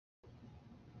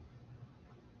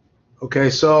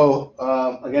Okay, so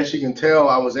I guess you can tell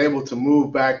I was able to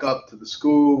move back up to the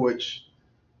school, which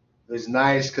is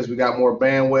nice because we got more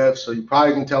bandwidth. So you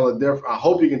probably can tell a difference. I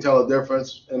hope you can tell a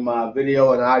difference in my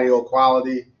video and audio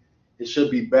quality. It should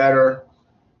be better.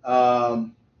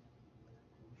 Um,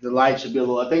 the light should be a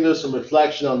little. I think there's some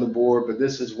reflection on the board, but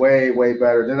this is way, way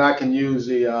better. Then I can use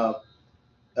the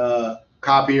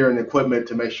copier and equipment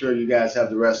to make sure you guys have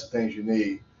the rest of the things you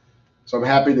need. So I'm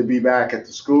happy to be back at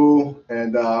the school.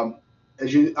 And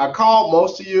I called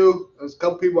most of you. There's a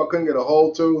couple people I couldn't get a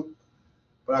hold to,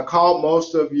 but I called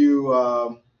most of you.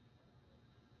 I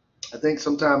think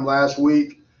sometime last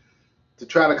week to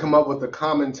try to come up with a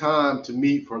common time to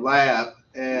meet for lab.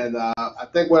 And I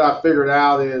think what I figured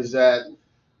out is that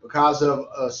because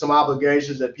of some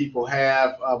obligations that people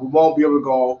have, we won't be able to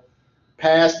go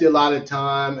past the allotted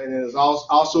time, and it is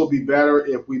also be better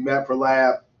if we met for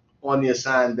lab on the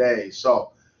assigned day.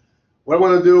 So what I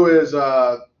want to do is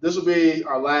this will be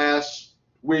our last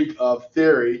week of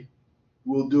theory.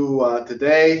 We'll do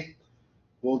today.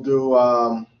 We'll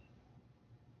do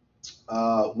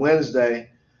Wednesday.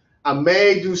 I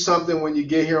may do something when you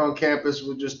get here on campus.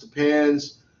 It just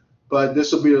depends. But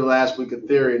this will be the last week of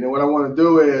theory. And then what I want to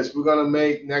do is we're going to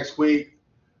make next week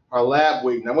our lab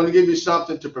week. And I want to give you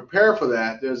something to prepare for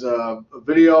that. There's a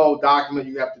video document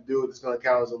you have to do that's going to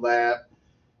count as a lab.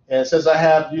 And since I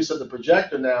have use of the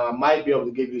projector now, I might be able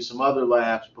to give you some other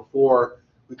labs before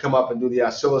we come up and do the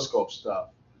oscilloscope stuff.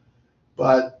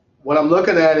 But what I'm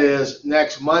looking at is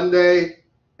next Monday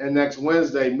and next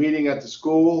Wednesday meeting at the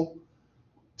school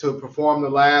to perform the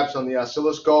labs on the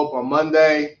oscilloscope. On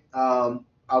Monday,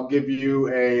 I'll give you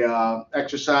a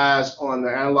exercise on the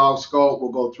analog scope.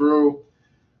 We'll go through.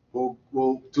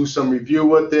 We'll do some review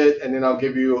with it, and then I'll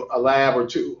give you a lab or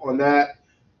two on that.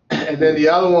 And then the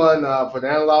other one for the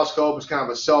analog scope is kind of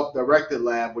a self-directed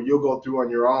lab where you'll go through on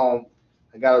your own.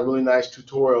 I got a really nice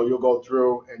tutorial. You'll go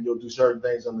through and you'll do certain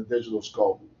things on the digital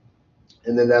scope.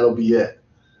 And then that'll be it.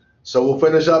 So we'll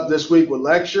finish up this week with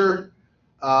lecture.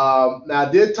 Now I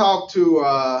did talk to,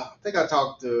 I think I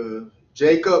talked to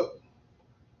Jacob.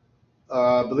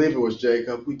 I believe it was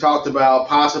Jacob. We talked about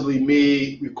possibly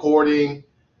me recording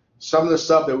some of the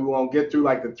stuff that we won't get through,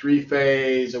 like the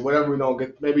three-phase or whatever we don't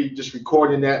get, maybe just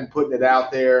recording that and putting it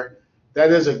out there. That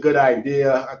is a good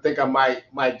idea. I think I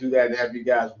might do that and have you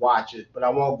guys watch it, but I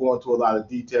won't go into a lot of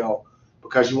detail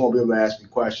because you won't be able to ask me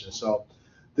questions. So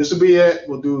this will be it.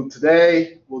 We'll do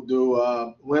today. We'll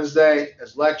do Wednesday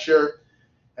as lecture,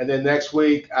 and then next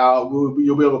week you'll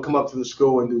be able to come up to the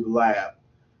school and do the lab.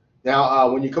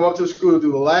 Now, when you come up to the school to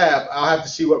do the lab, I'll have to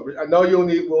see what I know.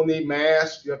 We'll need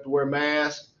masks. You have to wear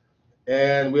masks.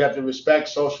 And we have to respect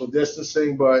social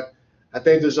distancing, but I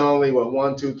think there's only,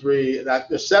 1, 2, 3,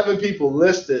 there's 7 people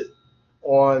listed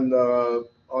on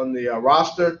the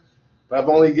roster, but I've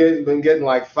only been getting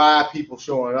like 5 people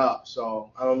showing up,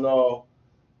 so I don't know.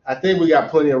 I think we got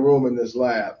plenty of room in this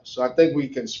lab, so I think we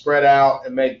can spread out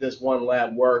and make this one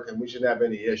lab work, and we shouldn't have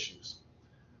any issues.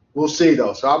 We'll see,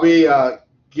 though, so I'll be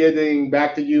getting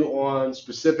back to you on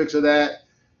specifics of that.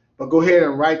 But go ahead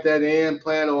and write that in.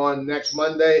 Plan on next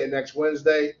Monday and next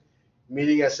Wednesday,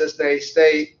 meeting at Cincinnati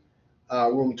State,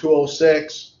 room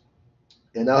 206.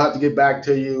 And I'll have to get back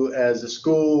to you as the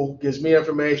school gives me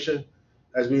information.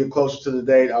 As we get closer to the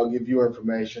date, I'll give you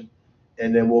information.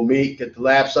 And then we'll meet, get the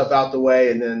lab stuff out the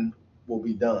way, and then we'll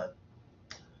be done.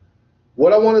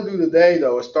 What I want to do today,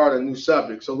 though, is start a new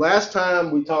subject. So last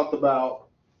time we talked about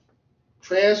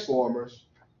transformers.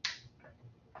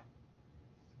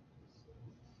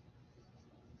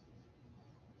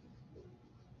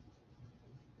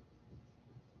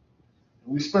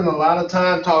 We spend a lot of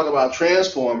time talking about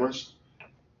transformers.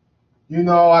 You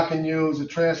know I can use a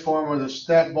transformer to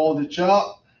step voltage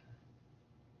up.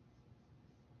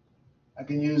 I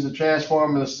can use a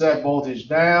transformer to set voltage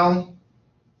down.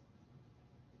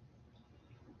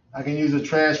 I can use a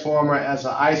transformer as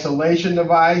an isolation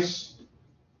device.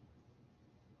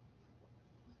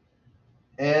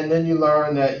 And then you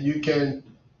learn that you can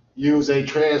use a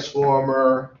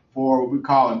transformer for what we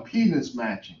call impedance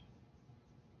matching.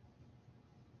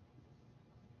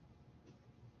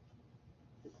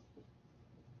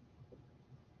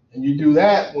 And you do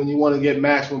that when you want to get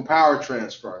maximum power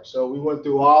transfer. So we went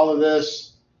through all of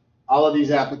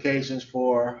these applications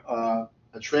for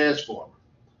a transformer.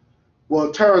 Well,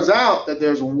 it turns out that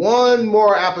there's one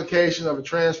more application of a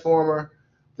transformer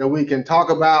that we can talk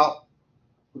about.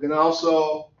 We can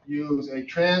also use a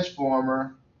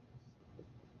transformer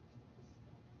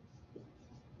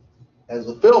as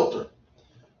a filter.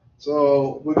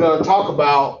 So we're going to talk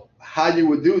about how you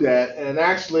would do that. And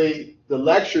actually, the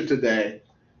lecture today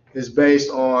is based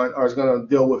on, or is going to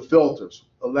deal with filters,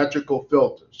 electrical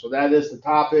filters. So that is the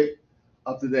topic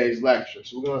of today's lecture.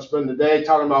 So we're going to spend the day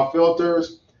talking about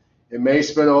filters. It may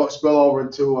spill over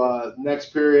into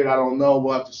next period. I don't know.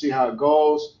 We'll have to see how it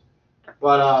goes.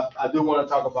 But I do want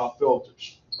to talk about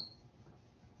filters.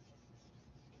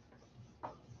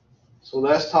 So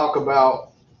let's talk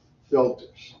about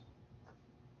filters.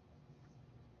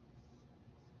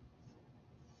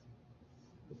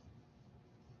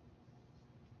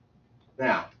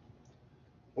 Now,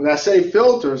 when I say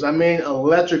filters, I mean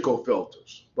electrical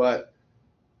filters. But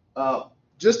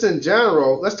just in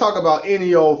general, let's talk about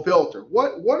any old filter.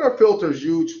 What are filters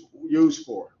used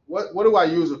for? What do I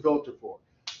use a filter for?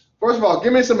 First of all,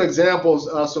 give me some examples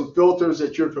of some filters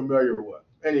that you're familiar with.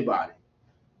 Anybody?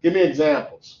 Give me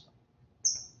examples.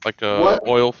 Like a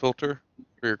oil filter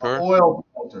for your car? Oil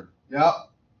filter. Yep.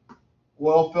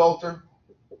 Oil filter.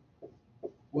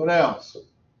 What else?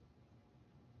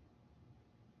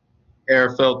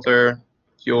 Air filter,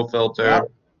 fuel filter.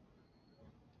 Yep.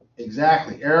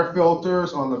 Exactly. Air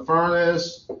filters on the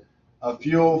furnace, a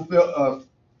fuel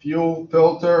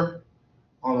filter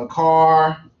on a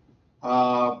car,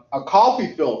 a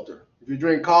coffee filter. If you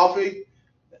drink coffee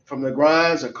from the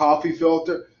grinds, a coffee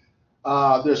filter.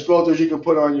 There's filters you can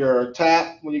put on your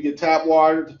tap when you get tap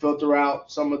water to filter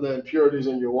out some of the impurities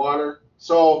in your water.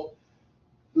 So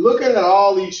looking at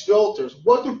all these filters,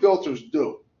 what do filters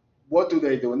do? What do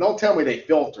they do? And don't tell me they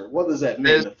filter. What does that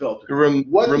mean, the filter?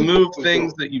 Remove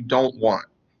things that you don't want.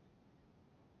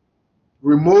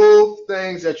 Remove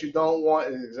things that you don't want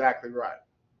is exactly right.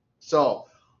 So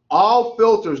all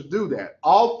filters do that.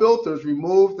 All filters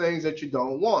remove things that you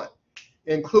don't want,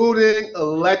 including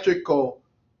electrical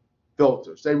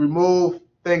filters. They remove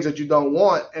things that you don't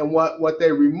want, and what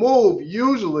they remove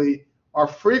usually are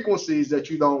frequencies that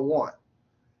you don't want.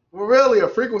 Really, a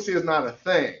frequency is not a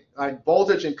thing. Like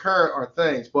voltage and current are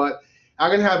things, but I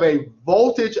can have a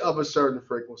voltage of a certain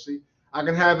frequency. I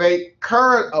can have a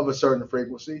current of a certain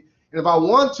frequency. And if I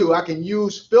want to, I can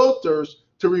use filters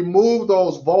to remove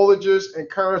those voltages and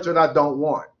currents that I don't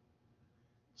want.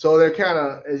 So they're kind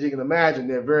of, as you can imagine,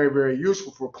 they're very, very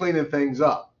useful for cleaning things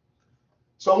up.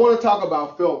 So I want to talk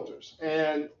about filters.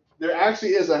 And there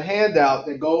actually is a handout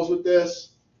that goes with this.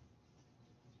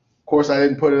 Of course, I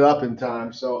didn't put it up in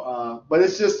time, so but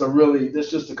it's just there's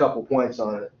just a couple points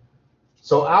on it.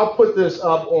 So I'll put this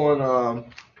up on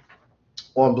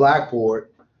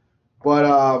Blackboard, but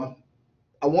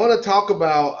I want to talk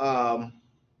about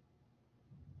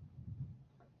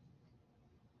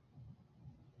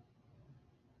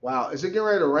wow, is it getting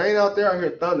ready to rain out there? I hear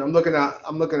thunder. I'm looking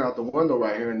out the window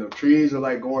right here, and the trees are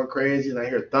like going crazy, and I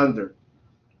hear thunder.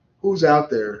 Who's out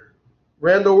there?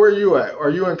 Randall, where are you at? Are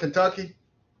you in Kentucky?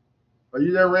 Are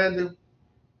you there, Randall?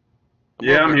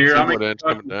 Yeah, I'm here. It's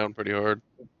coming down pretty hard.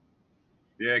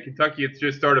 Yeah, Kentucky. It's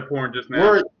just started pouring just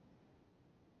now.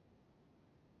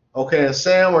 Okay, and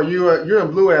Sam, you're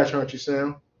in Blue Ash, aren't you,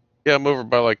 Sam? Yeah, I'm over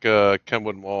by like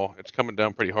Kenwood Mall. It's coming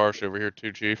down pretty harsh over here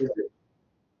too, Chief.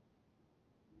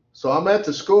 So I'm at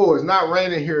the school. It's not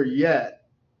raining here yet.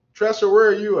 Tressa, where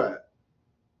are you at?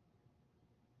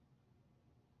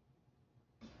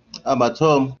 I'm at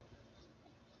home.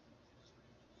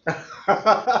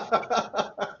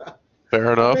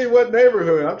 Fair enough. I mean, what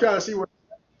neighborhood? I'm trying to see where.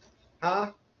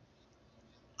 Huh?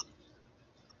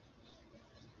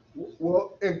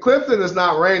 Well, in Clifton, it's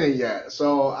not raining yet,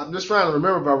 so I'm just trying to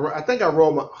remember. If I think I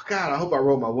rolled my. Oh God, I hope I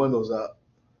rolled my windows up.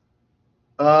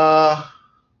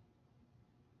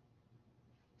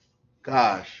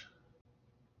 Gosh.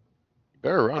 You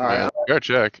better run, All man. right. You gotta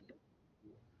check.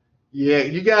 Yeah,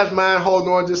 you guys mind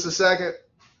holding on just a second?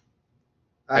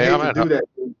 I hate to do that.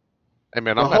 Hey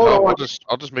man, But I'm at home.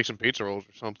 I'll just make some pizza rolls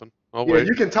or something. I'll wait.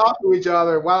 You can talk to each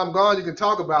other while I'm gone. You can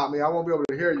talk about me. I won't be able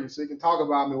to hear you, so you can talk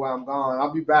about me while I'm gone.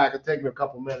 I'll be back. It'll take me a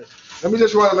couple minutes. Let me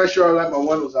just run and make sure I let my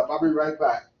windows up. I'll be right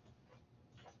back.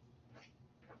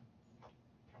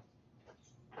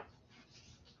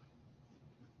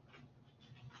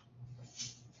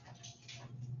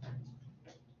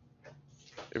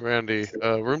 Hey Randy,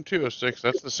 room 206.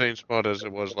 That's the same spot as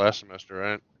it was last semester,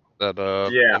 right? That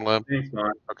Yeah. inlet?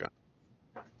 Okay.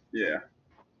 Yeah.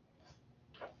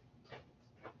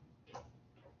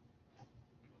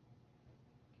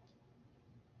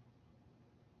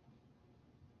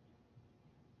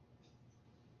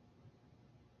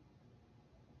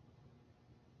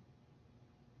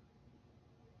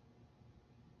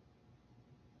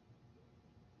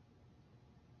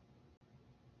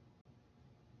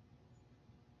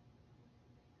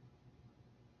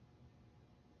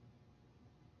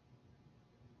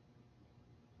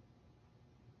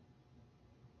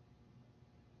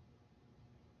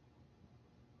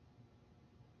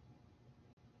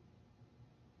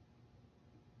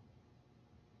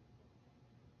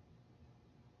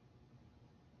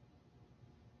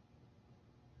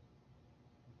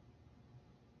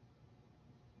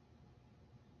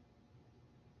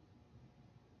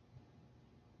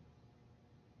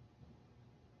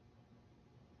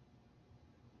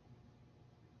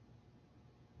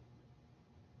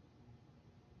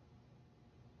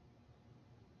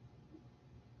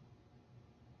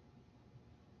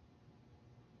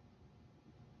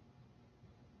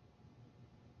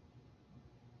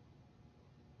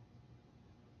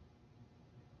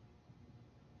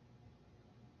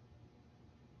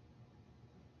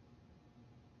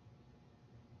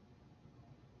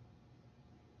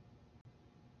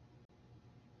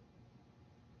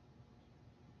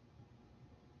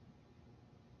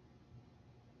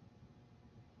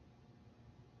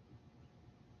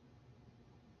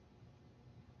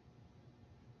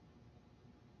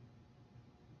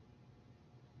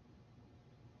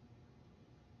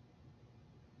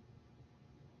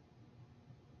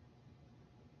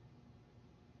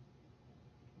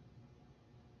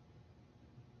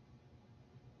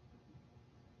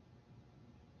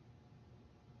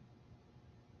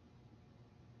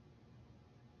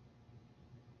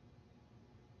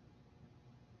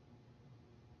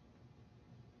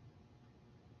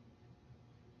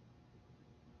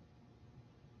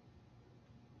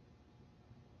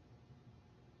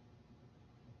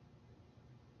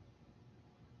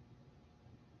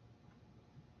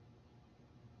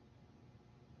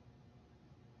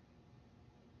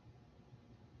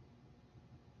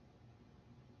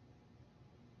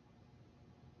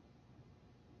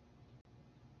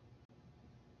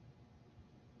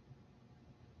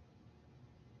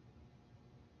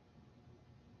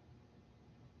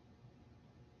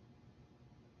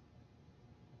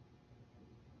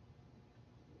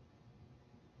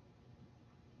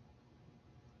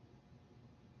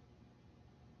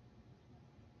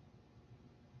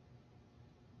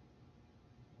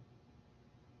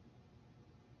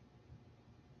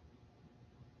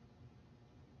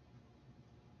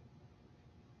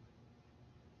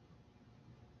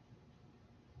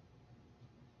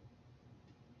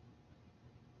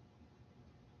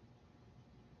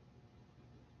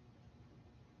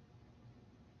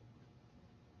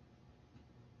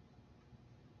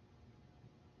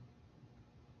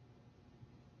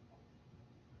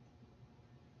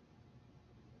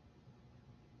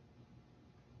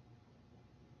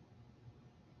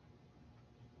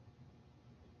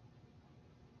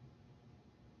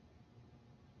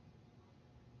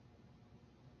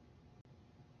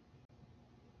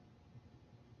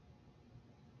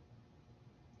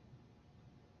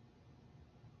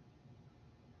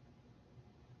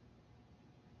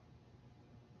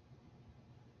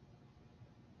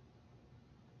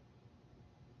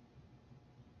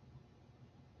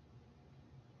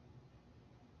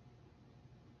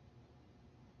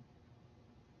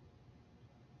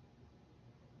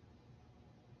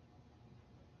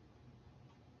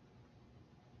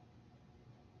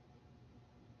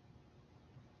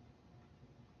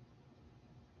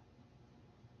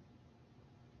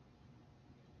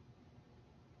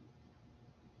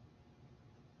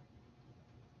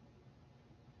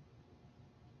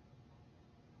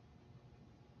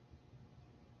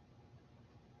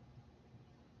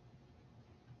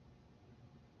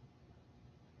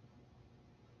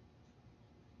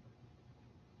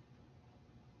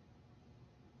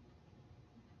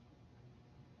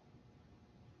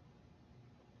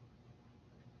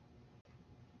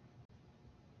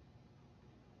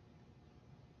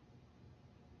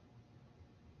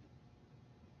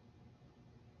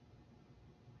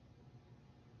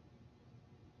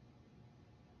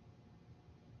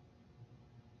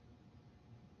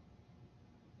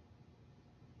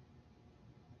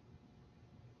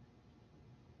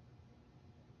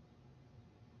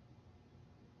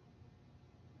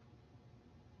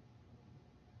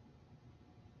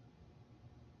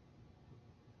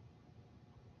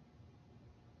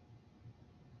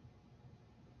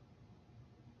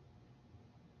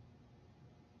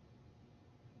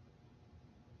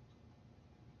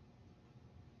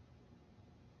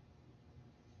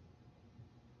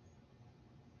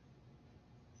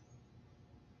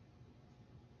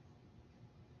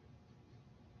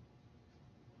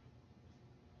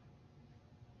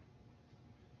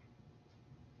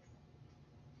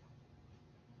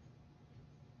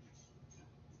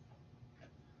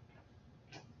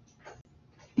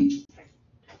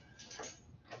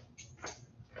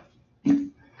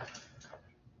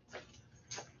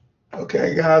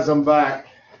 Okay, guys, I'm back.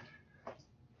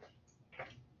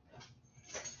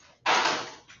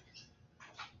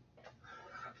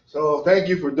 So thank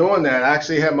you for doing that. I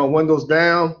actually had my windows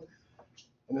down,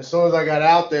 and as soon as I got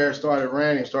out there, it started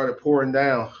raining, started pouring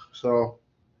down. So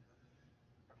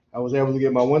I was able to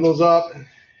get my windows up,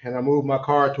 and I moved my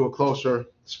car to a closer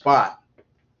spot.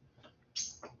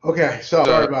 Okay, so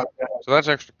sorry about So that's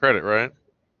extra credit, right?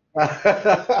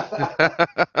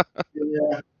 that.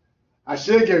 Yeah, I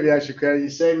should give you extra credit. You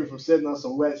saved me from sitting on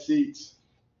some wet seats.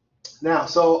 Now,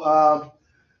 so I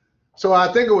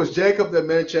think it was Jacob that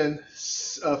mentioned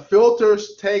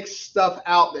filters take stuff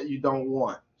out that you don't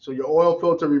want. So your oil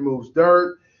filter removes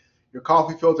dirt, your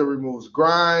coffee filter removes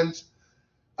grinds,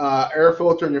 air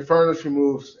filter in your furnace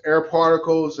removes air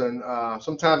particles, and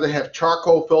sometimes they have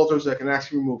charcoal filters that can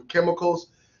actually remove chemicals.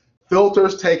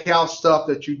 Filters take out stuff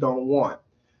that you don't want.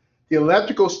 The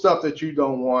electrical stuff that you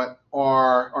don't want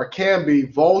are or can be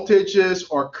voltages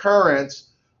or currents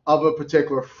of a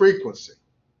particular frequency.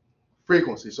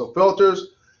 So filters,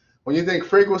 when you think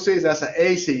frequencies, that's an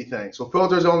AC thing. So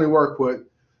filters only work with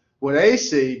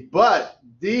AC, but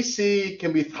DC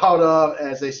can be thought of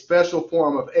as a special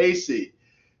form of AC.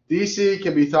 DC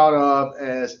can be thought of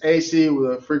as AC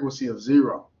with a frequency of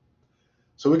 0.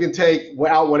 So we can take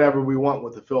out whatever we want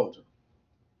with the filter.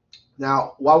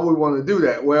 Now, why would we want to do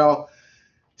that? Well,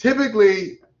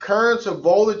 typically currents or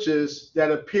voltages that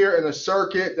appear in a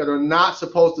circuit that are not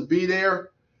supposed to be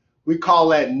there, we call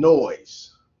that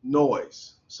noise.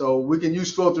 So we can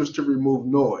use filters to remove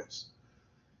noise.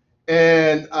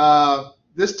 And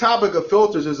this topic of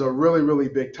filters is a really, really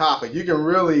big topic. You can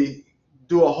really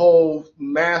do a whole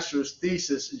master's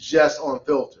thesis just on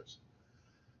filters.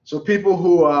 So people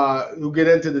who get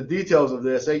into the details of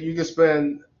this, you can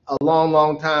spend a long,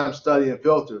 long time studying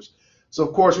filters. So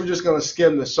of course, we're just going to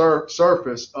skim the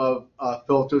surface of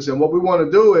filters. And what we want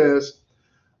to do is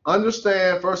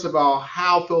understand first of all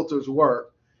how filters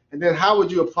work, and then how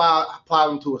would you apply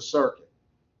them to a circuit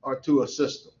or to a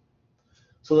system.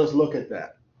 So let's look at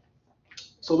that.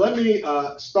 So let me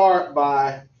start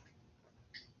by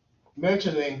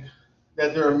mentioning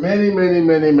that there are many, many,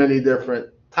 many, many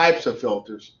different types of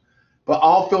filters, but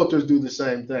all filters do the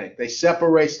same thing. They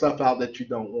separate stuff out that you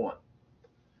don't want.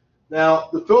 Now,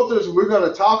 the filters we're going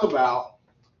to talk about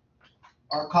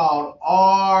are called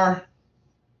RCL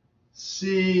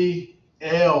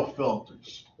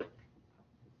filters.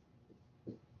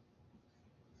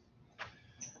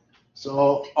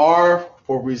 So R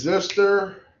for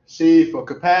resistor, C for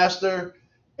capacitor,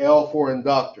 L for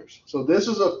inductors. So this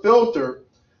is a filter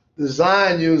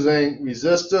designed using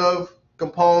resistive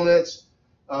components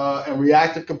and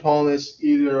reactive components,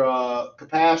 either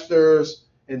capacitors,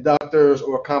 inductors,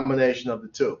 or a combination of the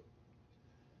two.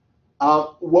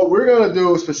 What we're going to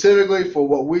do specifically for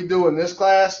what we do in this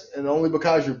class, and only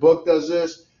because your book does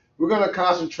this, we're going to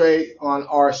concentrate on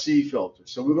RC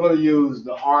filters. So we're going to use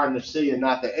the R and the C and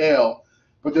not the L.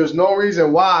 But there's no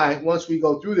reason why, once we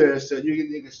go through this, that you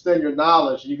can extend your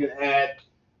knowledge. You can add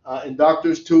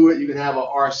inductors to it. You can have an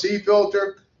RC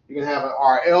filter. You can have an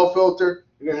RL filter.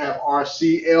 You can have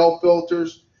RCL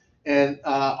filters. And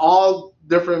all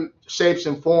different shapes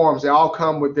and forms, they all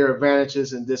come with their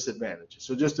advantages and disadvantages.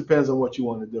 So it just depends on what you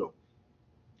want to do.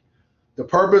 The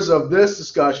purpose of this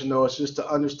discussion, though, is just to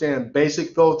understand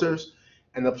basic filters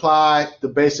and apply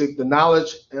the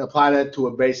knowledge and apply that to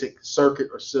a basic circuit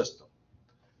or system.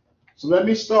 So let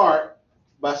me start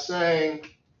by saying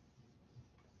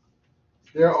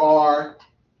there are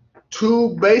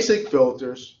 2 basic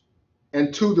filters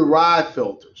and 2 derived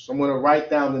filters. So I'm going to write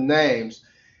down the names.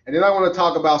 And then I want to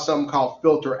talk about something called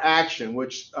filter action,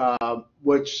 which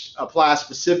applies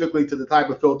specifically to the type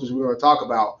of filters we're going to talk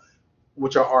about,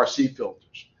 which are RC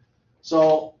filters.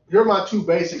 So here are my 2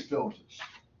 basic filters.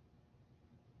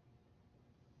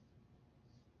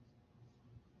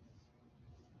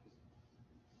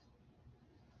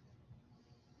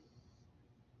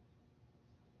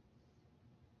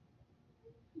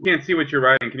 Can't see what you're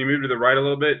writing. Can you move to the right a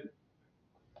little bit?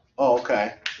 Oh,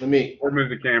 okay. Or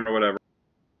move the camera, whatever.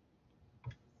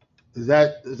 Is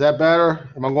that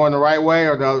better? Am I going the right way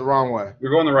or the wrong way?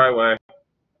 You're going the right way.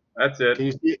 That's it. Can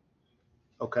you see it?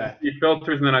 Okay. I see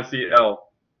filters, and then I see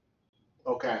L.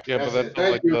 Okay. Yeah, but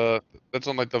that's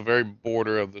on like the very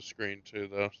border of the screen too,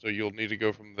 though. So you'll need to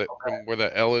go from where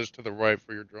the L is to the right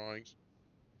for your drawings.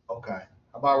 Okay.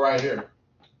 How about right here?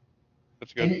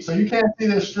 That's good. So you can't see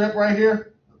this strip right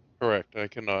here? Correct. I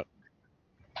cannot.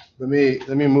 Let me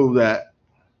move that.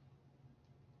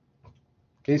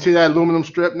 Can you see that aluminum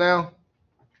strip now?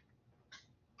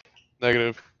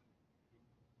 Negative.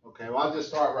 I'll just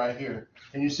start right here.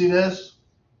 Can you see this?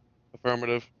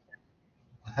 Affirmative.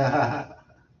 All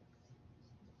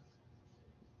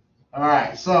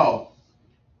right, so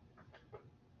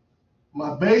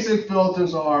my basic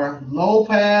filters are low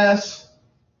pass,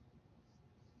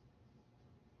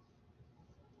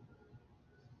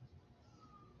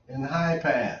 and high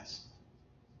pass.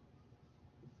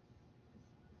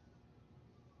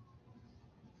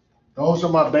 Those are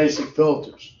my basic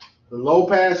filters. The low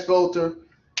pass filter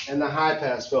and the high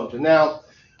pass filter. Now,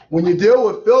 when you deal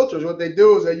with filters, what they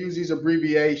do is they use these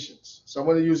abbreviations. So I'm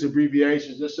going to use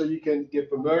abbreviations just so you can get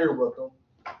familiar with them.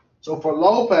 So for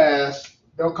low pass,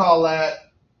 they'll call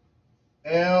that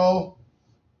LPF,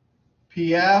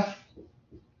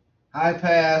 high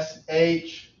pass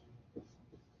HPF.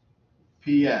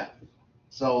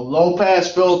 So low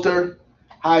pass filter,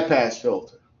 high pass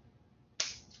filter.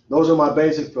 Those are my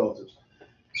basic filters.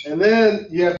 And then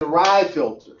you have derived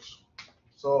filters.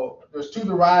 So there's two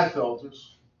derived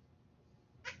filters.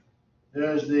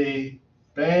 There's the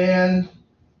band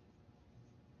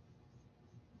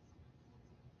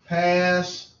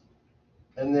pass,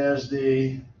 and there's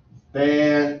the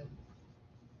band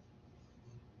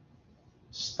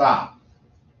stop.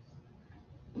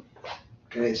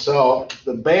 Okay, so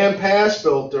the band pass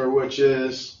filter, which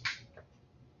is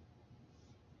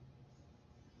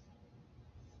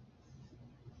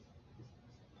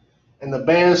and the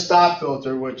band stop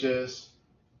filter, which is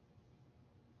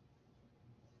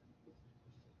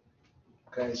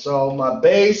okay, so my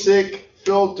basic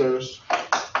filters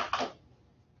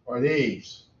are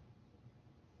these.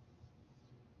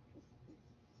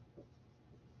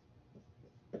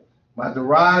 My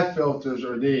derived filters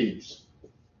are these.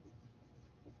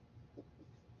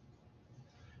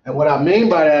 And what I mean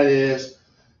by that is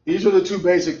these are the two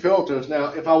basic filters. Now,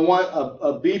 if I want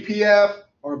a BPF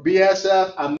or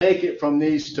BSF, I make it from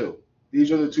these two.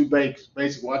 These are the two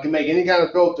basic ones. I can make any kind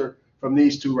of filter from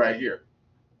these two right here.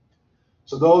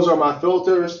 So those are my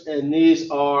filters, and these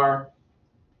are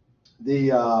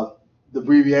the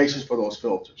abbreviations for those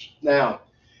filters. Now,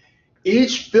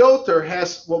 each filter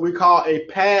has what we call a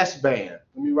pass band.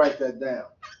 Let me write that down.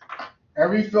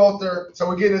 Every filter, so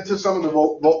we're getting into some of the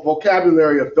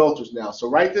vocabulary of filters now. So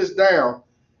write this down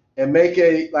and make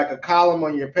like a column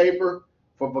on your paper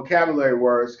for vocabulary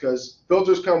words, because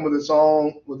filters come with its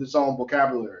own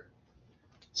vocabulary.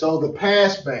 So the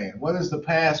pass band, what is the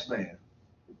pass band?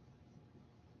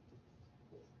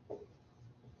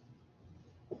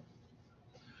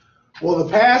 Well,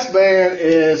 the pass band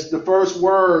is the first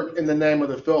word in the name of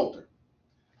the filter.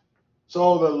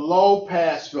 So the low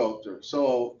pass filter.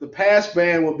 So the pass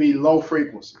band will be low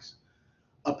frequencies.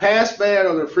 A pass band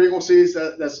are the frequencies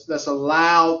that's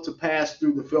allowed to pass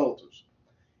through the filters.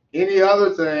 Any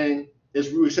other thing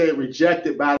is, we say,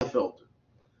 rejected by the filter.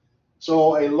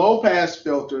 So a low pass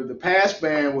filter, the pass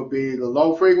band would be the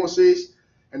low frequencies,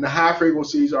 and the high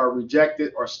frequencies are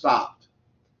rejected or stopped.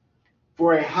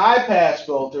 For a high pass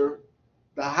filter,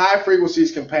 the high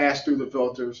frequencies can pass through the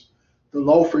filters, the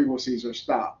low frequencies are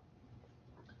stopped.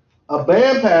 A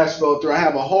band pass filter, I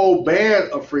have a whole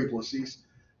band of frequencies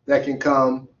that can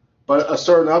come, but a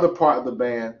certain other part of the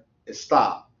band is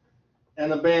stopped.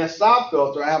 And a band stop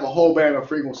filter, I have a whole band of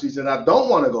frequencies that I don't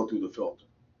want to go through the filter.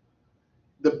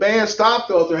 The band stop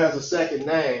filter has a second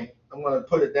name. I'm going to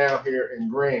put it down here in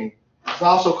green. It's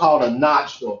also called a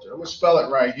notch filter. I'm going to spell it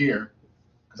right here,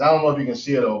 because I don't know if you can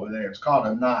see it over there. It's called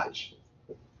a notch.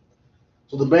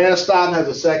 So the band stop has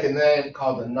a second name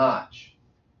called a notch.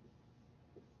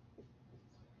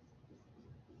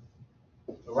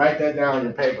 So write that down on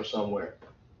your paper somewhere.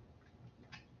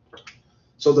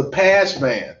 So the pass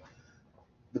band.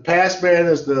 The pass band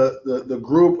is the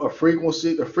group of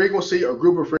frequency, the frequency or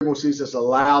group of frequencies that's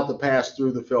allowed to pass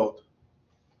through the filter.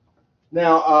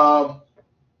 Now,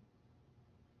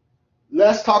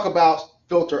 let's talk about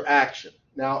filter action.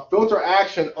 Now, filter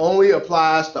action only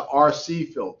applies to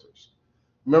RC filters.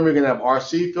 Remember, you're going to have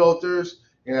RC filters,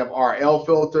 you're going to have RL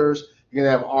filters, you're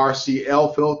going to have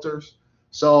RCL filters.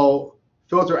 So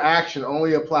filter action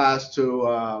only applies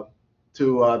to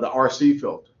the RC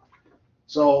filter.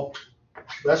 So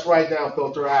let's write down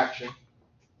filter action.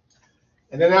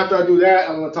 And then after I do that,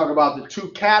 I'm going to talk about the two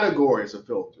categories of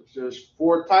filters. There's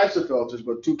 4 types of filters,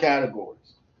 but 2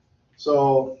 categories.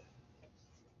 So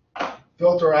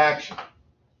filter action.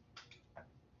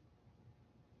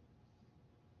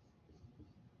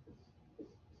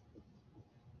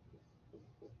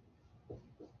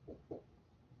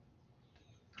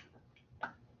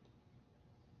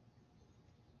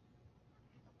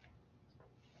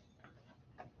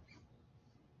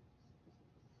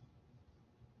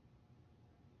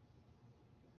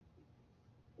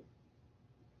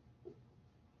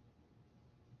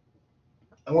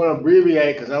 I'm going to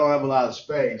abbreviate because I don't have a lot of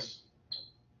space.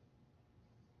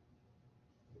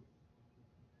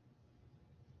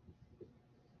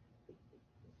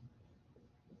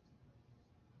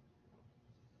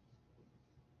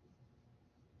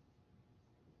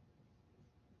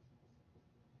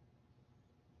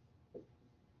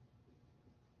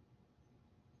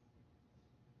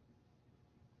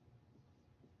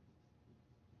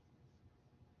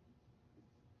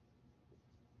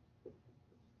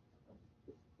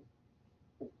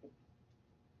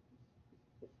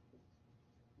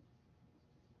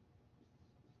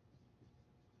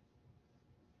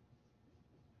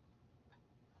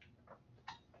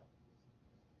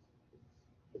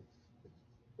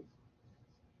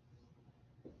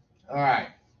 All right.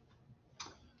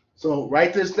 So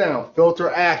write this down, filter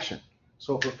action.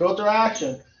 So for filter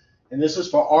action, and this is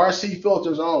for RC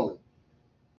filters only,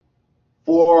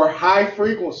 for high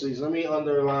frequencies, let me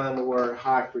underline the word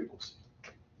high frequency.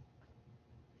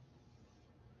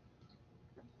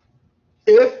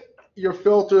 If your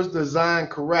filter is designed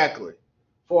correctly,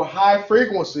 for high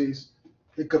frequencies,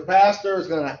 the capacitor is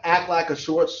going to act like a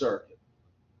short circuit.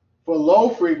 For low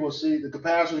frequency, the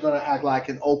capacitor is going to act like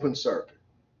an open circuit.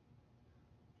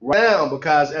 Right now,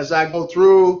 because as I go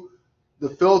through the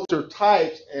filter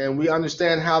types and we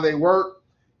understand how they work,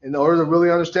 in order to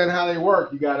really understand how they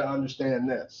work, you got to understand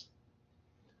this.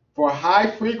 For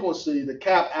high frequency, the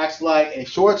cap acts like a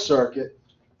short circuit.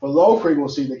 For low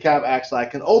frequency, the cap acts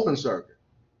like an open circuit.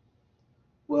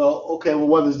 Well, okay, well,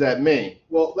 what does that mean?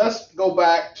 Well, let's go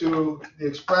back to the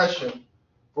expression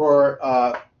for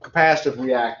capacitive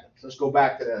reactance. Let's go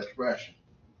back to that expression.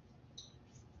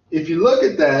 If you look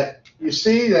at that, you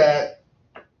see that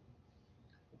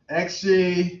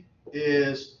XC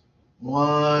is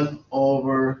 1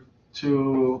 over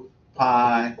 2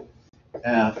 pi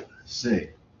FC.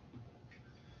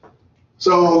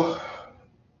 So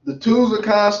the 2's are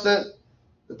constant,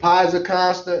 the pi's are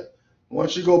constant.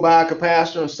 Once you go by a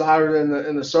capacitor and solder it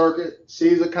in the circuit,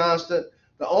 C's a constant.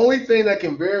 The only thing that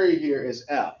can vary here is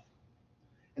F.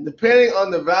 And depending on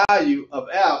the value of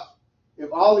F,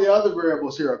 if all the other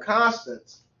variables here are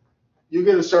constants, you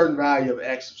get a certain value of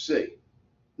X of C.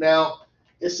 Now,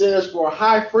 it says for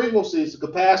high frequencies, the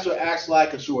capacitor acts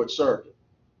like a short circuit.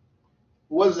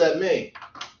 What does that mean?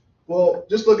 Well,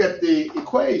 just look at the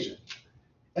equation.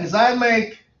 As I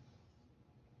make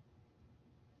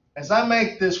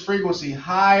this frequency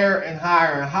higher and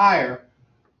higher and higher,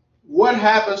 what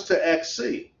happens to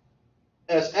XC?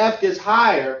 As F gets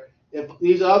higher, if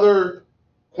these other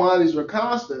quantities are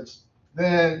constants,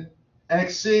 then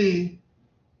XC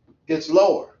gets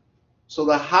lower. So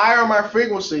the higher my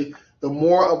frequency, the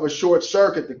more of a short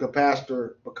circuit the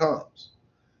capacitor becomes.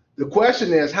 The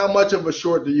question is, how much of a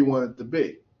short do you want it to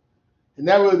be? And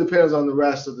that really depends on the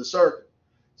rest of the circuit.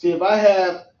 See, if I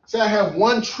have, say I have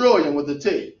 1 trillion with a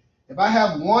T. If I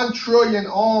have 1 trillion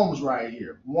ohms right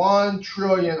here, 1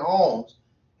 trillion ohms,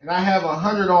 and I have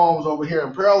 100 ohms over here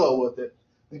in parallel with it,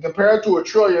 then compared to 1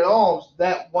 trillion ohms,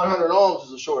 that 100 ohms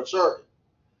is a short circuit.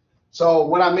 So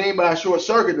what I mean by a short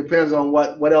circuit depends on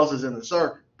what else is in the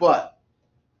circuit. But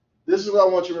this is what I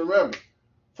want you to remember.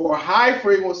 For high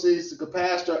frequencies, the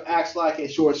capacitor acts like a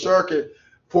short circuit.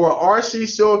 For an RC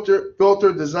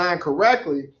filter designed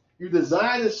correctly, you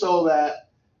design it so that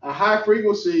a high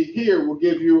frequency here will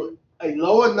give you a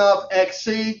low enough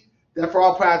XC that for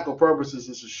all practical purposes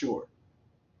it's a short.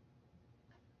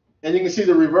 And you can see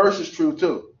the reverse is true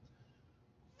too.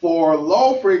 For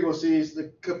low frequencies,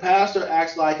 the capacitor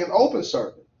acts like an open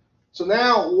circuit. So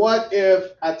now what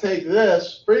if I take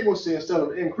this frequency, instead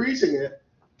of increasing it,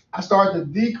 I start to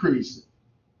decrease it?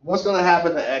 What's going to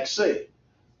happen to XC?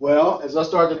 Well, as I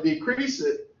start to decrease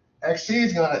it, XC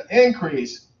is going to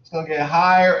increase. It's going to get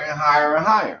higher and higher and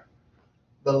higher.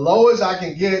 The lowest I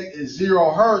can get is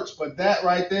 0 hertz, but that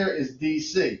right there is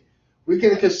DC. We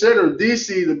can consider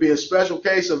DC to be a special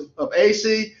case of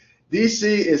AC. DC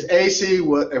is AC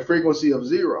with a frequency of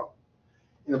 0.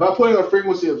 And if I put in a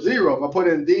frequency of 0, if I put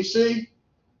in DC,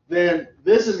 then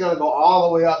this is going to go all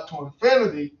the way up to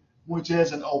infinity, which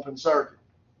is an open circuit.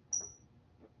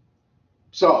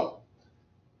 So,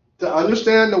 to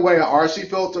understand the way an RC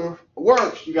filter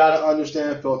works, you got to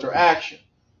understand filter action.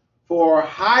 For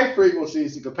high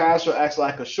frequencies, the capacitor acts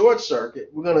like a short circuit.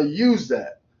 We're going to use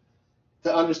that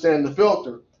to understand the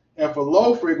filter. And for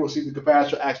low frequency, the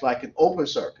capacitor acts like an open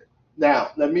circuit.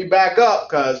 Now, let me back up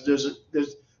because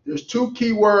there's 2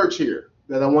 key words here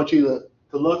that I want you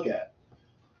to look at.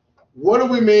 What do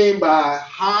we mean by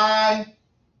high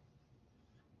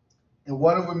and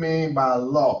what do we mean by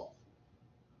low?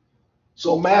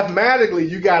 So mathematically,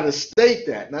 you got to state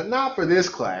that. Now, not for this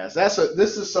class.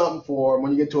 This is something for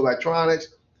when you get to electronics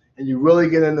and you really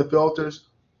get into filters,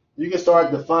 you can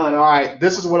start defining, all right,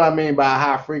 this is what I mean by a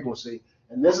high frequency,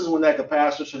 and this is when that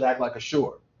capacitor should act like a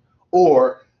short.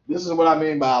 Or this is what I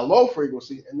mean by a low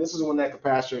frequency, and this is when that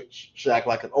capacitor should act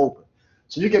like an open.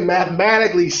 So you can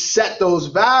mathematically set those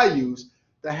values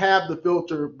to have the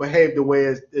filter behave the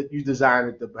way you designed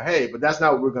it to behave, but that's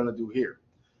not what we're going to do here.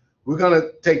 We're going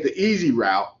to take the easy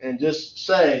route and just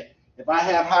say, if I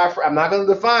have I'm not going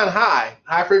to define high.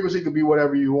 High frequency could be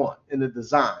whatever you want in the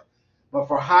design. But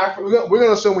for we're going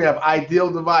to assume we have ideal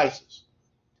devices.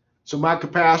 So my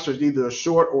capacitor is either a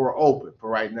short or open for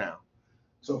right now.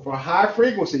 So for high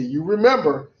frequency, you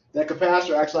remember that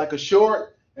capacitor acts like a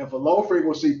short, and for low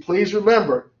frequency, please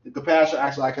remember the capacitor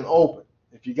acts like an open.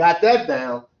 If you got that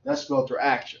down, that's filter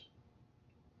action.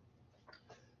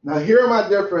 Now here are my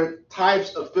different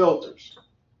types of filters: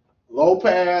 low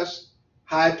pass,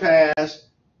 high pass,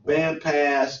 band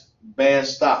pass, band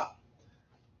stop.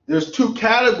 There's two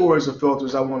categories of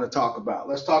filters I want to talk about.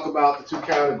 Let's talk about the two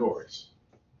categories.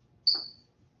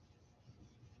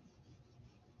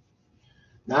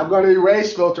 Now I'm going to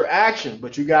erase filter action,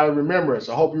 but you got to remember it.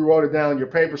 So I hope you wrote it down in your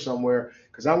paper somewhere,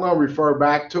 because I'm going to refer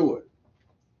back to it.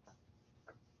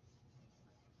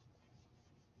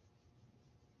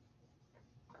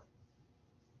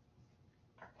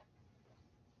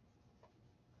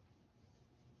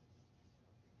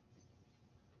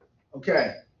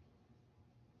 Okay.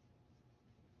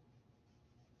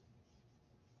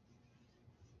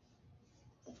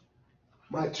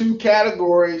 My two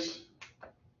categories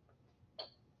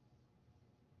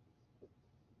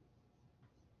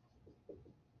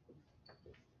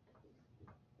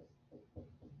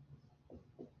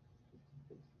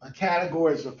are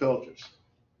categories of filters.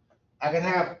 I can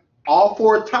have all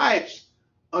four types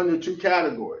under two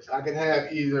categories. I can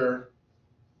have either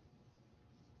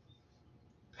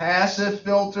passive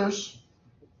filters,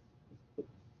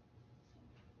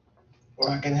 or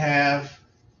I can have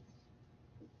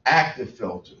active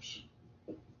filters.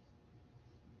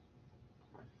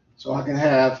 So I can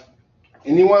have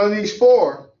any one of these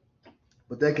four,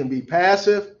 but they can be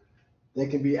passive, they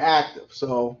can be active.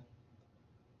 So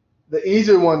the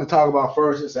easier one to talk about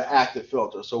first is an active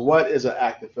filter. So what is an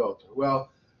active filter? Well,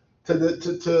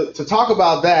 to talk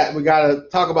about that, we got to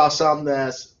talk about something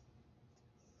that's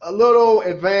a little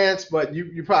advanced, but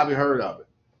you probably heard of it.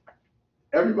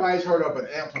 Everybody's heard of an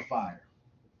amplifier.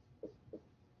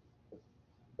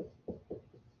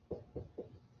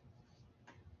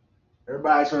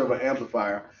 Everybody's heard of an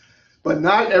amplifier, but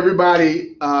not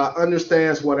everybody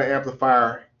understands what an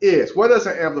amplifier is. What does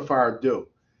an amplifier do?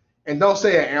 And don't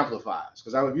say it amplifies,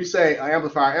 because if you say an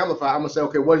amplifier, I'm going to say,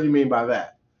 okay, what do you mean by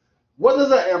that? What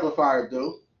does an amplifier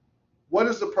do? What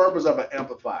is the purpose of an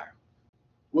amplifier?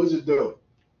 What does it do?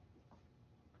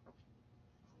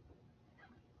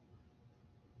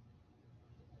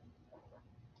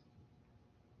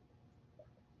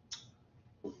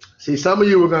 See, some of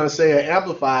you were going to say it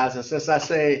amplifies, and since I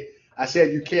said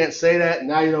you can't say that,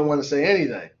 now you don't want to say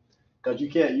anything because you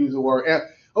can't use the word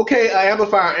okay, an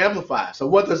amplifier amplifies. So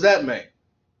what does that mean?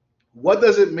 What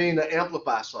does it mean to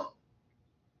amplify something?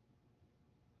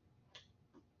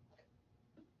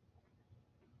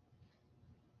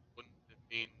 Wouldn't it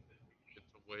mean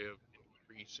it's a way of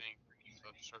increasing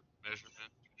a certain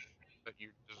measurement that you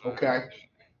desire? Okay.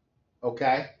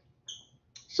 Okay.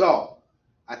 So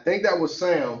I think that was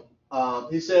Sam.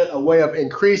 He said a way of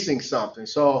increasing something.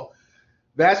 So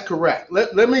that's correct.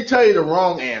 Let me tell you the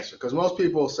wrong answer, because most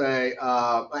people say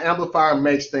an amplifier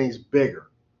makes things bigger.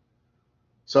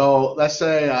 So let's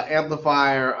say an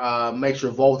amplifier makes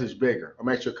your voltage bigger or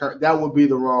makes your current. That would be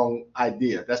the wrong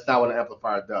idea. That's not what an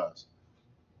amplifier does.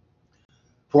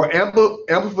 For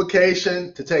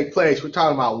amplification to take place, we're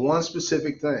talking about one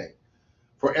specific thing.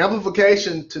 For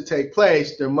amplification to take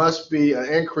place, there must be an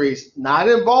increase, not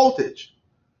in voltage,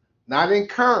 not in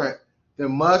current. There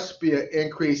must be an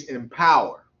increase in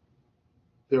power.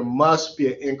 There must be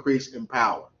an increase in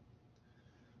power.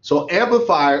 So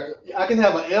amplifier, I can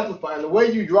have an amplifier. The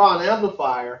way you draw an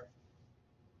amplifier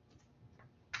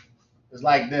is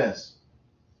like this.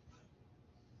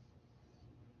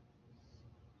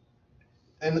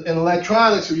 In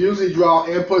electronics, we usually draw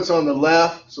inputs on the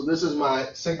left. So this is my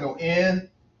signal in,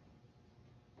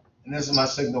 and this is my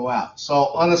signal out. So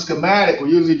on a schematic, we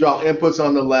usually draw inputs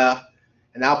on the left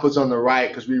and outputs on the right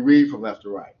because we read from left to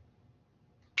right.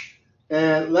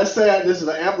 And let's say this is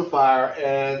an amplifier,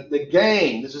 and the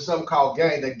gain, this is something called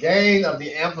gain. The gain of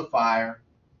the amplifier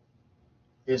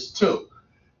is 2.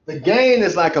 The gain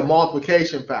is like a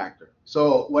multiplication factor.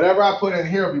 So whatever I put in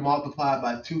here will be multiplied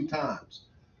by 2 times.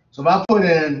 So if I put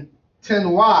in 10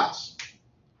 watts,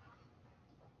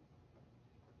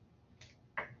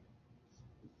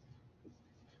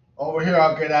 over here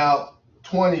I'll get out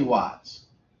 20 watts.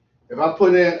 If I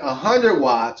put in 100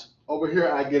 watts, over here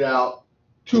I get out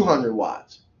 200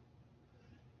 watts.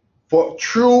 For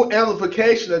true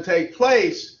amplification to take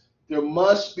place, there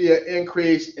must be an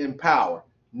increase in power.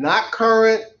 Not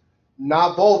current,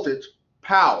 not voltage,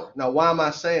 power. Now, why am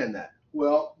I saying that?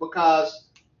 Well, because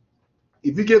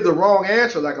if you give the wrong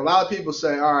answer, like a lot of people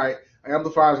say, all right, an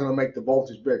amplifier is going to make the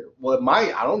voltage bigger. Well, it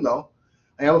might, I don't know.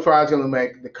 An amplifier is going to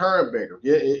make the current bigger.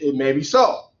 It may be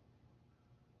so.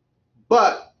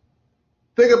 But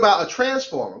think about a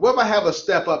transformer. What if I have a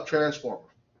step-up transformer?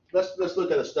 Let's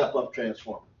look at a step-up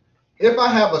transformer. If I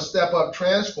have a step-up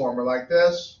transformer like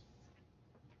this,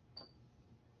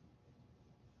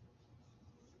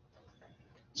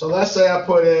 so let's say I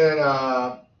put in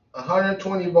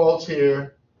 120 volts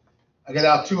here, I get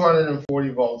out 240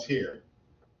 volts here.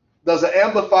 Does it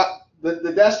amplify?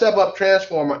 Did that step-up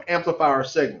transformer amplify our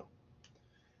signal?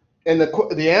 And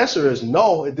the answer is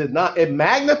no, it did not. It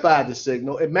magnified the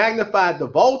signal. It magnified the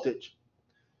voltage.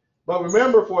 But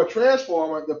remember, for a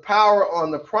transformer, the power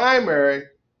on the primary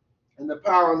and the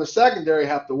power on the secondary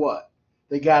have to what?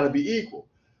 They got to be equal.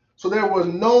 So there was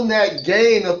no net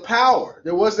gain of power.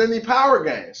 There wasn't any power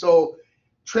gain. So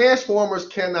transformers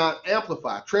cannot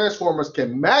amplify. Transformers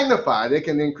can magnify. They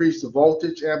can increase the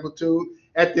voltage amplitude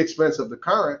at the expense of the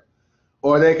current,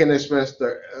 or they can increase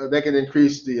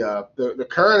the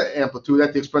current amplitude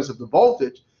at the expense of the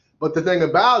voltage. But the thing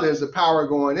about it is the power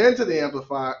going into the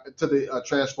amplifier, to the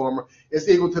transformer, is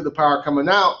equal to the power coming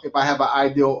out if I have an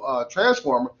ideal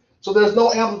transformer. So there's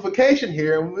no amplification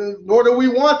here, nor do we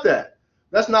want that.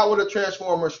 That's not what a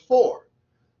transformer is for.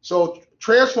 So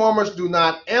transformers do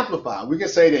not amplify. We can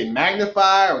say they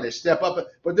magnify or they step up,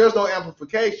 but there's no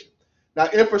amplification. Now,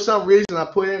 if for some reason I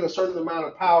put in a certain amount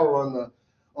of power on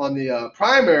the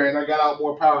primary and I got out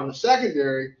more power on the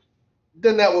secondary,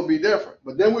 then that would be different.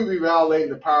 But then we'd be violating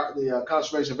the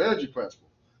conservation of energy principle.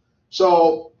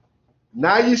 So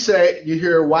now you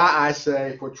hear why I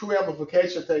say for true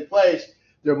amplification to take place,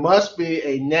 there must be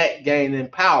a net gain in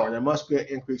power. There must be an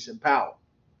increase in power.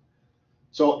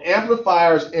 So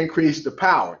amplifiers increase the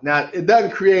power. Now, it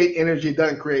doesn't create energy, it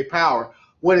doesn't create power.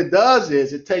 What it does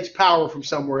is it takes power from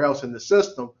somewhere else in the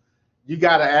system. You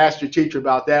got to ask your teacher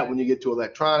about that when you get to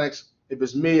electronics. If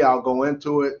it's me, I'll go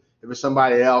into it. If it's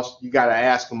somebody else, you got to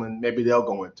ask them and maybe they'll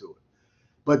go into it.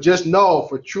 But just know,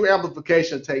 for true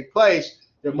amplification to take place,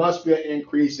 there must be an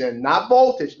increase in not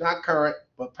voltage, not current,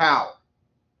 but power.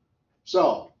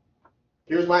 So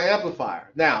here's my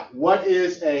amplifier. Now, what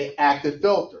is an active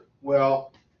filter?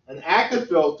 Well, an active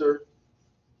filter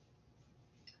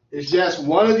is just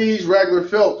one of these regular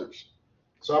filters.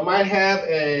 So I might have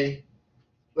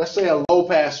let's say a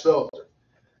low-pass filter.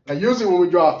 Now, usually when we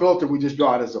draw a filter, we just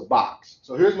draw it as a box.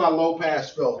 So here's my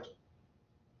low-pass filter.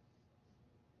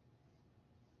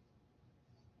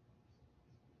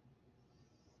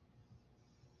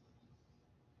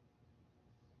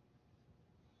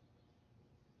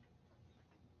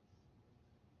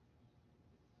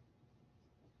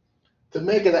 To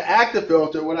make it an active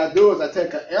filter, what I do is I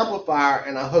take an amplifier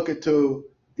and I hook it to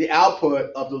the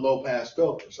output of the low-pass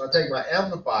filter. So I take my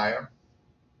amplifier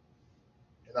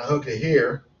and I hook it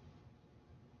here.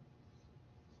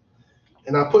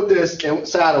 And I put this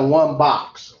inside of one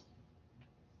box.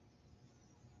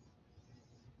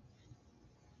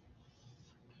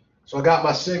 So I got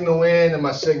my signal in and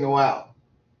my signal out.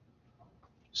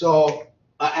 So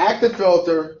an active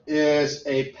filter is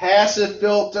a passive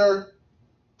filter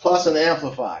plus an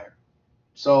amplifier.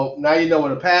 So now you know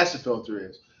what a passive filter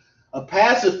is. A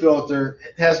passive filter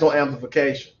has no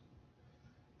amplification.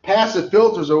 Passive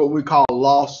filters are what we call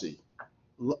lossy.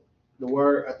 The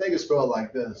word, I think it's spelled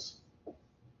like this.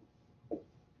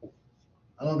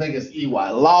 I don't think it's EY.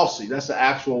 Lossy, that's the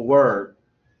actual word.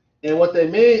 And what that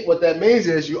means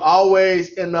is you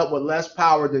always end up with less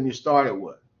power than you started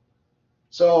with.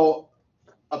 So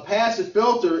a passive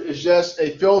filter is just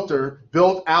a filter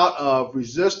built out of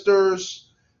resistors,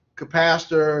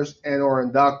 capacitors, and or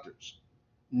inductors.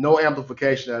 No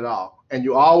amplification at all. And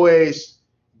you always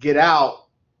get out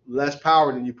less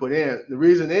power than you put in. The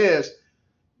reason is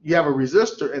you have a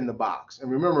resistor in the box.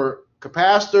 And remember,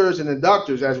 capacitors and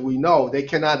inductors, as we know, they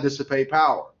cannot dissipate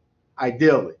power,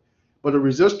 ideally. But a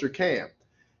resistor can.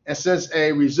 And since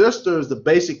a resistor is the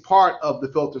basic part of the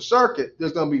filter circuit,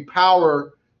 there's going to be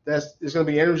power, there's going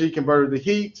to be energy converted to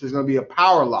heat, so there's going to be a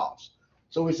power loss.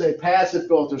 So we say passive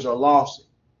filters are lossy.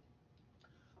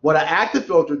 What an active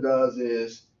filter does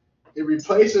is it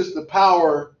replaces the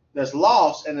power that's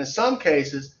lost, and in some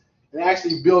cases, it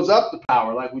actually builds up the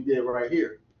power like we did right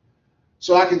here.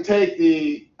 So I can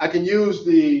use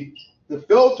the the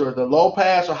filter, the low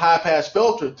pass or high pass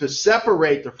filter, to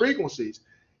separate the frequencies.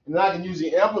 And then I can use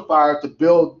the amplifier to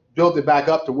build it back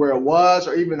up to where it was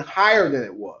or even higher than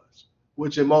it was,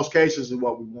 which in most cases is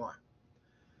what we want.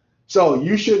 So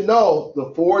you should know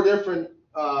the 4 different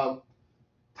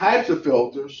types of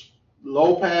filters: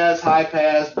 low pass, high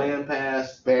pass,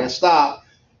 band stop.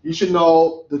 You should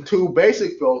know the 2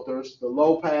 basic filters, the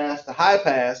low pass, the high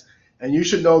pass, and you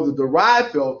should know the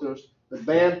derived filters, the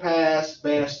band pass,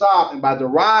 band stop. And by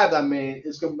derived, I mean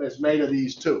it's made of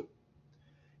these 2.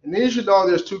 And then you should know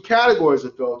there's 2 categories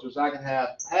of filters. I can have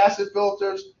passive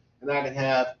filters and I can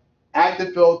have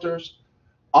active filters.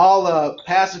 All a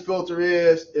passive filter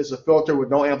is a filter with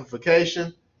no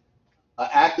amplification. An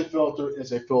active filter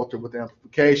is a filter with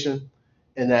amplification,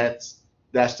 and that's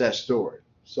that story.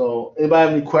 So anybody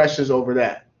have any questions over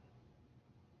that?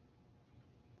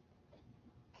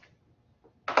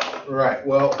 All right,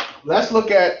 well, let's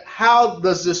look at how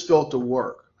does this filter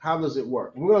work? How does it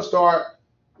work? We're going to start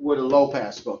with a low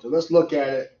pass filter. Let's look at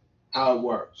it, how it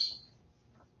works.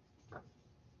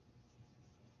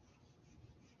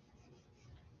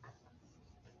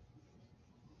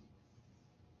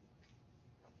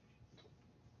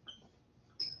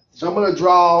 So I'm going to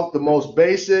draw the most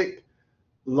basic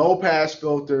low pass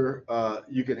filter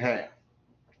you can have.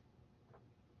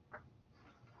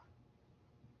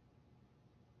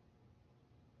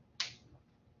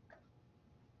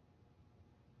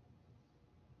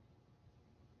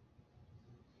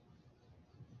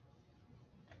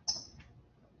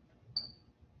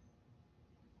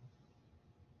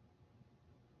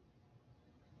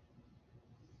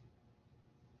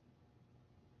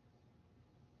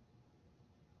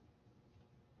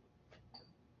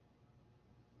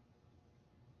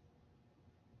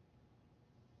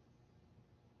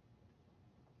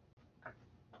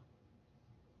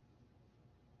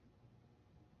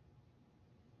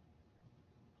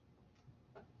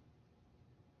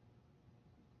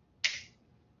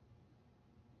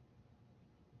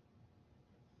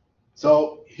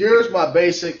 So here's my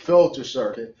basic filter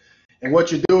circuit. And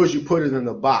what you do is you put it in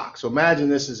the box. So imagine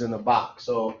this is in the box.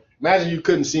 So imagine you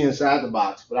couldn't see inside the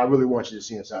box, but I really want you to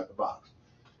see inside the box.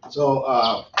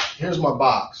 So here's my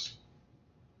box.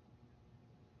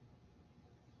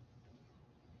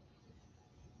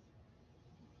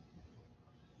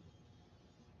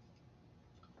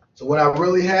 So what I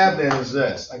really have then is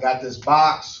this. I got this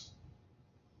box.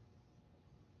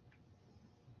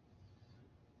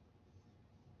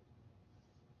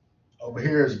 Over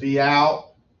here is V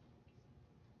out.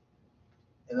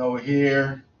 And over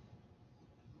here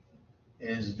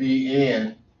is V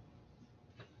in.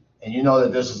 And you know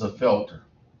that this is a filter.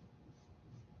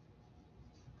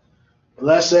 But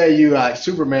let's say you got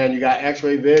Superman, you got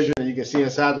X-ray vision, and you can see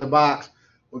inside the box.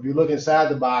 Well, if you look inside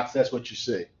the box, that's what you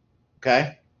see.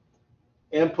 Okay?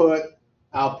 Input,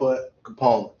 output,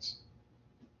 components.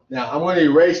 Now I'm going to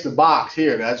erase the box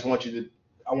here. I just want you to,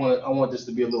 I want this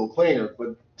to be a little cleaner,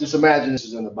 but just imagine this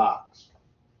is in the box.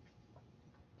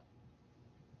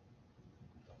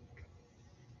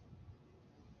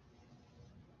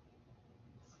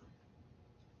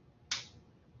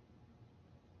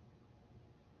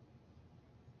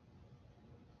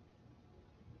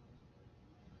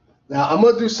 Now I'm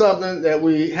going to do something that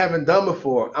we haven't done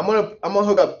before. I'm going to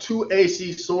hook up 2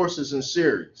 AC sources in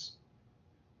series.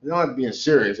 They don't have to be in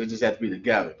series, they just have to be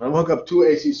together. But I'm going to hook up 2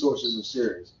 AC sources in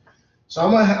series. So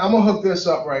I'm gonna hook this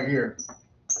up right here.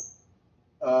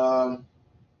 Okay,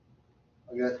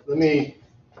 let me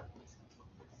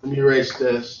erase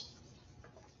this.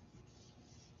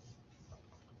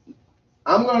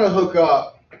 I'm gonna hook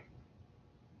up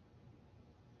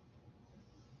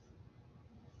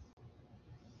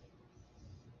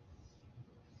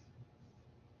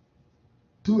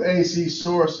two AC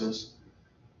sources,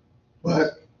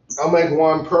 but I'll make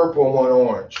one purple and one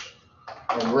orange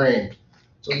or green.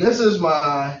 So this is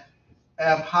my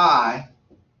F high,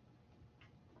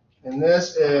 and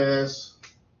this is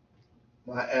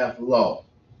my F low.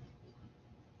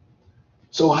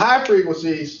 So high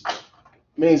frequencies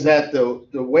means that the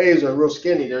waves are real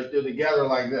skinny. They're together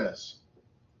like this.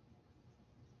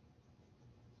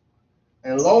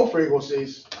 And low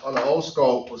frequencies on the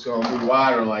oscilloscope was going to be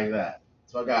wider like that.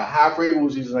 So I got high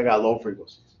frequencies and I got low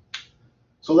frequencies.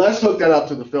 So let's hook that up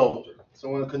to the filter. So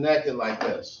I'm going to connect it like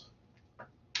this.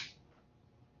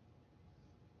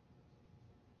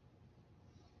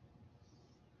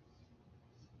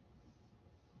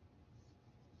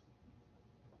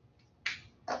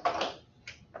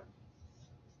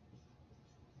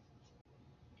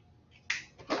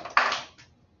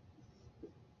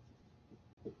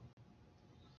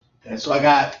 And so I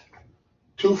got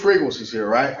two frequencies here,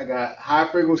 right? I got high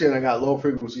frequency and I got low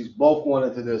frequencies, both going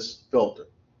into this filter.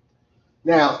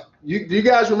 Now, do you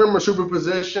guys remember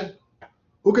superposition?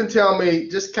 Who can tell me,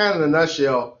 just kind of in a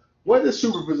nutshell, what is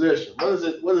superposition?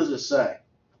 What does it say?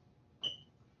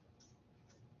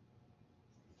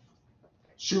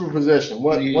 Superposition.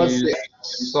 What's the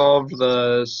solved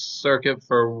the circuit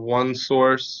for one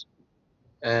source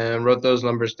and wrote those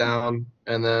numbers down,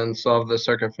 and then solved the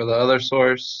circuit for the other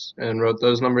source and wrote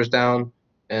those numbers down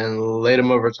and laid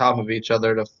them over top of each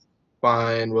other to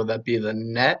find, will that be the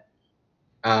net?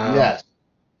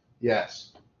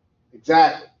 Yes,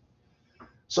 exactly.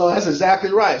 So that's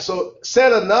exactly right. So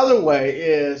said another way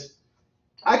is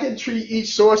I can treat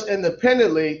each source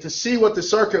independently to see what the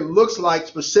circuit looks like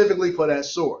specifically for that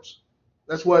source.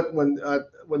 That's what when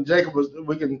Jacob was,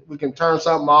 we can turn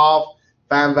something off,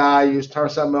 find values, turn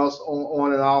something else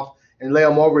on and off, and lay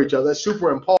them over each other. That's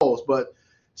superimposed. But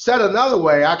said another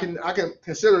way, I can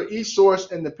consider each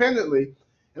source independently,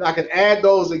 and I can add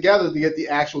those together to get the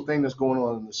actual thing that's going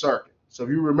on in the circuit. So if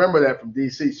you remember that from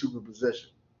DC, superposition.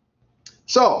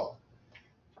 So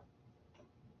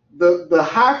the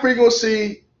high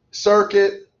frequency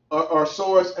circuit or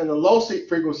source and the low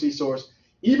frequency source,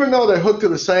 even though they're hooked to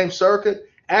the same circuit,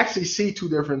 actually see two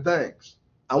different things.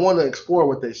 I want to explore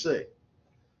what they see.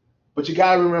 But you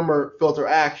got to remember filter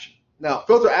action. Now,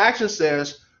 filter action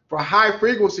says for high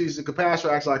frequencies, the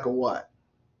capacitor acts like a what?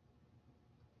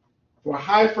 For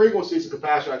high frequencies, the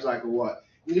capacitor acts like a what?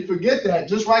 When you forget that,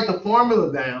 just write the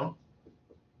formula down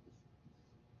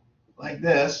like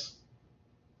this.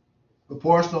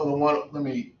 Proportional to one, let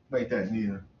me make that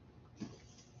neater.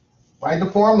 Write the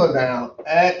formula down.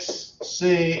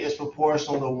 XC is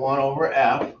proportional to 1 over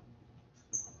F.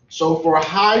 So for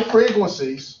high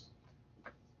frequencies,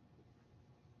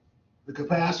 the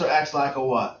capacitor acts like a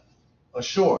what? A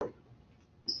short.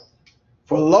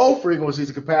 For low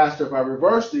frequencies, the capacitor, if I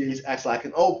reverse these, acts like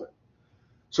an open.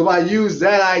 So if I use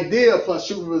that idea plus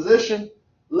superposition,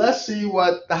 let's see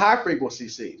what the high frequency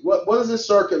sees. What does this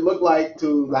circuit look like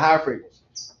to the high frequency?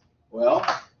 Well,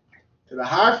 to the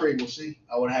high frequency,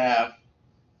 I would have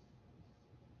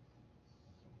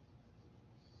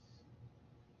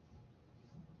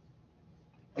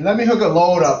and let me hook a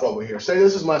load up over here. Say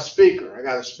this is my speaker. I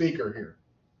got a speaker here.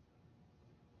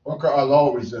 Or a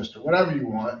load resistor, whatever you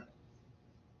want.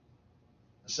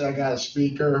 Let's say I got a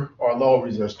speaker or a load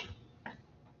resistor.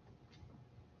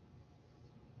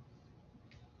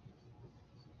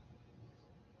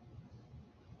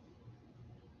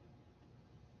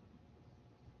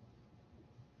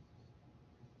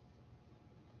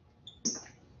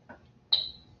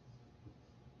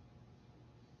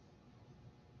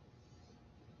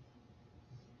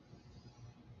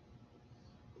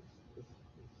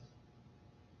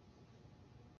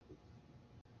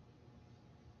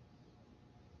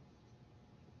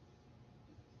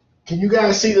 Can you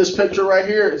guys see this picture right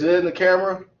here? Is it in the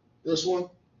camera? This one?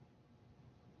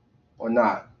 Or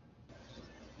not?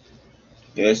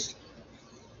 Yes.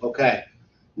 Okay.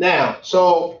 Now,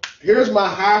 so here's my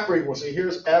high frequency.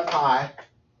 Here's F high.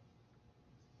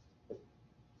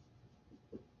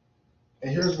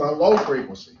 And here's my low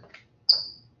frequency.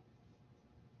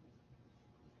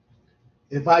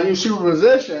 If I use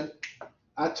superposition,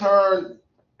 I turn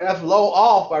F low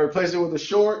off by replacing it with a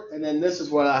short, and then this is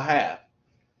what I have.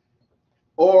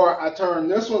 Or I turn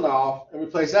this one off and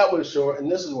replace that with a short,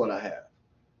 and this is what I have.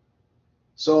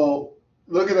 So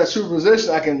looking at superposition,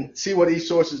 I can see what each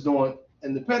source is doing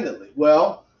independently.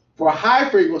 Well, for high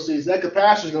frequencies, that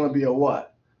capacitor is going to be a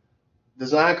what?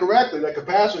 Designed correctly, that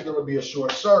capacitor is going to be a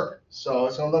short circuit. So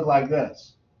it's going to look like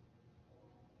this.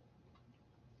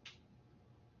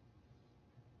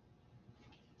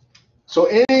 So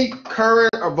any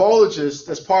current or voltages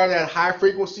that's part of that high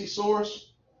frequency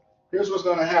source, here's what's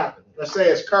going to happen. Let's say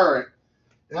it's current.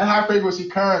 That high frequency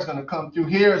current is going to come through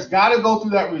here. It's got to go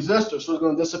through that resistor, so it's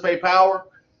going to dissipate power.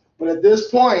 But at this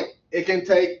point, it can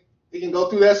go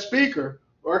through that speaker,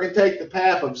 or it can take the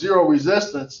path of zero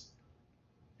resistance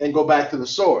and go back to the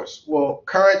source. Well,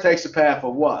 current takes the path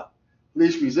of what?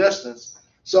 Least resistance.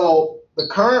 So the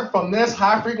current from this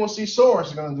high frequency source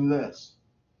is going to do this.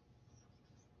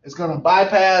 It's going to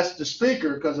bypass the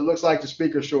speaker because it looks like the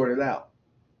speaker shorted out.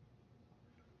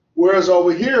 Whereas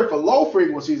over here for low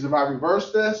frequencies, if I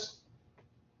reverse this,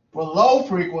 for low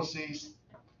frequencies,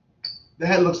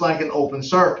 that looks like an open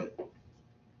circuit.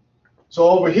 So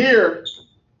over here,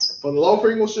 for the low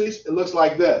frequencies, it looks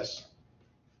like this.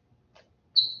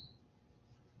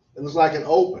 It looks like an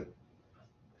open.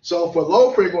 So for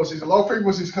low frequencies, the low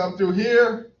frequencies come through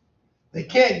here. They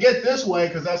can't get this way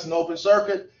because that's an open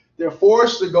circuit. They're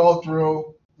forced to go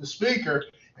through the speaker,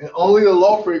 and only the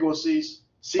low frequencies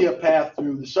see a path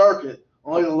through the circuit.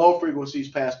 Only the low frequencies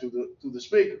pass through the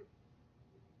speaker.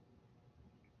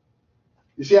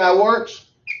 You see how it works?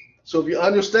 So if you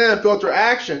understand filter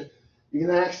action, you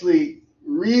can actually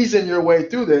reason your way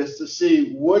through this to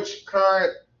see which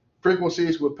current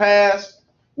frequencies would pass,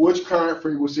 which current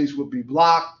frequencies would be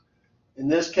blocked. In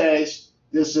this case,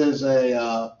 this is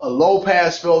a low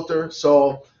pass filter,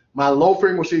 so my low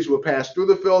frequencies would pass through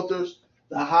the filters.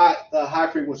 The high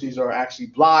frequencies are actually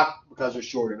blocked because they're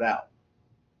shorted out.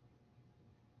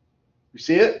 You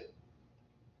see it?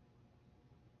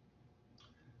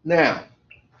 Now,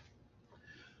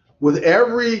 with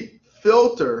every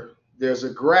filter, there's a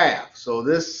graph. So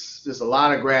there's a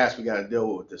lot of graphs we got to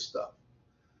deal with this stuff.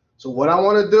 So what I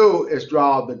want to do is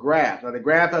draw the graph. Now the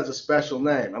graph has a special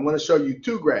name. I'm going to show you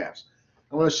two graphs.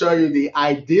 I'm going to show you the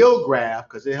ideal graph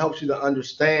because it helps you to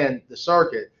understand the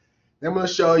circuit. Then I'm going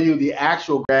to show you the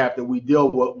actual graph that we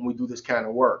deal with when we do this kind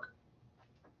of work.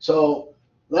 So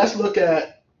let's look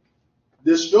at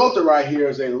this filter right here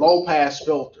is a low pass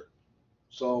filter.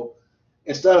 So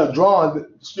instead of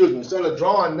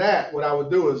drawing that, what I would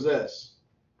do is this.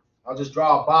 I'll just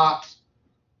draw a box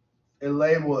and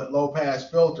label it low pass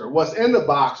filter. What's in the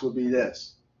box would be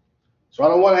this. So I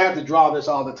don't want to have to draw this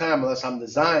all the time unless I'm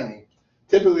designing.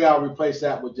 Typically, I'll replace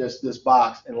that with just this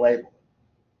box and label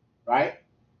it, right?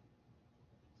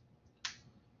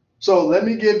 So let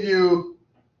me give you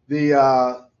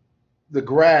the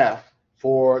graph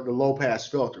for the low pass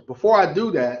filter. Before I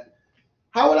do that,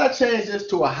 how would I change this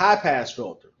to a high pass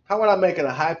filter? How would I make it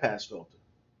a high pass filter?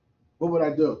 What would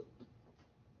I do?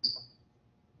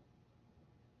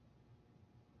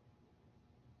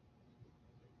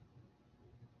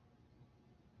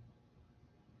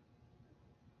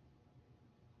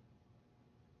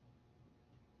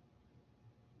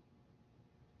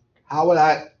 How would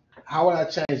I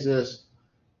change this?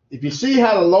 If you see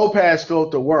how the low pass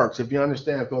filter works, if you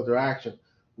understand filter action,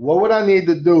 what would I need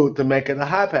to do to make it a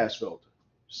high pass filter?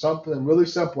 Something really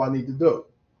simple I need to do.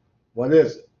 What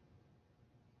is it?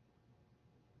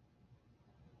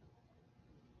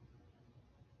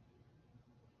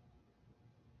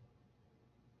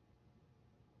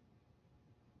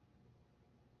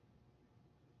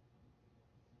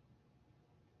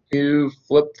 You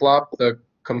flip-flop the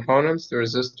components, the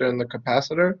resistor and the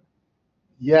capacitor.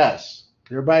 Yes.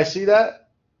 Everybody see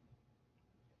that?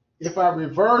 If I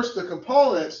reverse the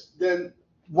components, then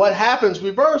what happens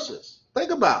reverses.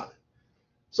 Think about it.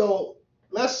 So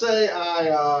let's say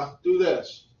I do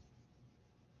this.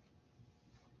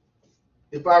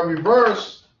 If I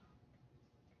reverse,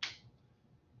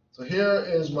 so here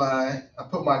is I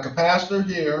put my capacitor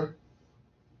here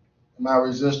and my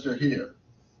resistor here.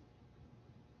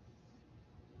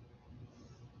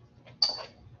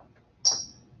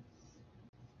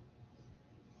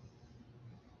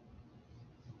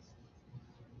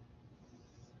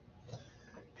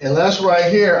 Unless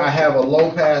right here I have a low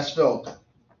pass filter.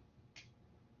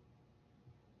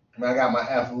 And I got my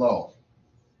F low.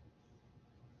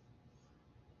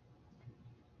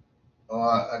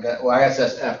 I guess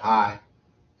that's F high.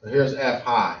 So here's F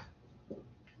high.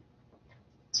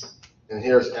 And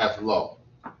here's F low.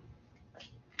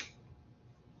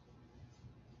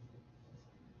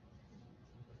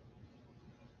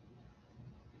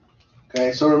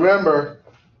 Okay, so remember,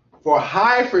 for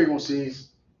high frequencies,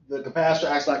 the capacitor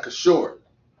acts like a short.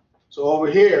 So over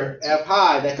here, F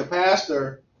high, that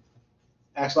capacitor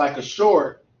acts like a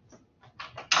short.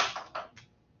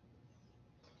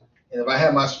 And if I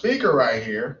have my speaker right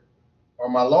here, or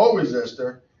my low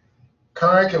resistor,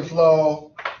 current can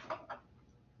flow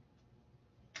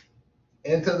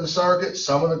into the circuit.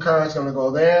 Some of the current's going to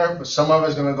go there, but some of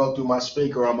it's going to go through my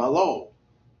speaker or my load.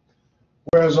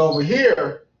 Whereas over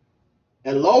here,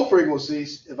 at low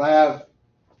frequencies, if I have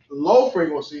low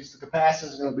frequencies, the capacitance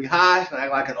is going to be high, it's going to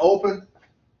act like an open.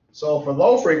 So for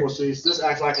low frequencies, this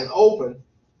acts like an open.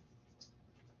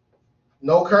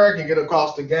 No current can get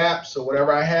across the gap, so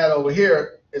whatever I had over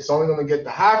here, it's only going to get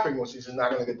the high frequencies and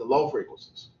not going to get the low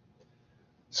frequencies.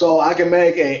 So I can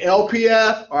make a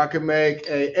LPF or I can make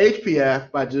a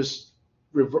HPF by just,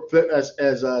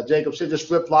 as Jacob said, just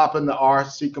flip-flopping the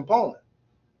RC component.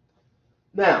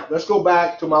 Now, let's go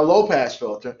back to my low-pass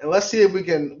filter, and let's see if we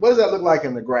can, what does that look like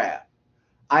in the graph?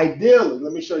 Ideally,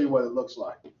 let me show you what it looks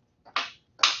like.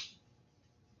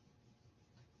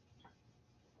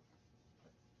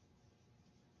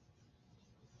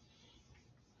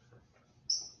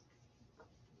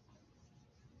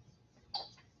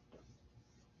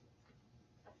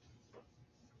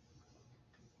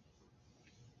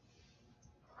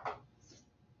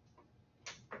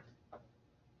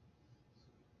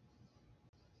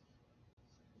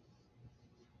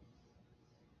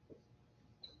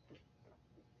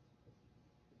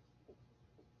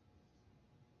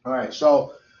 All right,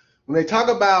 so when they talk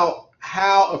about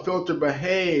how a filter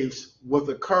behaves with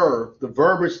a curve, the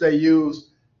verbiage they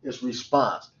use is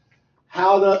response.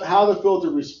 How the filter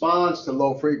responds to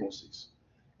low frequencies.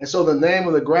 And so the name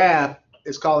of the graph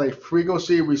is called a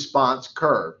frequency response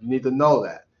curve. You need to know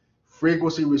that.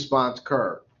 Frequency response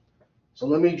curve. So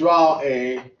let me draw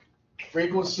a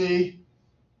frequency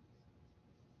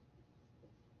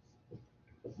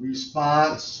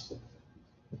response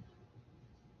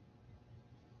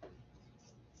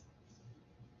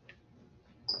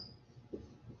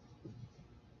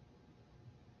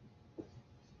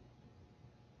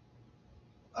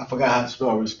I forgot how to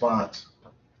spell response.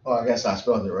 Oh, I guess I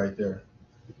spelled it right there.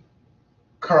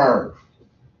 Curve.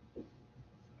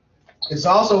 It's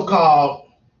also called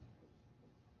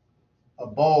a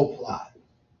bowl plot.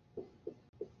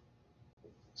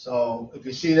 So if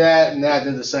you see that and that,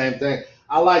 they're the same thing.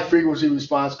 I like frequency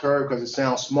response curve because it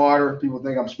sounds smarter. People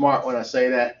think I'm smart when I say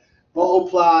that. Bowl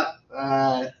plot,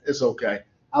 it's okay.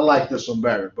 I like this one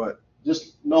better, but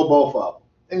just know both of them.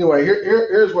 Anyway,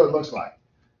 here's what it looks like.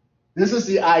 This is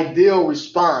the ideal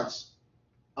response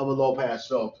of a low-pass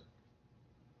filter.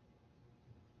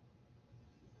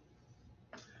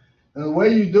 And the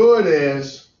way you do it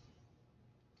is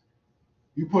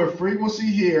you put frequency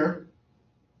here,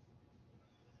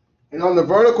 and on the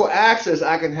vertical axis,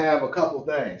 I can have a couple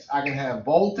things. I can have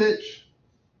voltage,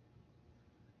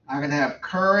 I can have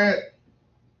current,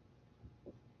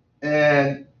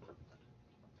 and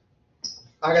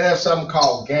I can have something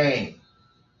called gain.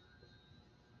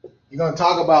 You're going to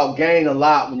talk about gain a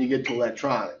lot when you get to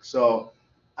electronics. So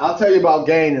I'll tell you about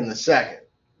gain in a second.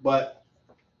 But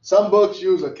some books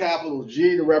use a capital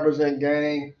G to represent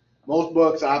gain. Most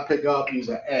books I pick up use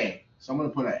an A. So I'm going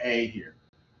to put an A here.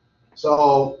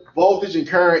 So voltage and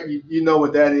current, you know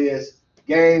what that is.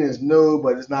 Gain is new,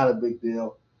 but it's not a big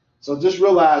deal. So just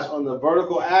realize on the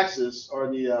vertical axis, or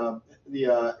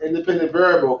the independent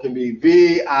variable can be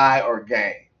V, I, or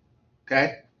gain.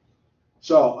 Okay?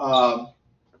 So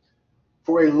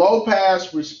for a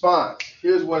low-pass response,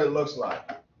 here's what it looks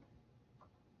like.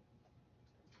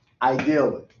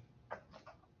 Ideally.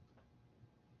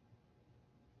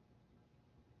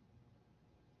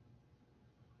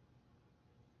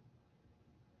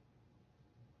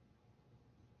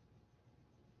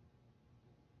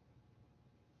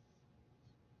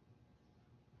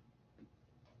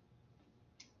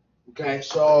 Okay,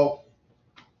 so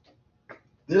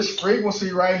this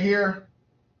frequency right here,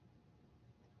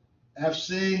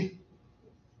 FC,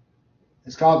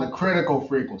 is called the critical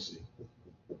frequency.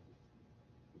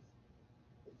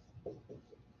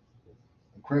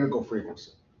 The critical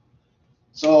frequency.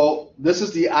 So this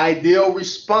is the ideal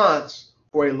response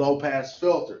for a low-pass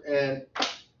filter. And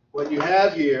what you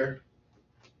have here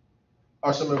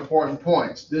are some important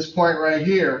points. This point right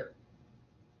here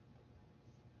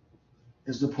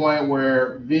is the point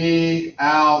where V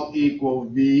out equal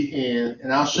V in.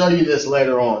 And I'll show you this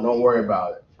later on. Don't worry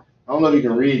about it. I don't know if you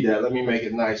can read that. Let me make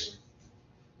it nicer.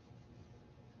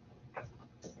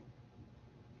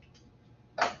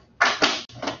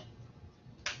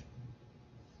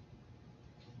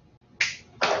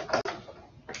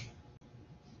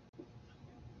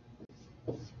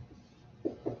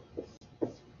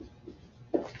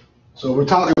 So we're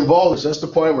talking voltage. That's the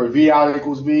point where V out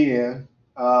equals V in.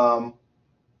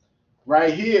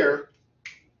 Right here,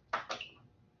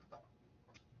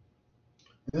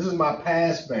 this is my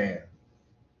pass band.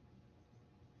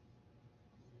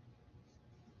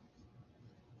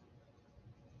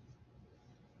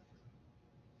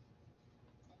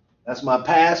 That's my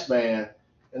pass band.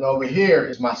 And over here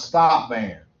is my stop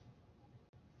band.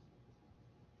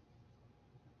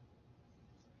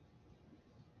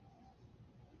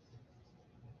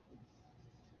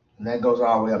 And that goes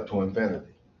all the way up to infinity.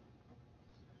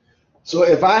 So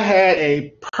if I had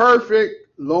a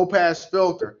perfect low-pass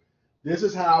filter, this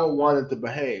is how I would want it to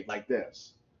behave, like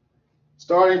this.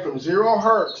 Starting from 0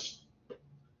 hertz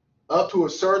up to a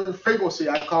certain frequency,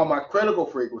 I call my critical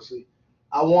frequency.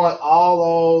 I want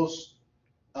all those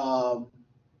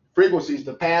frequencies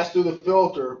to pass through the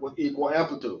filter with equal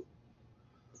amplitude.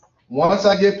 Once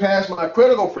I get past my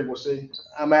critical frequency,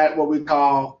 I'm at what we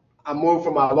call, I move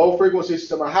from my low frequencies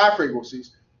to my high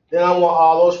frequencies. Then I want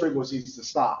all those frequencies to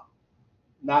stop,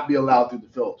 not be allowed through the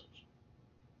filters.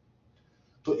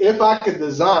 So if I could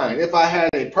design, if I had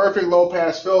a perfect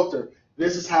low-pass filter,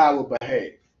 this is how it would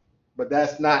behave. But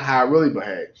that's not how it really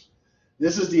behaves.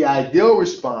 This is the ideal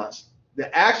response.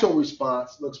 The actual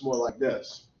response looks more like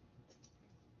this.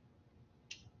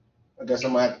 I guess I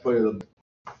might have to put it a bit.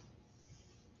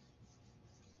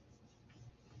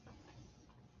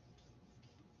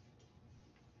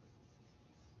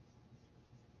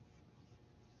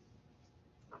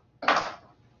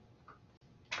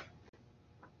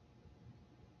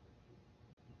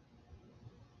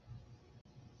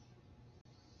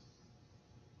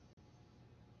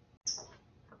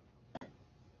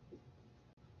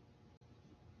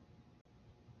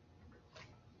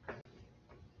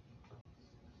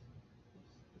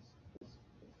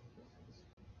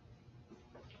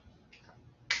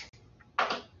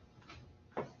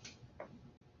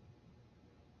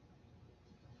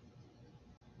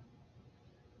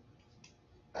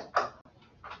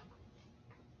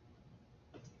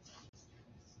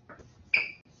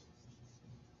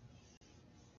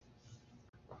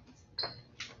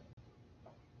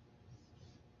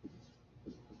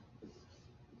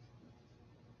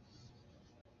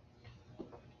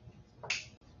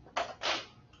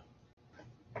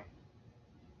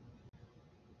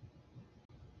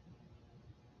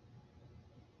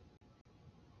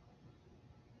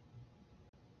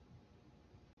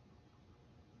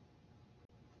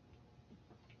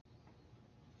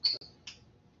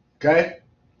 Okay?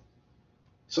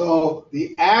 So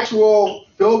the actual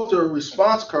filter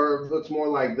response curve looks more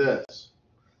like this.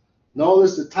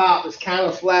 Notice the top is kind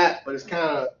of flat, but it's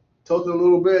kind of tilted a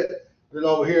little bit. Then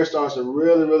over here starts to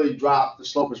really, really drop. The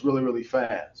slope is really, really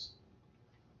fast.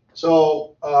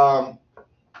 So,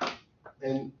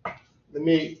 and let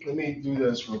me do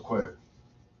this real quick.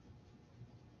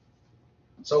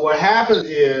 So what happens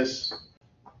is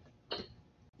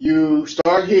you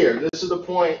start here. This is the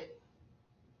point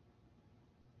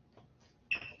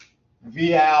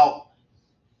V out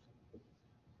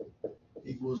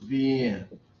equals V in.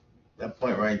 That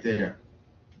point right there.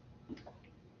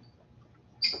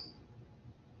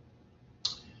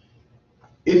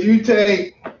 If you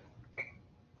take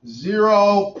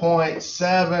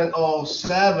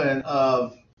 0.707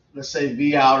 of, let's say,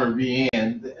 V out or V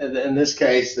in this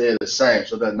case, they're the same,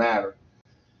 so it doesn't matter.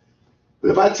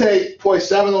 But if I take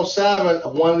 0.707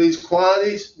 of one of these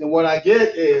quantities, then what I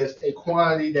get is a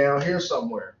quantity down here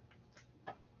somewhere.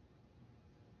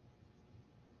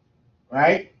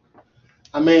 Right?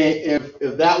 I mean,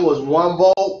 if that was 1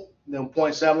 volt, then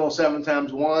 0.707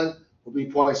 times 1 would be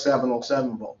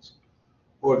 0.707 volts.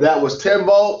 Or if that was 10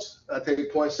 volts, I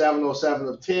take 0.707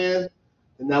 of 10,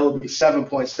 then that would be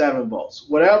 7.7 volts.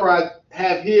 Whatever I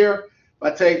have here, if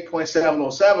I take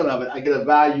 0.707 of it, I get a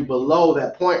value below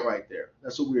that point right there.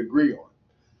 That's what we agree on.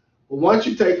 But once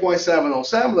you take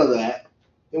 0.707 of that,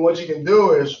 then what you can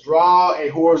do is draw a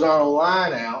horizontal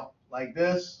line out like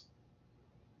this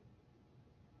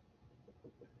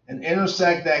and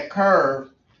intersect that curve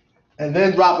and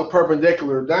then drop a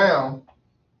perpendicular down.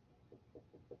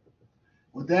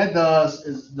 What that does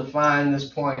is define this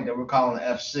point that we're calling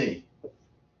FC.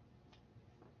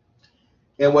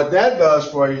 And what that does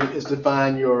for you is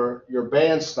define your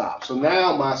band stop. So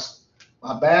now my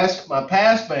pass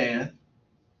band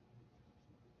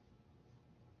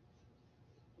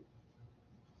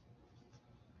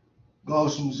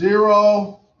goes from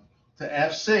 0 to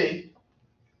FC,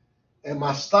 and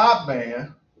my stop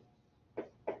band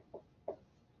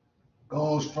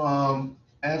goes from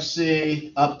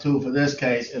FC up to, for this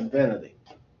case, infinity.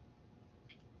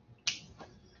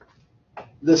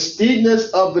 The steepness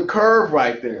of the curve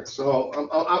right there. So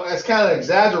it's kind of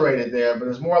exaggerated there, but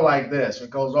it's more like this.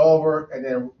 It goes over and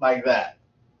then like that.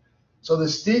 So the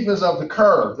steepness of the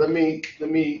curve. Let me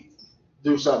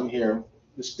do something here.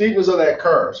 The steepness of that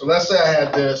curve. So let's say I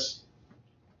had this.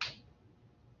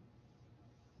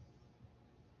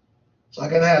 So I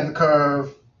can have the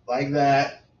curve like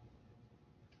that.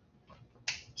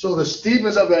 So the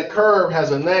steepness of that curve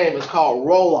has a name. It's called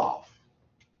roll-off.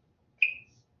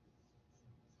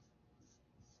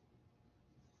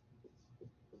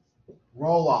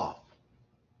 Roll-off.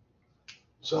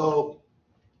 So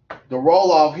the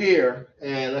roll-off here,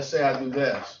 and let's say I do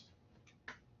this.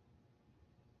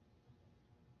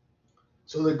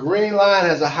 So the green line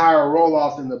has a higher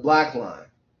roll-off than the black line.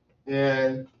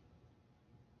 And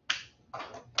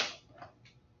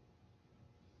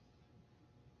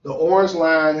the orange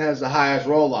line has the highest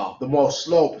roll-off, the most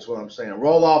slope is what I'm saying.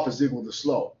 Roll-off is equal to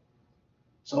slope.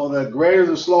 So the greater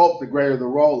the slope, the greater the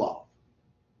roll-off.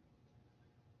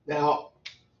 Now,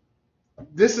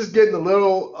 this is getting a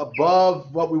little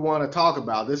above what we want to talk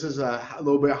about. This is a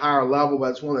little bit higher level, but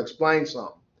I just want to explain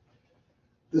something.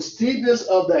 The steepness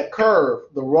of that curve,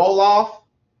 the roll-off,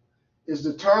 is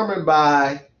determined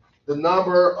by the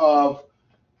number of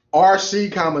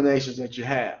RC combinations that you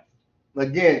have.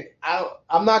 Again,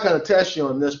 I'm not going to test you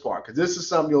on this part because this is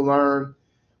something you'll learn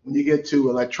when you get to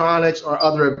electronics or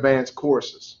other advanced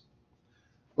courses.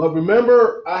 But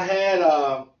remember, I had,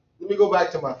 let me go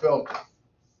back to my filter.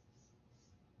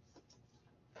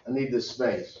 I need this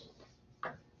space.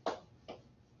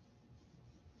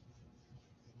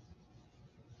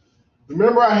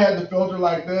 Remember I had the filter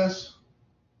like this?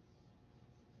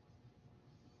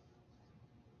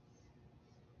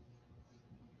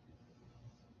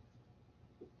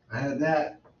 I had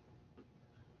that.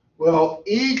 Well,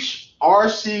 each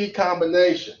RC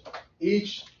combination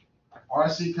is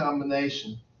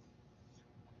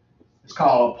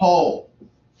called a pole.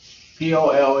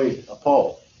 P-O-L-E, a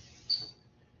pole.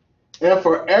 And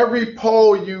for every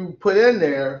pole you put in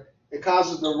there, it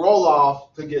causes the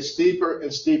roll-off to get steeper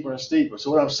and steeper and steeper.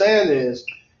 So what I'm saying is,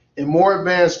 in more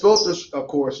advanced filter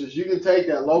courses, you can take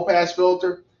that low-pass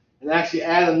filter and actually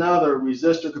add another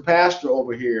resistor capacitor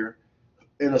over here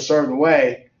in a certain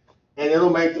way, and it'll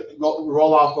make the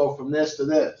roll-off go from this to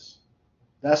this.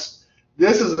 This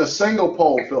is a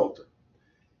single-pole filter.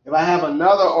 If I have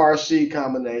another RC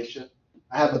combination,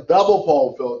 I have a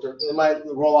double-pole filter,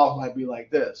 the roll-off might be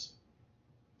like this.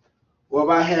 Or if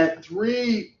I had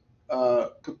 3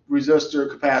 resistor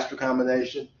capacitor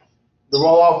combination, the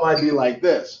roll off might be like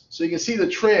this. So you can see the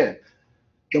trend.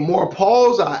 The more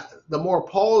poles I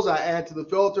add to the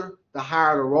filter, the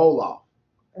higher the roll off.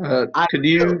 Could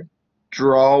you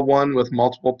draw one with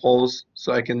multiple poles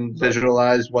so I can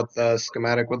visualize what the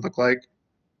schematic would look like?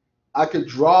 I could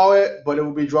draw it, but it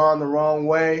would be drawn the wrong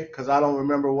way because I don't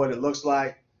remember what it looks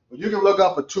like. But you can look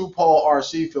up a 2-pole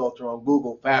RC filter on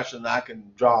Google faster than I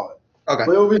can draw it. Okay.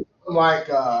 But it would be like,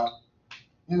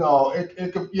 you know,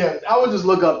 it could, yeah, I would just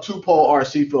look up 2-pole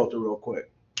RC filter real quick.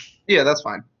 Yeah, that's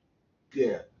fine.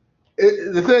 Yeah.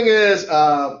 The thing is,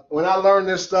 when I learned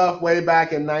this stuff way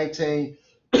back in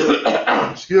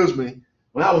excuse me,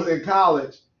 when I was in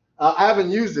college, I haven't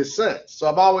used it since. So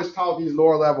I've always taught these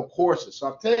lower level courses. So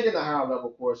I've taken the higher level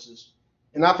courses,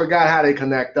 and I forgot how they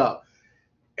connect up.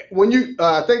 When you,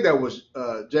 I think that was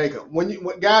Jacob.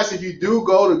 Guys, if you do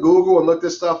go to Google and look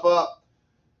this stuff up,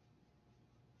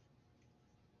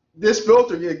 this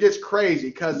filter, it gets crazy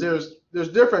because there's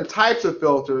different types of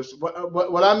filters.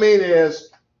 What I mean is,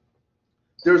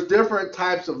 there's different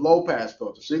types of low pass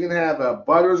filters. So you can have a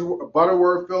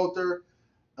Butterworth filter.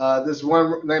 This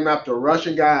one named after a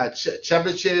Russian guy, a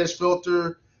Chebyshev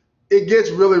filter. It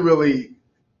gets really, really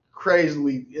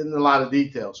crazily in a lot of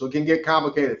detail. So it can get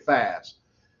complicated fast.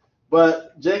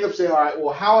 But Jacob said, all right,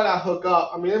 well, how would I hook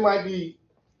up? I mean, it might be,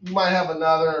 you might have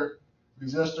another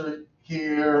resistor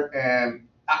here. And,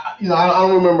 I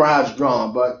don't remember how it's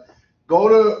drawn. But go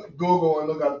to Google and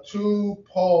look up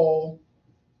 2-pole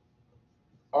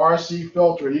RC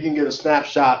filter. You can get a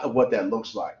snapshot of what that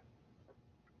looks like.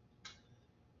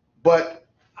 But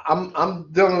I'm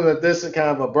dealing with this at kind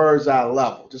of a bird's eye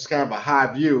level, just kind of a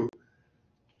high view.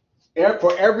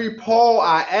 For every pole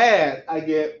I add, I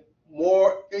get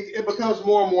more. It becomes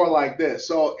more and more like this.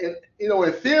 So in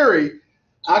theory,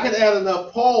 I can add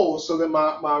enough poles so that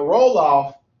my roll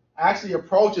off actually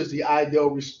approaches the ideal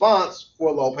response for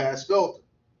a low pass filter.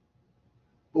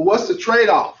 But what's the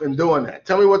trade-off in doing that?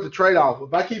 Tell me what the trade-off.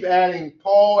 If I keep adding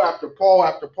pole after pole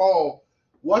after pole,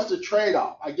 what's the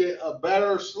trade-off? I get a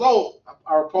better slope.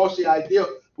 I approach the ideal.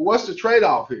 But what's the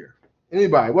trade-off here?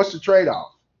 Anybody? What's the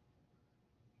trade-off?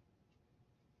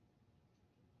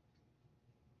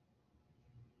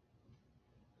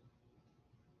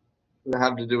 Does it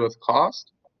have to do with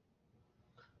cost?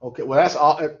 Okay, well, that's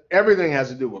all. Everything has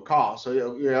to do with cost.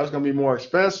 So yeah, it's going to be more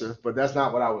expensive, but that's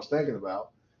not what I was thinking about.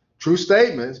 True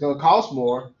statement. It's going to cost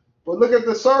more. But look at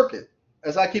the circuit.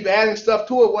 As I keep adding stuff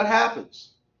to it, what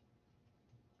happens?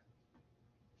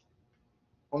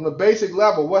 On the basic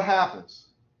level, what happens?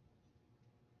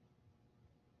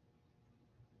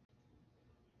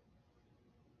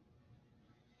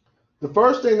 The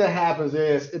first thing that happens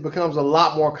is it becomes a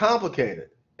lot more complicated.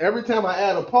 Every time I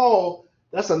add a pole,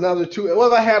 that's another 2.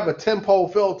 Well, if I have a 10-pole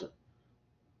filter,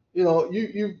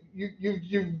 you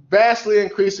vastly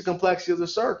increase the complexity of the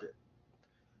circuit.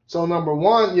 So number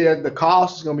one, yeah, the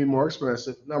cost is going to be more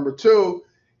expensive. Number two,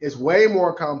 it's way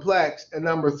more complex. And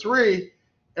number three,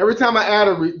 every time I add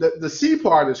the C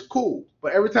part is cool,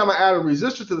 but every time I add a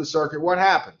resistor to the circuit, what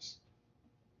happens?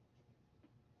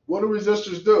 What do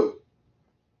resistors do?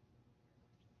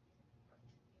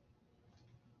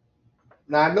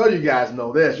 Now, I know you guys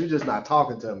know this. You're just not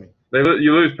talking to me.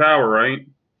 You lose power, right?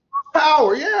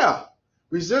 Power, yeah.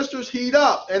 Resistors heat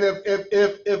up. And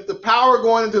if the power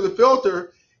going into the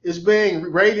filter is being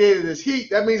radiated as heat,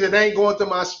 that means it ain't going to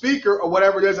my speaker or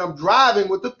whatever it is I'm driving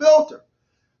with the filter.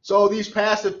 So these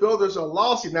passive filters are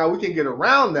lossy. Now, we can get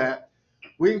around that.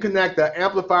 We can connect the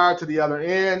amplifier to the other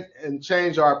end and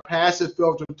change our passive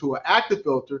filter to an active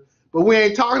filter. But we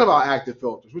ain't talking about active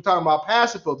filters. We're talking about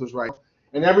passive filters right now.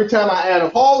 And every time I add a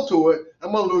pole to it,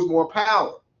 I'm going to lose more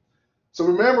power. So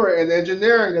remember, in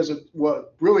engineering,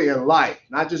 really in life,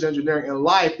 not just engineering, in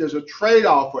life, there's a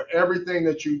trade-off for everything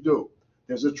that you do.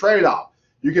 There's a trade-off.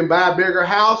 You can buy a bigger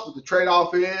house, but the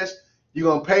trade-off is you're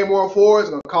going to pay more for it. It's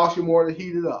going to cost you more to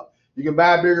heat it up. You can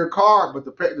buy a bigger car, but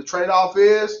the trade-off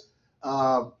is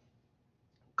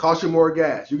cost you more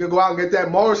gas. You can go out and get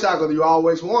that motorcycle that you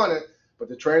always wanted, but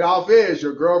the trade-off is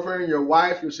your girlfriend, your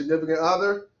wife, your significant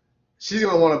other, she's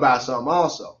going to want to buy something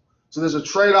also. So there's a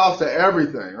trade-off to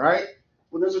everything, right?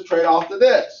 Well, there's a trade-off to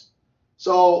this.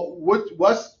 So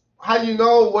how do you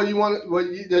know what you want?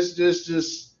 You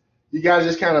got to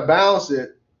just kind of balance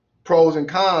it, pros and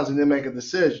cons, and then make a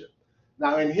decision.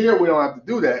 Now in here we don't have to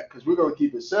do that because we're going to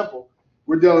keep it simple.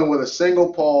 We're dealing with a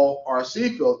single pole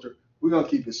RC filter. We're going to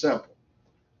keep it simple.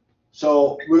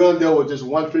 So we're going to deal with just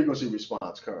one frequency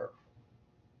response curve.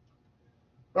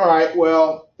 All right,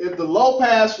 well, if the low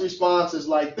pass response is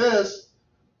like this,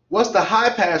 what's the high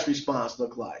pass response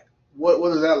look like? What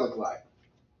does that look like?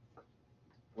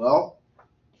 Well,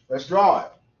 let's draw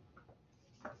it.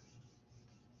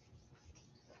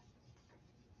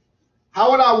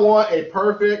 How would I want a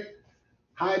perfect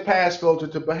high-pass filter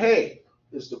to behave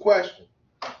is the question.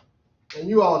 And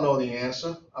you all know the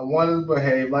answer. I want it to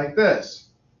behave like this.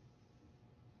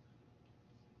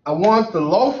 I want the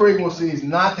low frequencies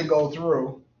not to go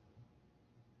through.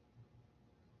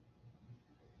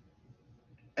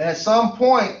 At some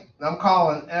point, I'm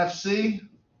calling FC,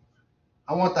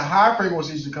 I want the high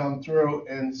frequencies to come through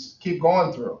and keep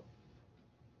going through.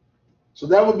 So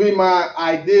that would be my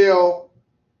ideal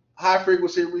high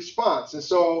frequency response. And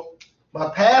so my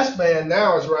pass band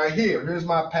now is right here. Here's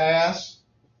my pass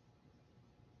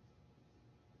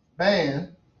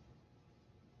band.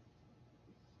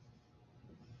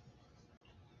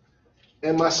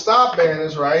 And my stop band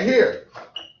is right here.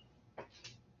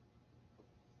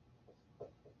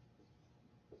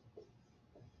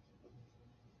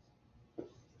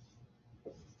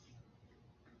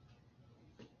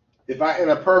 If I, in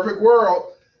a perfect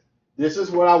world, this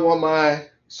is what I want my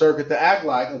circuit to act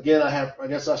like. Again, I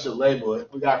guess I should label it.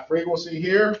 We got frequency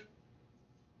here.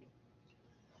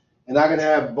 And I can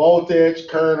have voltage,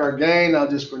 current, or gain. I'll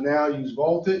just for now use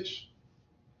voltage.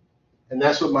 And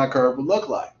that's what my curve would look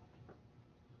like.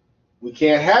 We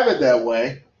can't have it that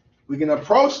way. We can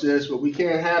approach this, but we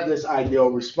can't have this ideal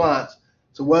response.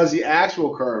 So what does the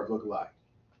actual curve look like?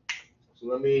 So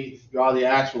let me draw the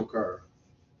actual curve.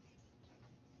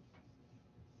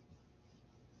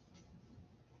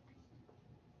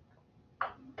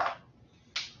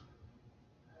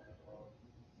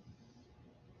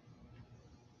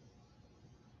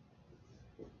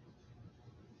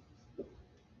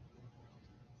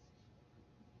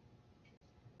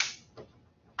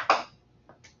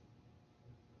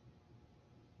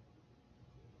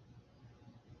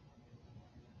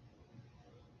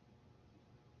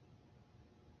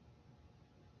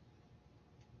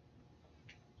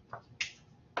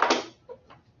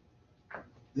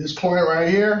 This point right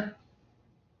here,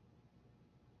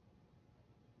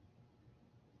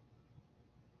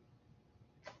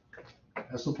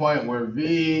 that's the point where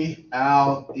V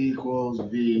out equals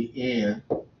V in.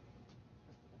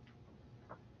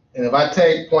 And if I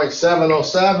take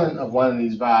 0.707 of one of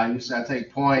these values, I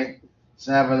take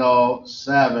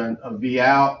 0.707 of V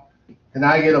out, and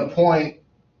I get a point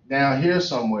down here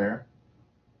somewhere.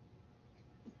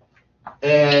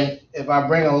 And if I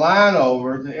bring a line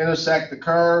over to intersect the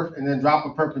curve and then drop a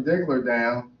perpendicular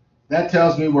down, that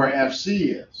tells me where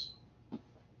FC is.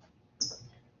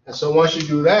 And so once you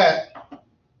do that,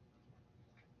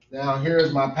 now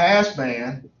here's my pass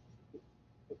band.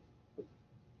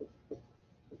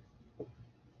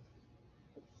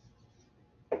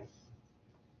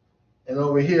 And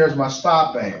over here is my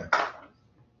stop band.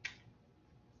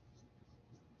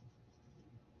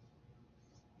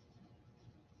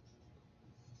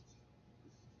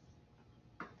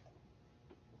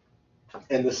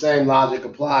 And the same logic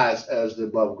applies as the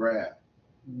above graph.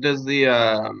 Does this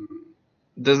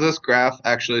graph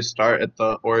actually start at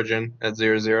the origin at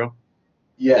 0, 0?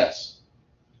 Yes.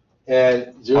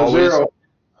 And 0, Always? 0.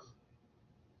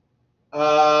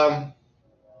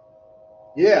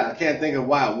 Yeah, I can't think of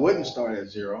why it wouldn't start at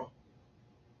 0.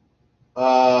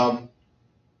 Now,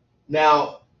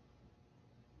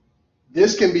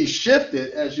 this can be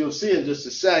shifted, as you'll see in just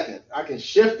a second. I can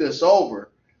shift this over.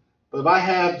 But if I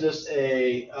have just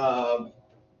a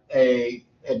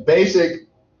basic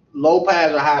low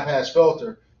pass or high pass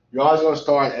filter, you're always going to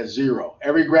start at 0.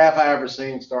 Every graph I've ever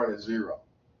seen start at 0.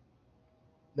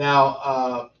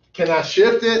 Now, can I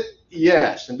shift it?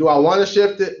 Yes. And do I want to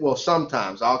shift it? Well,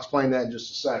 sometimes. I'll explain that in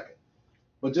just a second.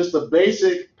 But just a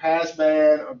basic pass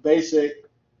band, a basic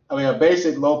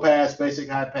low pass, basic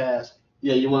high pass,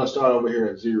 yeah, you want to start over here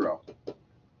at 0.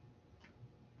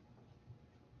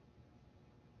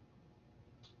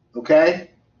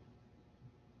 Okay.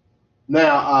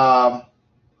 Now,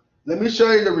 let me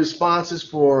show you the responses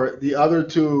for the other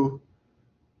two.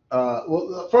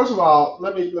 Well, first of all,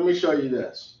 let me show you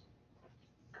this.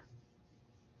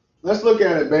 Let's look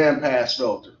at a band pass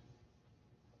filter.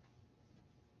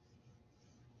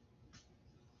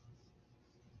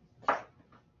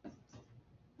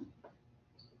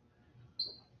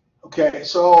 Okay,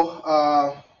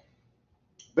 so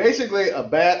basically a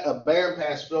band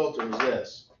pass filter is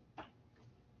this.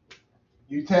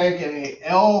 You take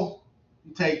you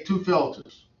take two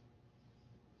filters.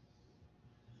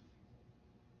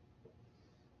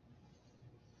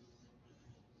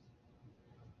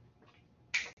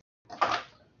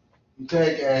 You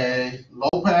take a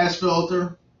low pass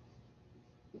filter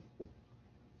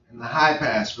and a high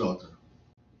pass filter.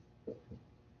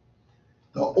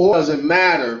 The order doesn't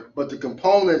matter, but the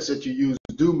components that you use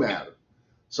do matter.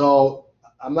 So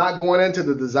I'm not going into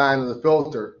the design of the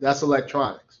filter. That's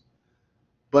electronics.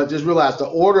 But just realize the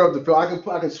order of the filter,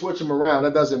 I can switch them around.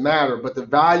 That doesn't matter. But the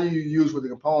value you use with the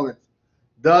component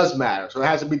does matter. So it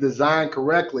has to be designed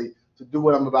correctly to do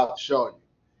what I'm about to show you.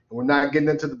 And we're not getting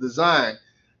into the design.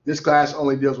 This class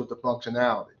only deals with the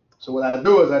functionality. So what I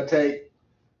do is I take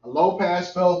a low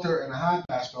pass filter and a high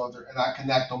pass filter and I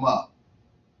connect them up.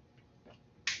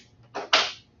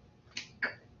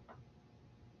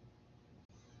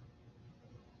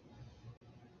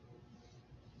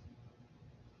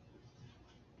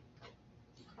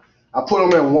 I put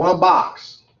them in one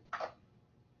box.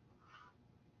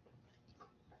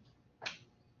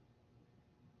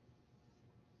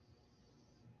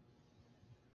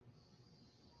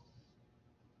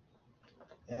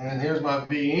 And here's my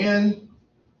V in,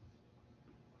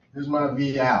 here's my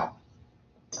V out.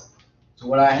 So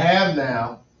what I have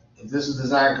now, if this is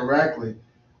designed correctly,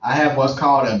 I have what's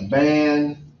called a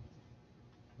band.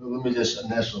 Let me just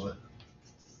initial it.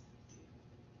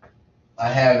 I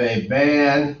have a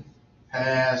band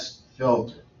pass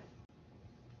filter.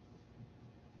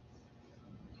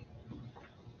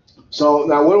 So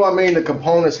now what do I mean the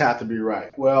components have to be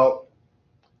right? Well,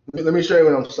 let me show you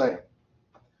what I'm saying.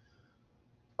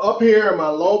 Up here in my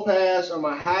low pass or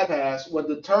my high pass, what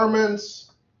determines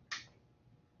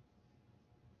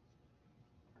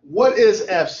what is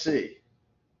FC?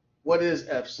 What is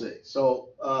FC? So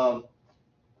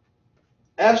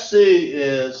FC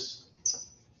is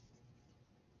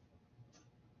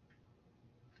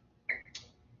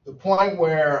the point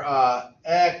where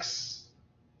XC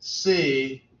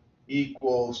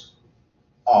equals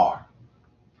R.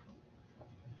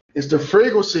 It's the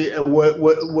frequency at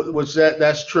which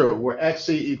that's true, where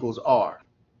XC equals R.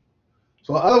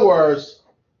 So in other words,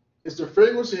 it's the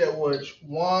frequency at which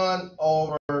 1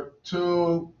 over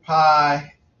 2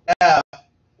 pi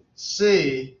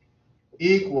FC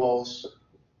equals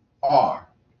R.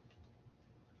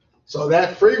 So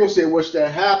that frequency at which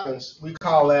that happens, we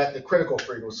call that the critical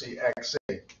frequency, XC.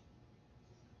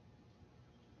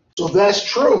 So if that's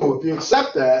true, if you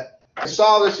accept that, I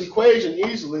solve this equation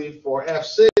easily for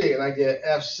FC, and I get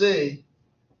FC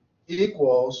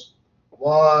equals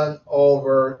 1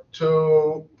 over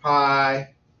 2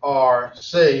 pi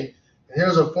RC. And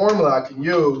here's a formula I can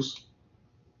use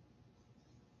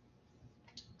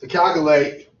to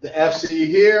calculate the FC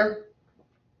here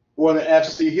or the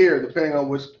FC here, depending on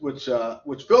which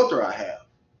filter I have.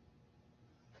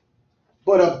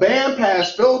 But a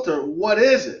bandpass filter, what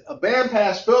is it? A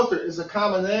bandpass filter is a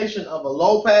combination of a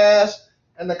low pass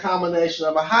and the combination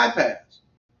of a high pass.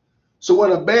 So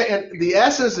what the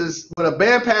essence is, what a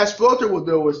bandpass filter will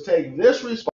do is take this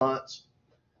response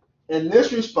and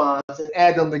this response and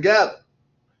add them together.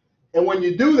 And when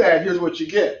you do that, here's what you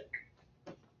get.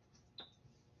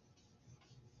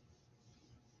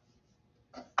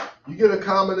 You get a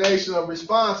combination of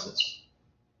responses.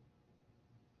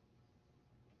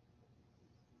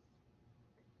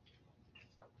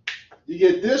 You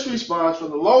get this response from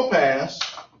the low pass.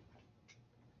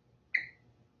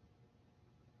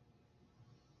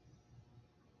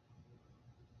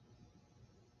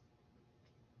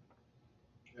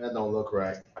 That don't look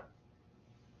right.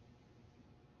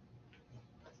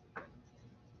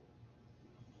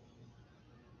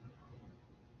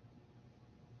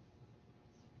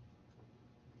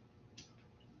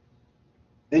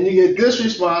 And you get this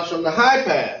response from the high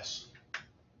pass.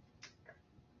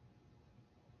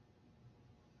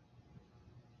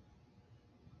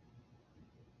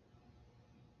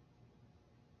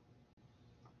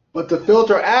 But the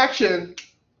filter action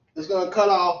is going to cut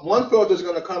off, one filter is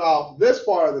going to cut off this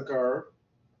part of the curve,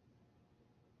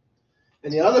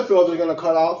 and the other filter is going to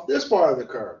cut off this part of the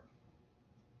curve.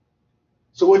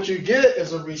 So what you get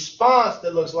is a response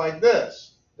that looks like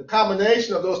this. The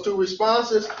combination of those two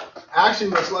responses actually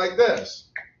looks like this.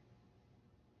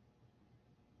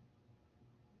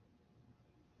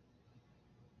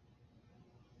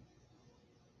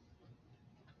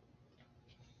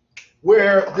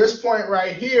 Where this point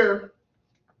right here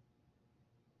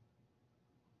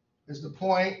is the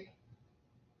point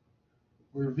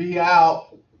where V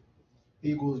out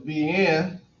equals V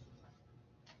in.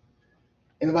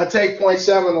 And if I take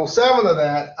 0.707 of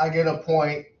that, I get a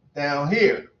point down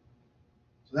here.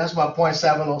 So that's my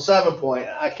 0.707 point.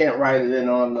 I can't write it in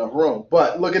on the room.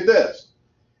 But look at this.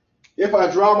 If I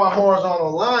draw my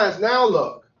horizontal lines, now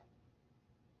look.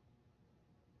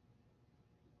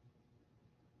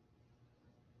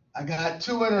 I got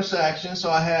two intersections,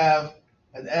 so I have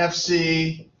an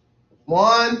FC1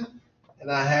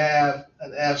 and I have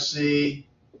an FC2.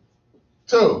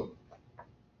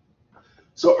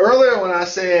 So earlier when I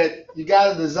said you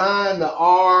got to design the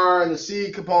R and the C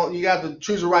component, you got to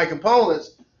choose the right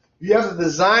components, You have to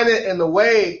design it in a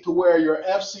way to where your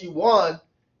FC1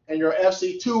 and your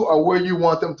FC2 are where you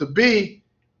want them to be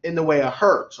in the way of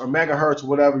hertz or megahertz,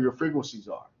 whatever your frequencies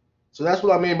are. So that's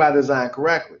what I mean by design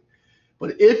correctly.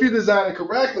 But if you design it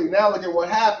correctly, now look at what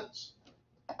happens.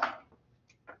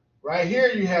 Right here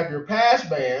you have your pass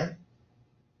band.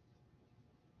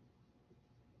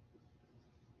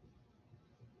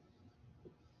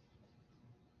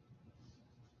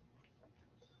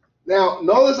 Now,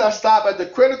 notice I stop at the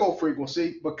critical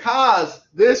frequency because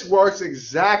this works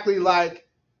exactly like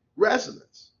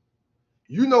resonance.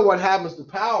 You know what happens to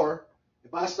power.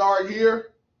 If I start here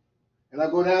and I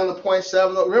go down to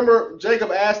 0.7, remember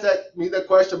Jacob asked me that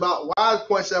question about why is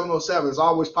 0.707 is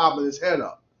always popping his head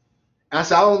up. And I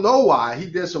said, I don't know why. He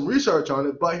did some research on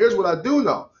it, but here's what I do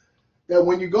know. That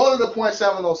when you go to the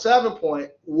 0.707 point,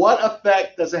 what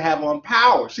effect does it have on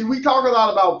power? See, we talk a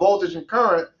lot about voltage and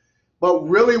current, but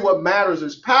really what matters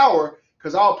is power,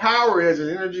 because all power is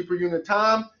energy per unit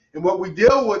time. And what we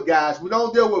deal with, guys, we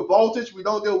don't deal with voltage, we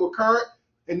don't deal with current.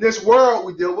 In this world,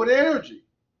 we deal with energy.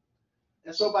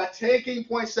 And so by taking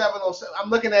 0.707, I'm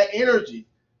looking at energy,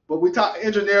 but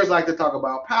engineers like to talk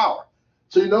about power.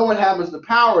 So you know what happens to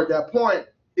power at that point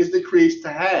is decreased to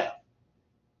half.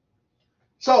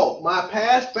 So my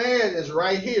pass band is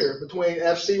right here between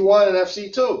FC1 and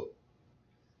FC2.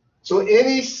 So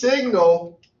any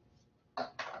signal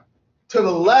to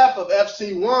the left of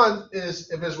FC1 is,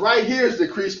 if it's right here, is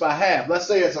decreased by half. Let's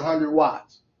say it's 100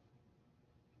 watts.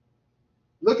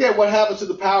 Look at what happens to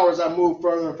the power as I move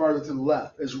further and further to the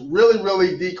left. It's really,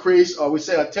 really decreased, or we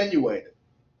say attenuated.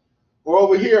 Or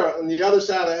over here on the other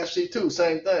side of FC2,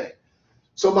 same thing.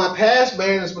 So my pass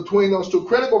band is between those two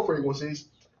critical frequencies,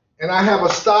 and I have a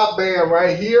stop band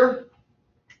right here,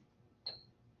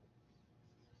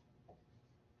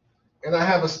 and I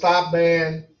have a stop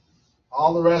band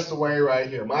all the rest of the way right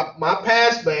here. My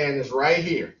pass band is right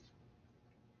here.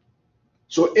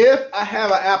 So if I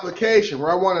have an application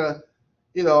where I want to,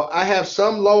 I have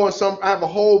some low and some, I have a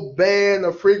whole band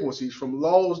of frequencies from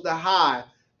lows to high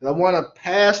that I want to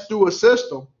pass through a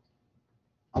system,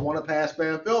 I want a pass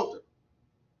band filter,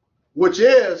 which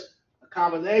is a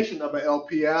combination of an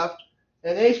LPF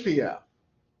and HPF.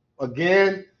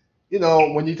 Again,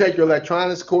 when you take your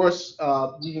electronics course,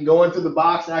 you can go into the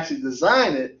box and actually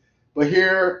design it. But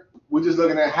here, we're just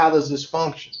looking at how does this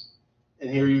function. And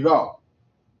here you go.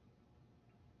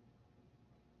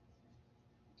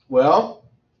 Well,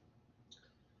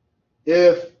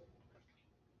 if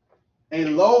a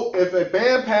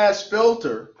bandpass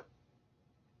filter,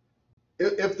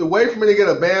 if the way for me to get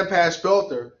a bandpass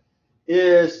filter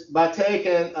is by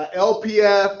taking an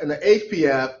LPF and an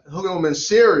HPF, hooking them in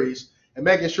series, and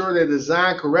making sure they're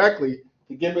designed correctly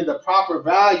to give me the proper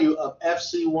value of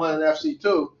FC1 and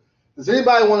FC2, does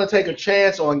anybody want to take a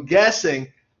chance on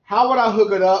guessing how would I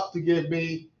hook it up to give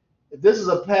me, if this is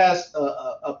a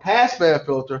pass band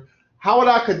filter, how would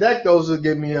I connect those to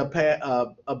give me a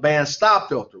band stop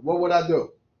filter? What would I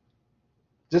do?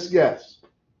 Just guess.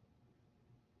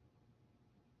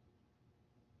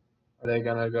 Are they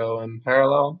going to go in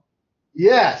parallel?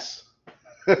 Yes.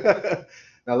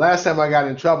 Now, last time I got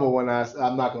in trouble when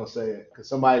I'm not going to say it because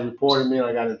somebody reported me and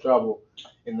I got in trouble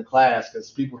in the class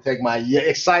because people take my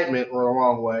excitement the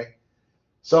wrong way.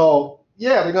 So,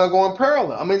 yeah, they're going to go in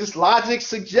parallel. I mean, this logic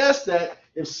suggests that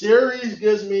if series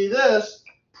gives me this,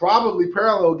 probably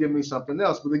parallel will give me something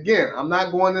else. But again, I'm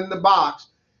not going in the box.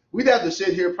 We'd have to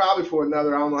sit here probably for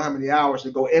another, I don't know how many hours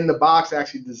to go in the box,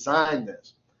 actually design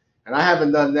this. And I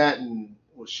haven't done that in,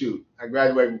 well, shoot, I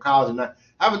graduated from college and I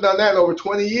haven't done that in over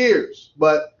 20 years.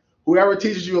 But whoever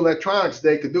teaches you electronics,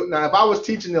 they could do it. Now, if I was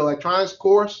teaching the electronics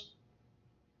course,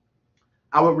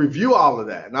 I would review all of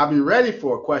that, and I'd be ready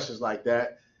for questions like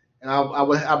that. And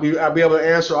I'll be able to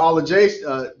answer all of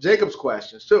Jacob's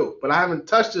questions too. But I haven't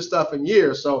touched this stuff in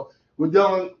years, so we're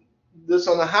doing this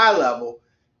on a high level.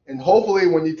 And hopefully,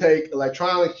 when you take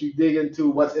electronics, you dig into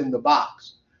what's in the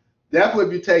box. Definitely,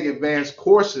 if you take advanced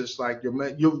courses, like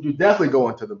you definitely go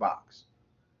into the box.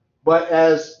 But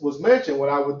as was mentioned, what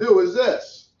I would do is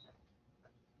this.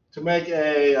 To make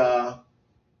a,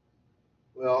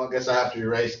 well, I guess I have to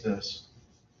erase this.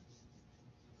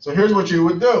 So here's what you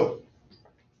would do.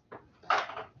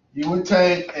 You would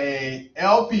take a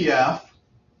LPF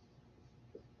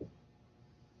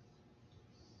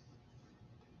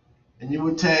and you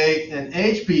would take an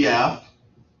HPF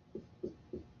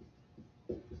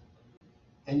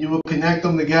and you would connect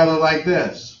them together like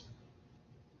this.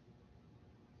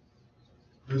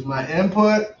 Here's my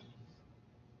input.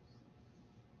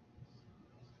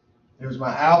 Here's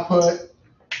my output.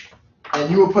 And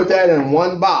you would put that in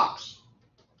one box.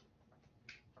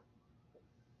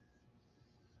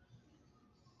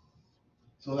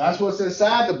 So that's what's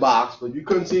inside the box, but you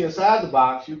couldn't see inside the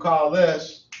box. You call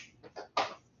this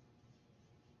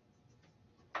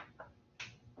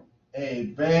a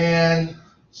band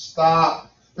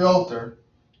stop filter,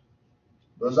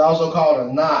 but it's also called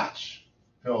a notch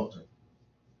filter.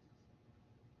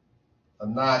 A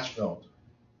notch filter.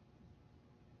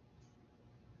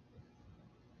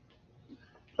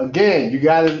 Again, you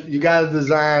gotta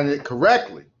design it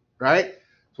correctly, right?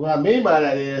 So what I mean by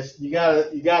that is you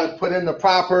gotta put in the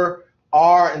proper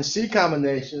R and C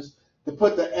combinations to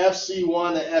put the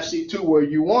FC1 and FC2 where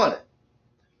you want it.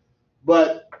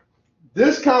 But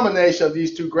this combination of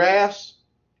these two graphs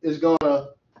is gonna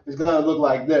look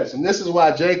like this. And this is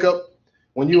why, Jacob,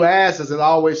 when you asked, does it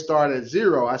always start at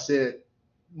 0? I said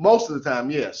most of the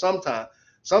time, yeah. Sometimes.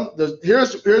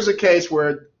 Here's a case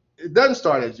where it doesn't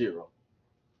start at 0.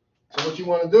 So what you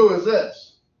want to do is this.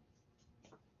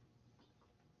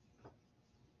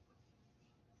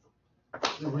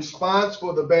 The response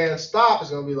for the band stop is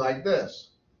going to be like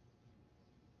this.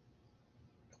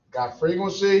 Got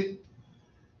frequency.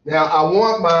 Now I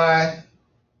want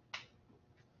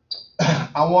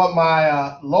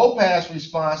my low pass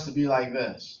response to be like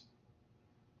this.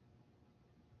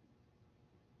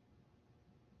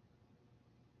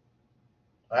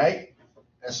 Right?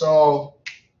 And so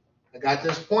I got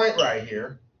this point right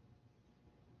here.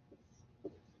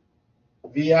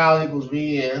 V out equals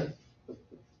V in.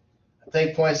 I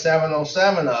take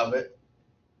 0.707 of it.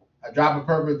 I drop a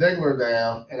perpendicular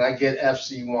down, and I get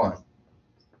FC1.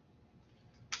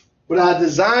 But I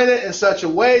design it in such a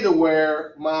way to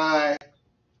where my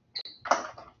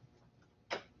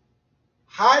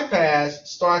high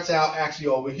pass starts out actually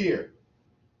over here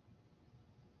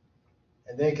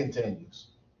and then continues.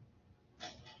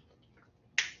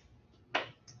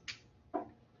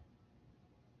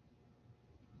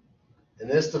 And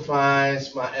this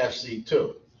defines my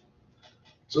FC2.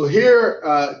 So here,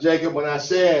 Jacob, when I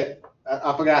said,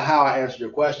 I forgot how I answered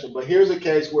your question, but here's a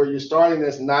case where you're starting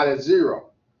this not at 0.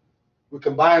 We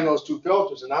combine those two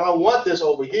filters, and I don't want this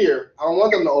over here. I don't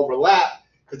want them to overlap,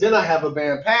 because then I have a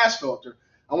band pass filter.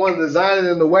 I want to design it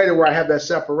in the way to where I have that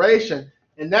separation.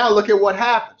 And now look at what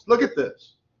happens. Look at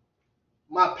this.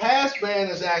 My pass band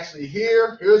is actually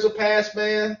here. Here's a pass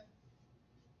band.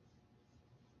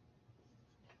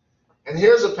 And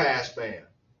here's a pass band.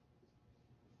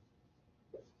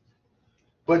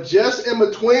 But just in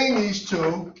between these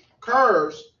two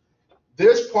curves,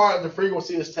 this part of the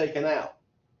frequency is taken out.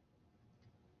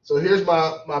 So here's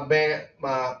my band,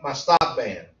 my stop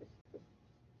band.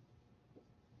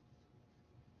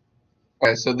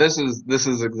 Okay, so this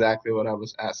is exactly what I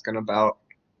was asking about.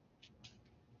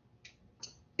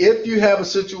 If you have a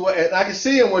situation, and I can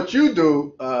see in what you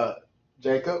do,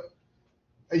 Jacob.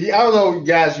 I don't know,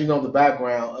 guys, you know the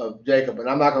background of Jacob, and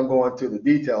I'm not going to go into the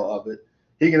detail of it.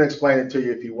 He can explain it to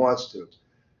you if he wants to.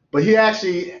 But he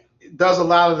actually does a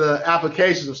lot of the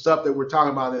applications of stuff that we're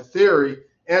talking about in theory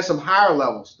and some higher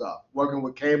level stuff, working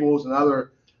with cables and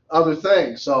other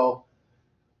things. So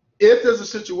if there's a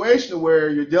situation where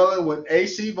you're dealing with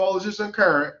AC voltages and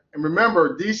current, and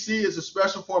remember, DC is a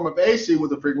special form of AC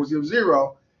with a frequency of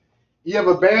 0, you have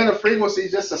a band of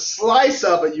frequencies, just a slice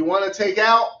of it you want to take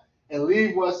out and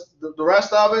leave what's the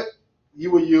rest of it,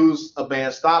 you would use a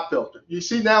band stop filter. You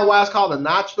see now why it's called a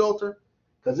notch filter?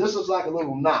 Because this is like a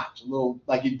little notch, a little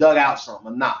like you dug out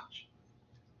something, a notch.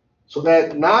 So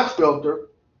that notch filter,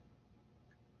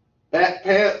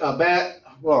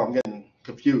 I'm getting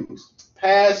confused.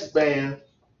 Pass band,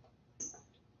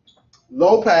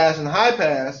 low pass, and high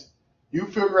pass, you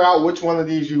figure out which one of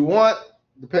these you want,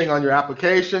 depending on your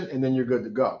application, and then you're good to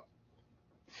go.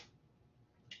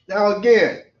 Now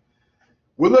again,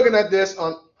 we're looking at this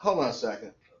on, hold on a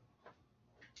second.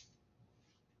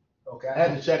 Okay, I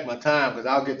had to check my time because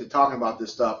I'll get to talking about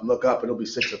this stuff and look up and it'll be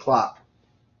 6 o'clock.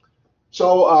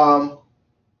 So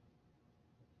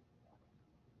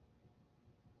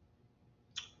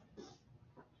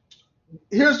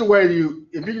here's the way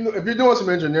if you're doing some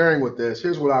engineering with this,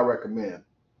 here's what I recommend.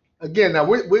 Again, now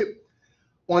we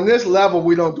on this level,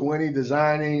 we don't do any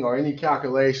designing or any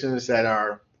calculations that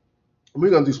are,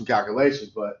 we're going to do some calculations,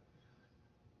 but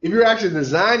if you're actually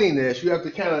designing this, you have to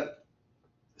kind of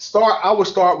I would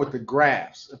start with the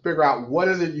graphs and figure out what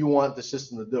is it you want the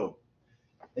system to do.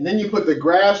 And then you put the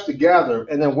graphs together,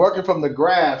 and then working from the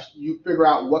graphs, you figure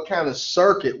out what kind of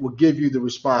circuit will give you the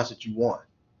response that you want.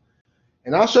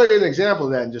 And I'll show you an example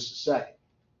of that in just a second.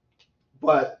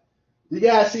 But you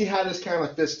guys see how this kind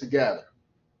of fits together.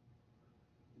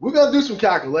 We're going to do some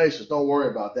calculations. Don't worry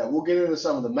about that. We'll get into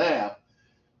some of the math.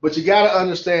 But you got to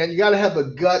understand, you got to have a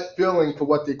gut feeling for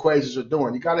what the equations are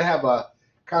doing. You got to have a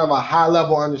kind of a high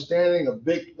level understanding of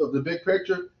the big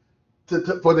picture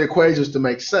for the equations to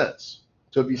make sense.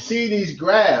 So if you see these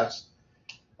graphs,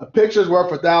 a picture is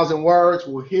worth 1,000 words.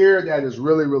 Well, here that is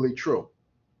really, really true.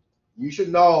 You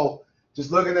should know, just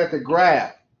looking at the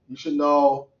graph, you should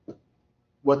know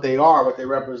what they are, what they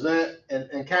represent,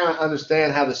 and kind of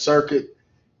understand how the circuit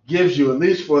gives you, at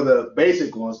least for the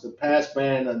basic ones, the pass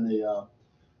band and the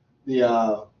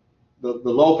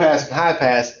low pass and high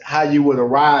pass, how you would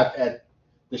arrive at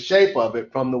the shape of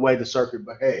it from the way the circuit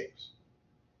behaves.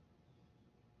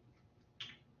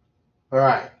 All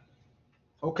right.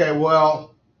 Okay,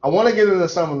 well, I want to get into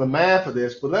some of the math of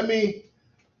this, but let me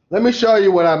show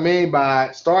you what I mean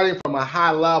by starting from a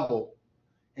high level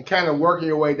and kind of working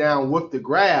your way down with the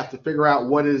graph to figure out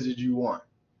what it is that you want.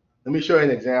 Let me show you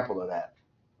an example of that.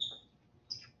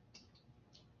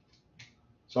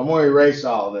 So I'm going to erase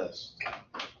all of this.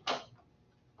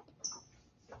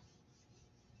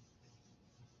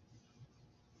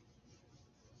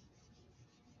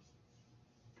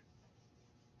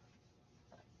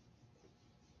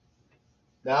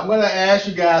 Now I'm going to ask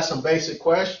you guys some basic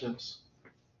questions.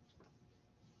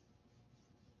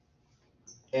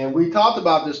 And we talked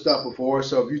about this stuff before,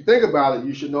 so if you think about it,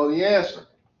 you should know the answer.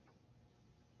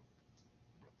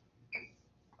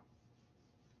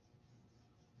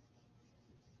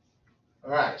 All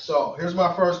right, so here's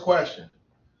my first question.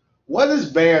 What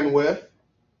is bandwidth?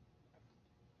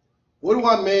 What do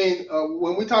I mean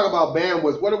when we talk about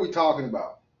bandwidth? What are we talking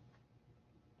about?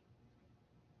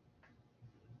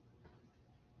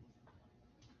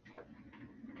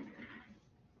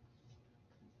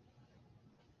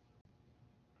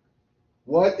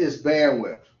 What is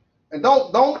bandwidth? And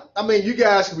I mean, you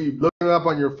guys can be looking it up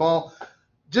on your phone.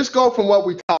 Just go from what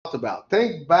we talked about.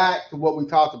 Think back to what we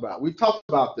talked about. We've talked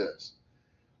about this.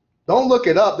 Don't look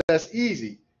it up. That's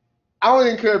easy. I don't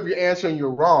even care if you're answering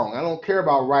you're wrong. I don't care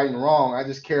about right and wrong. I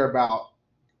just care about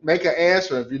make an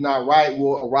answer. If you're not right,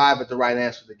 we'll arrive at the right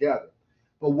answer together.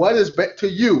 But what is to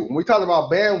you? When we talk about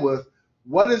bandwidth,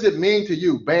 what does it mean to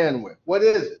you, bandwidth? What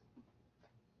is it?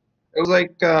 It was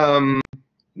like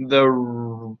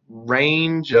the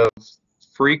range of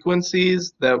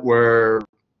frequencies that were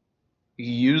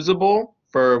usable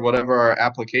for whatever our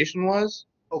application was.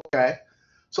 Okay.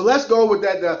 So let's go with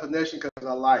that definition because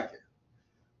I like it.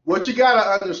 What you got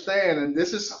to understand, and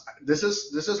this is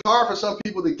hard for some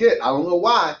people to get. I don't know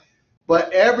why,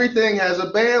 but everything has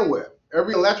a bandwidth.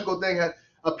 Every electrical thing has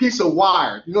a piece of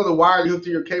wire. You know the wire you hook to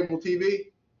your cable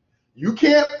TV? You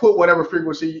can't put whatever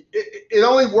frequency. It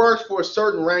only works for a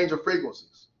certain range of frequencies.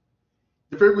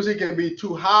 The frequency can be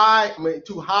too high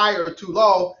or too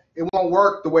low. It won't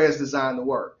work the way it's designed to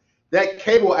work. That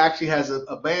cable actually has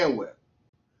a bandwidth.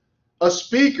 A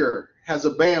speaker has a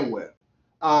bandwidth.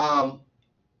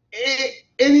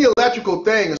 Any electrical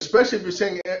thing, especially if you're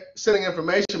sending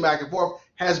information back and forth,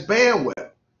 has bandwidth.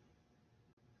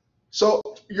 So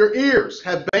your ears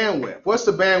have bandwidth. What's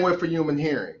the bandwidth for human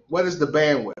hearing? What is the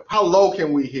bandwidth? How low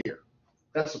can we hear?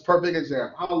 That's a perfect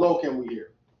example. How low can we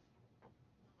hear?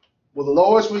 Well, the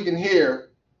lowest we can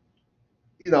hear,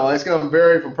 it's going to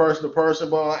vary from person to person,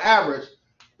 but on average,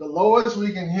 the lowest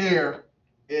we can hear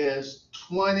is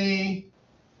 20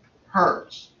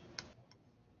 hertz.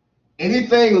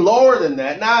 Anything lower than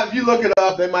that, now if you look it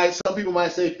up, some people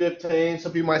might say 15,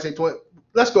 some people might say 20.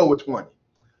 Let's go with 20.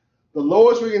 The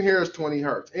lowest we can hear is 20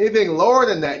 hertz. Anything lower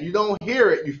than that, you don't hear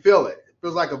it, you feel it. It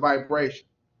feels like a vibration.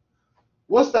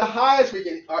 What's the highest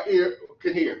our ear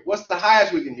can hear? What's the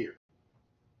highest we can hear?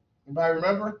 Anybody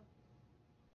remember?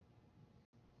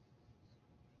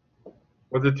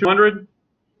 Was it 200?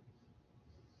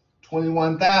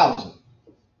 21,000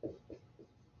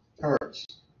 hertz.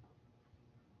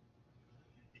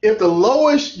 If the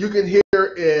lowest you can hear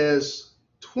is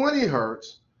 20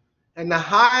 hertz and the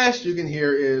highest you can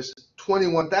hear is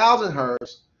 21,000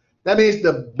 hertz, that means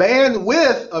the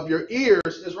bandwidth of your ears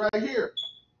is right here.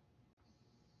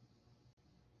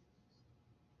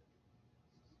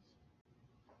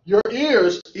 Your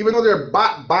ears, even though they're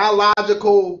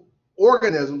biological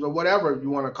organisms or whatever you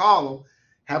want to call them,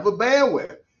 have a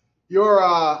bandwidth.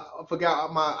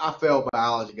 I failed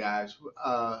biology, guys.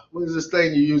 What is this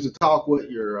thing you use to talk with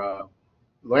your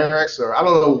larynx, or I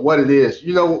don't know what it is.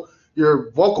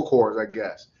 Your vocal cords, I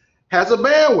guess, has a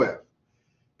bandwidth.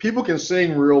 People can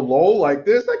sing real low like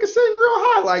this. They can sing real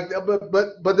high like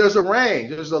that, but there's a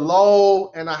range. There's a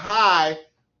low and a high,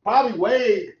 probably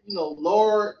way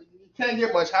lower. You can't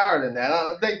get much higher than that.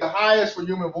 I think the highest for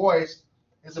human voice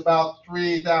is about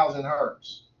 3,000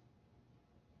 hertz.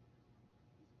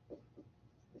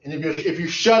 And if you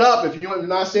shut up, if you're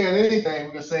not saying anything,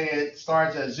 we're going to say it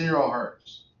starts at 0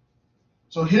 hertz.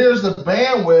 So here's the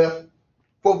bandwidth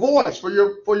for voice, for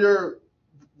your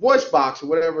voice box or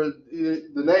whatever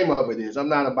the name of it is. I'm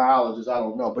not a biologist, I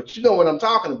don't know, but you know what I'm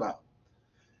talking about.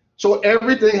 So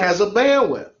everything has a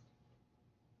bandwidth.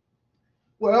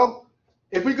 Well,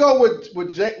 if we go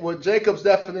with Jacob's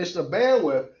definition of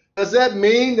bandwidth, does that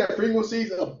mean that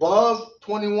frequencies above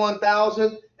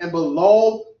 21,000 and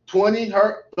below 20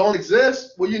 hertz don't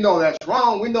exist? Well, you know that's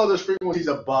wrong. We know there's frequencies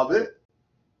above it.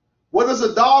 What does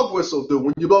a dog whistle do?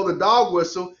 When you blow the dog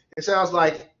whistle, it sounds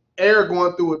like air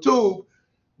going through a tube,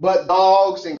 but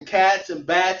dogs and cats and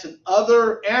bats and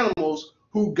other animals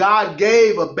who God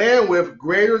gave a bandwidth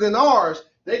greater than ours,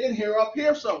 they can hear up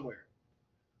here somewhere.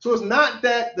 So it's not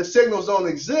that the signals don't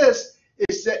exist,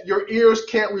 it's that your ears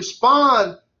can't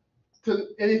respond to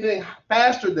anything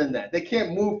faster than that. They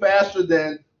can't move faster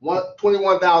than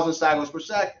 21,000 cycles per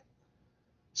second.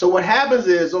 So what happens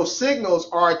is those signals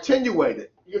are attenuated.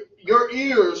 Your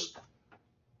ears,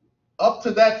 up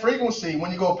to that frequency,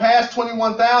 when you go past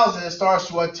 21,000, it starts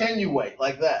to attenuate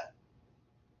like that.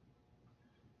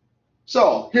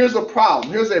 So here's a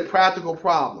problem. Here's a practical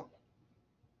problem.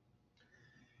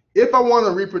 If I want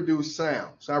to reproduce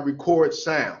sound, so I record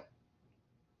sound,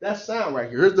 that's sound right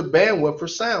here. Here's the bandwidth for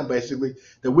sound, basically,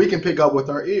 that we can pick up with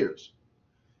our ears.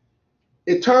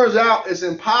 It turns out it's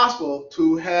impossible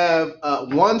to have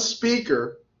one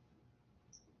speaker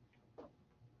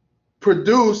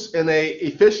produce in an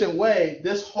efficient way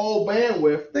this whole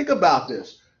bandwidth. Think about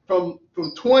this. From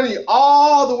 20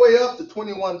 all the way up to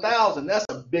 21,000, that's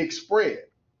a big spread.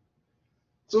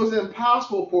 So it's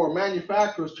impossible for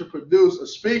manufacturers to produce a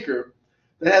speaker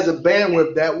that has a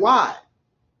bandwidth that wide.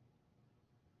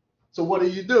 So what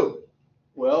do?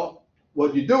 Well,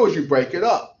 what you do is you break it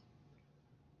up.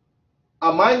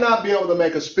 I might not be able to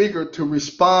make a speaker to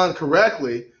respond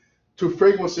correctly to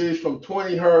frequencies from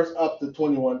 20 hertz up to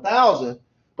 21,000,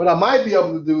 but I might be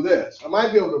able to do this. I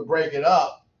might be able to break it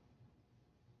up.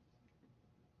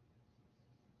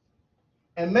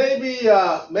 And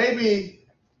maybe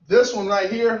this one right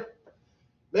here,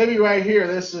 maybe right here,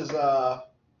 this is, I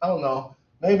don't know,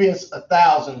 maybe it's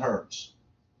 1,000 hertz.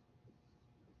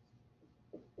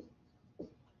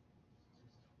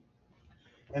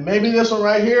 And maybe this one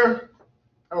right here,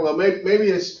 I don't know, maybe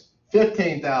it's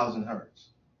 15,000 hertz.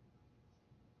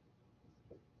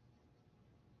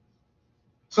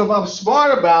 So if I'm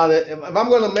smart about it, if I'm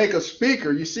going to make a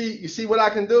speaker, you see what I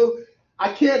can do?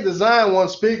 I can't design one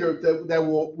speaker that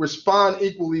will respond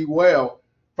equally well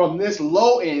from this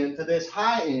low end to this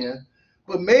high end,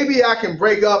 but maybe I can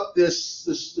break up this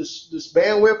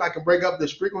bandwidth, I can break up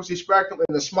this frequency spectrum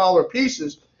into smaller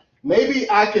pieces. Maybe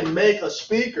I can make a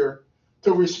speaker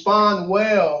to respond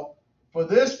well for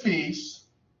this piece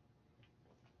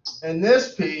and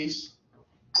this piece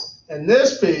and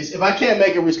this piece if I can't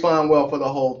make it respond well for the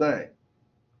whole thing.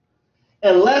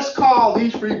 And let's call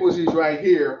these frequencies right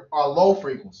here our low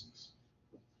frequencies.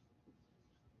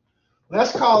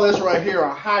 Let's call this right here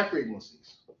our high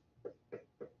frequencies.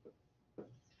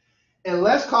 And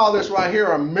let's call this right here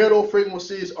our middle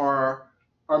frequencies or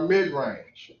our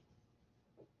mid-range.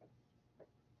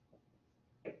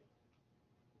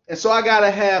 And so I got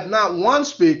to have not one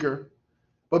speaker,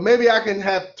 but maybe I can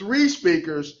have 3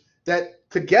 speakers that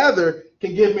together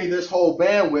can give me this whole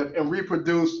bandwidth and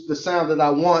reproduce the sound that I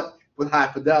want with high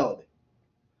fidelity.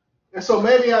 And so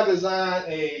maybe I design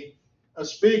a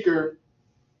speaker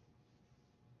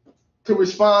to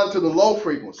respond to the low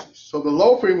frequencies. So the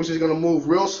low frequency is going to move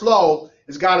real slow.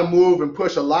 It's got to move and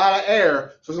push a lot of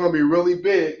air, so it's going to be really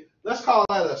big. Let's call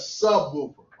that a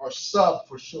subwoofer, or sub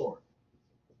for short.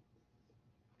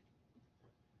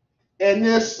 And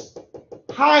this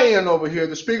high end over here,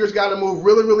 the speaker's got to move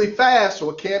really, really fast,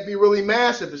 so it can't be really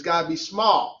massive. It's got to be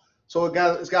small. So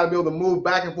it's got to be able to move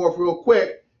back and forth real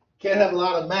quick. Can't have a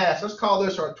lot of mass. Let's call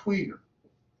this our tweeter.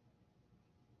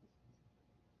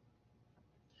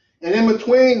 And in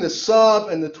between the sub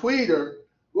and the tweeter,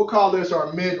 we'll call this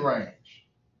our mid-range.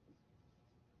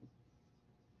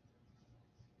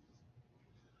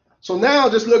 So now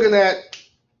just looking at,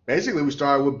 basically we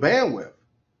started with bandwidth.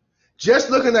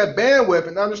 Just looking at bandwidth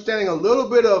and understanding a little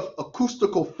bit of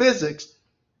acoustical physics,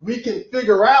 we can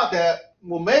figure out that,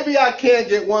 well, maybe I can't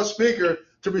get one speaker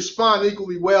to respond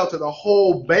equally well to the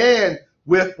whole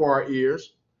bandwidth for our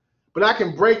ears, but I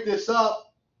can break this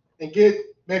up and get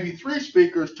maybe 3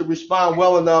 speakers to respond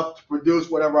well enough to produce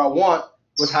whatever I want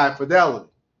with high fidelity.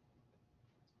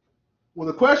 Well,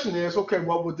 the question is, okay,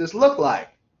 what would this look like?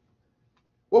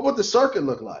 What would the circuit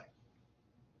look like?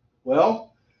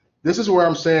 Well, this is where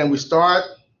I'm saying we start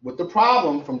with the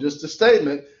problem from just a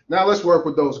statement. Now let's work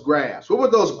with those graphs. What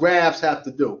would those graphs have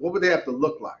to do? What would they have to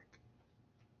look like?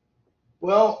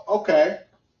 Well, okay.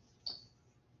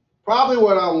 probably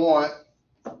what I want,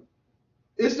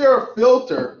 is there a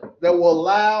filter that will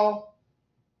allow,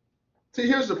 see,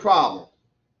 here's the problem,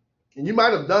 and you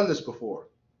might have done this before.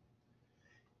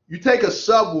 You take a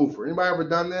subwoofer. Anybody ever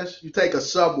done this? You take a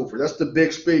subwoofer. That's the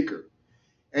big speaker.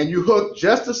 And you hook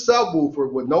just a subwoofer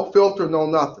with no filter, no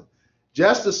nothing.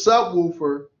 Just a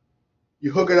subwoofer, you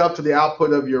hook it up to the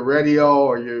output of your radio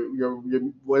or your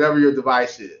whatever your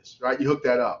device is, right? You hook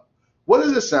that up. What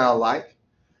does it sound like?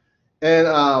 And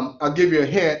I'll give you a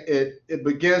hint. It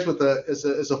begins with it's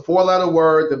a 4-letter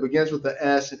word that begins with the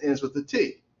S and ends with the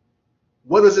T.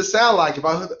 What does it sound like if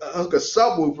I hook a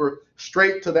subwoofer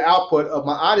straight to the output of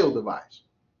my audio device?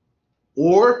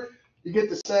 Or you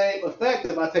get the same effect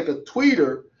if I take a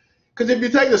tweeter, because if you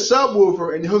take a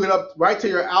subwoofer and you hook it up right to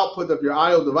your output of your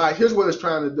audio device, here's what it's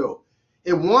trying to do.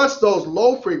 It wants those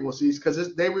low frequencies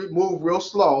because they move real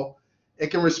slow.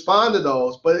 It can respond to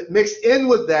those, but it mixed in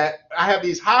with that, I have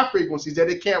these high frequencies that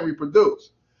it can't reproduce.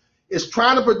 It's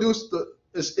trying to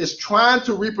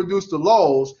reproduce the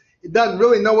lows. It doesn't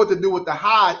really know what to do with the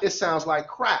high. It sounds like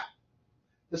crap.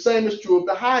 The same is true of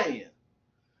the high end.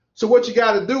 So what you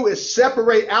got to do is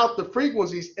separate out the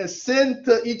frequencies and send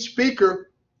to each speaker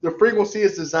the frequency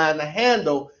is designed to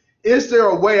handle. Is there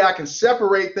a way I can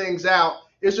separate things out?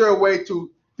 Is there a way to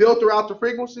filter out the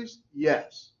frequencies?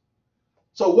 Yes.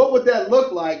 So what would that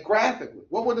look like graphically?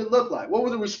 What would it look like? What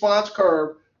would the response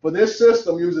curve for this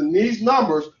system using these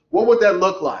numbers, what would that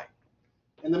look like?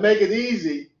 And to make it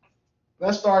easy,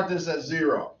 let's start this at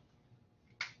 0.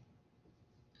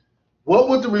 What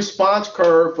would the response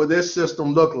curve for this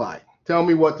system look like? Tell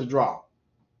me what to draw.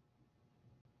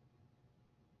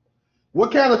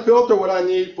 What kind of filter would I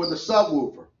need for the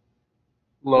subwoofer?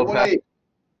 Low pass.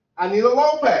 I need a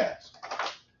low pass.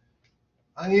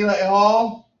 I need a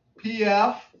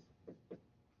LPF.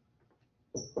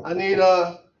 I need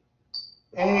a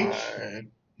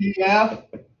HPF.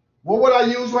 What would I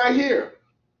use right here?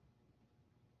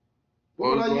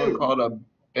 What would I use? Called a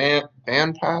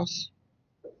band pass.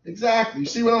 Exactly. You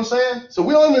see what I'm saying? So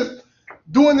we don't even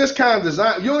doing this kind of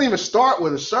design. You don't even start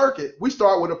with a circuit. We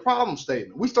start with a problem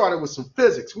statement. We started with some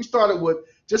physics. We started with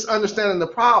just understanding the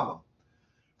problem.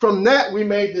 From that, we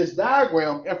made this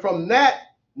diagram, and from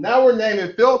that, now we're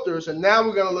naming filters, and now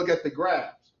we're going to look at the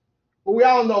graphs. But we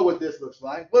all know what this looks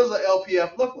like. What does an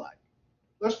LPF look like?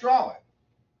 Let's draw it.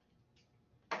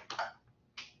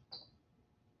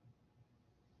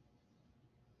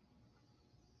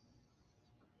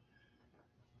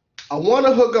 I want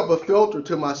to hook up a filter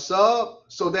to my sub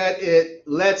so that it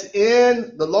lets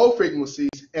in the low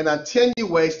frequencies and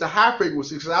attenuates the high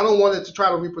frequencies, because I don't want it to try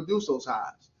to reproduce those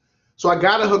highs. So I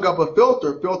got to hook up a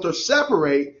filter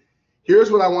separate. Here's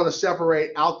what I want to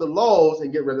separate out the lows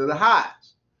and get rid of the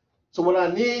highs. So what I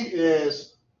need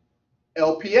is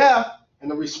LPF,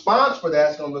 and the response for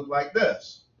that is going to look like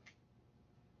this.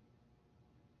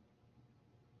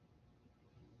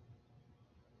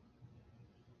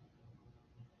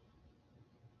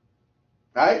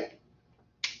 Right?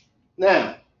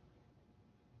 Now,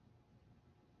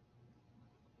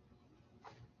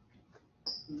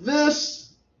 this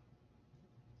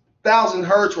 1,000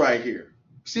 hertz right here,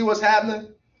 see what's happening?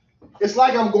 It's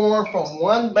like I'm going from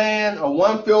one band or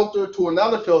one filter to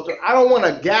another filter. I don't want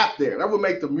a gap there. That would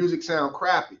make the music sound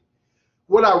crappy.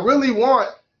 What I really want,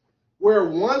 where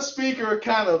one speaker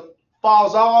kind of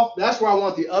falls off, that's where I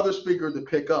want the other speaker to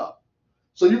pick up.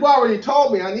 So you've already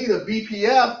told me I need a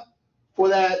BPF for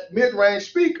that mid-range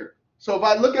speaker. So if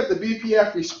I look at the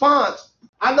BPF response,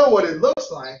 I know what it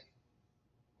looks like.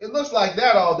 It looks like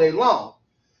that all day long.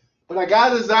 But I got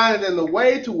to design it in the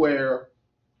way to where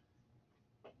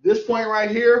this point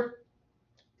right here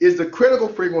is the critical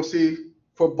frequency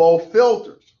for both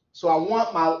filters. So I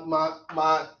want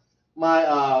my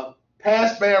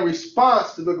passband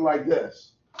response to look like this.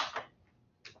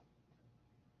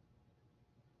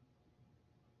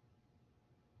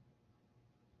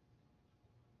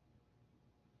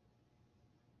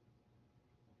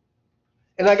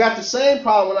 And I got the same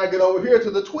problem when I get over here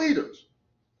to the tweeters.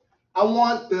 I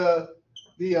want the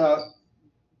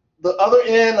other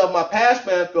end of my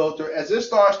passband filter, as it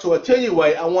starts to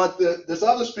attenuate, I want this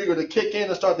other speaker to kick in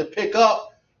and start to pick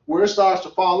up where it starts to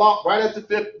fall off. Right at the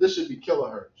fifth, this should be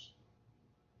kilohertz.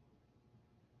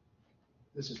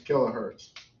 This is kilohertz.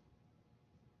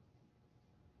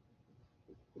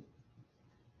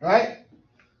 Right?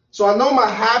 So I know my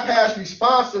high pass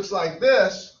response looks like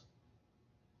this.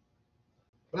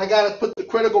 But I got to put the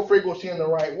critical frequency in the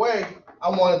right way. I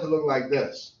want it to look like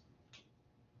this.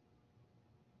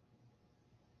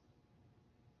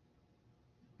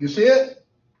 You see it?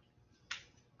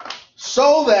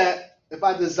 So that if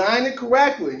I design it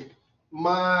correctly,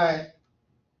 my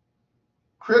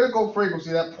critical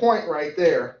frequency, that point right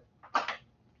there,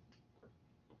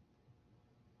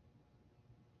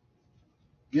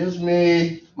 gives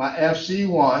me my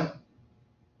FC1.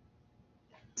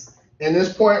 And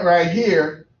this point right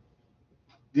here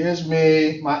gives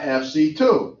me my FC2.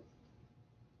 You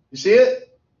see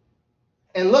it?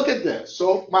 And look at this.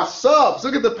 So my subs,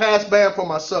 look at the passband for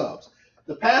my subs.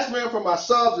 The passband for my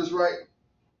subs is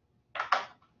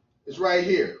right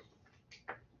here.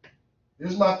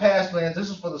 This is my passband.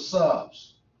 This is for the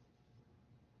subs.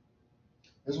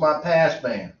 This is my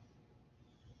passband.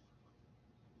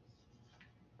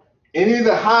 Any of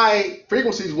the high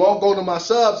frequencies won't go to my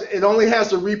subs. It only has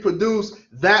to reproduce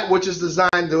that which is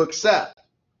designed to accept.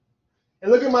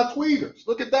 And look at my tweeters.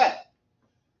 Look at that.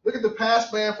 Look at the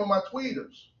passband for my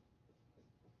tweeters.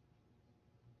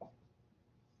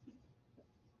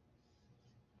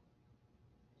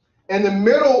 And the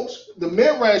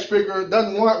mid-range speaker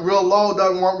doesn't want real low,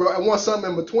 doesn't want real, it wants something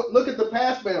in between. Look at the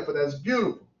passband for that. It's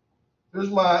beautiful. Here's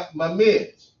my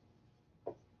mids.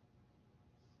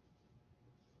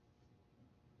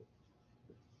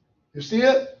 You see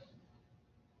it?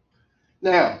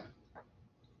 Now,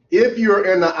 if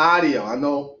you're in the audio, I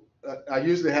know I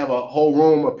usually have a whole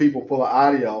room of people full of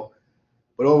audio,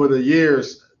 but over the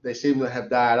years, they seem to have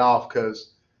died off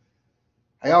because,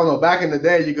 I don't know, back in the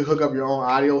day, you could hook up your own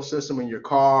audio system in your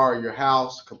car or your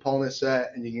house, component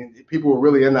set, and people were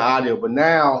really into audio. But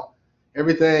now,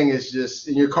 everything is just,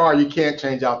 in your car, you can't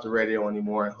change out the radio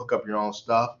anymore and hook up your own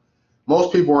stuff.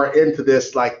 Most people are into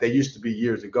this like they used to be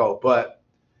years ago. But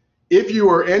if you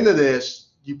were into this,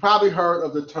 you probably heard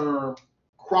of the term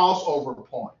crossover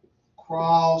point.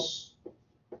 Crossover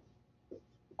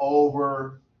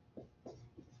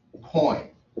point.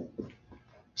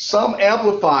 Some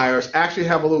amplifiers actually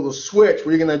have a little switch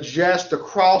where you can adjust the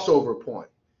crossover point.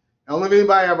 I don't know if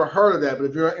anybody ever heard of that, but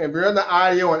if you're in the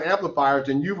audio and amplifiers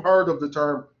and you've heard of the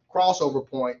term crossover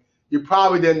point, you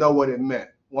probably didn't know what it meant.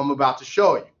 What I'm about to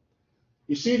show you.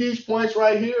 You see these points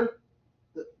right here,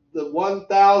 the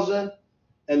 1,000.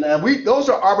 And those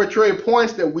are arbitrary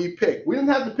points that we pick. We didn't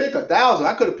have to pick 1,000.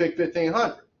 I could have picked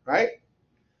 1,500, right?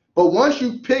 But once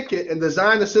you pick it and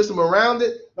design the system around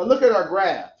it, now look at our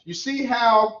graph. You see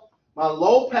how my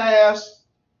low pass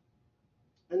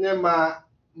and then my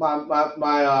band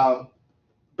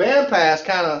pass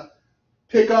kind of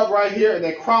pick up right here and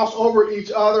they cross over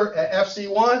each other at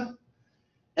FC1.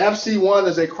 FC1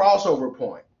 is a crossover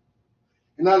point.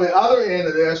 And on the other end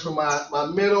of this, for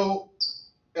my middle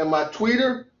and my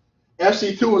tweeter,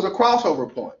 FC2 is a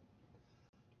crossover point.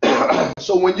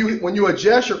 So when you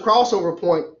adjust your crossover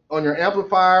point on your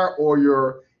amplifier or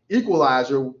your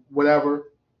equalizer,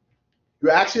 whatever,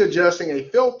 you're actually adjusting a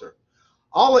filter.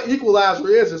 All an equalizer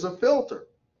is a filter.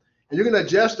 And you can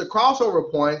adjust the crossover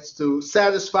points to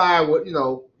satisfy what,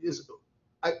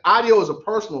 audio is a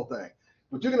personal thing.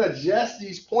 But you can adjust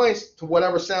these points to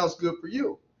whatever sounds good for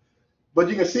you. But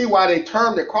you can see why they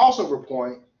termed it crossover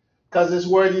point, because it's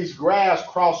where these graphs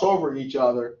cross over each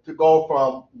other to go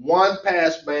from one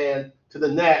pass band to the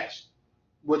next,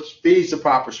 which feeds the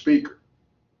proper speaker.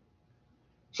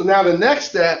 So now the next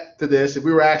step to this, if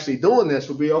we were actually doing this,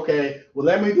 would be, okay, well,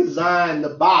 let me design the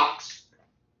box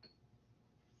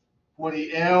for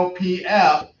the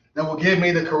LPF that will give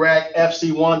me the correct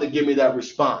FC1 to give me that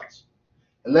response.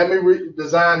 And let me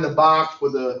design the box for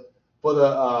the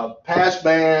pass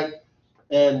band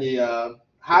and the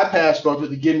high pass filter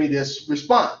to give me this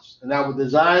response. And I will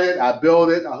design it, I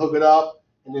build it, I hook it up,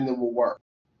 and then it will work.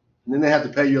 And then they have to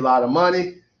pay you a lot of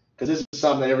money because this is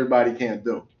something that everybody can't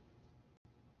do.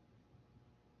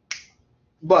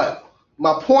 But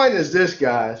my point is this,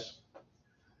 guys.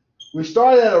 We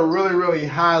started at a really, really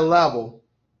high level,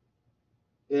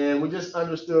 and we just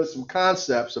understood some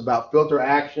concepts about filter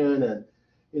action and,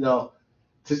 to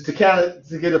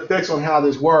get a fix on how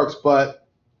this works. But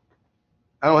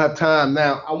I don't have time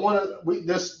now.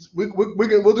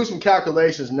 We'll do some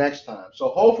calculations next time. So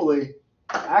hopefully,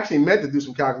 I actually meant to do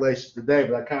some calculations today,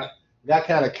 but I got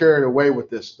kind of carried away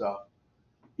with this stuff.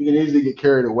 You can easily get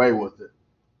carried away with it.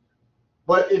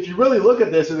 But if you really look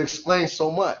at this, it explains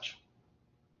so much.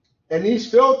 And these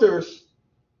filters,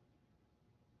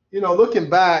 looking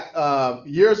back,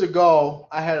 years ago,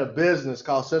 I had a business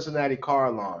called Cincinnati Car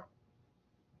Alarm.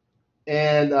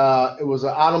 And it was an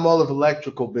automotive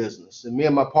electrical business. And me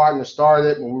and my partner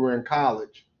started it when we were in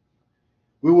college.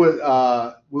 We would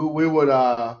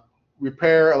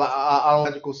repair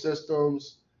electrical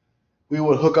systems. We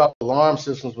would hook up alarm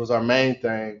systems was our main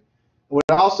thing. We'd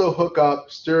also hook up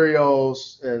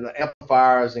stereos and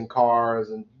amplifiers in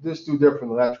cars and just do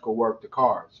different electrical work to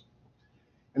cars.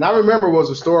 And I remember it was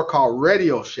a store called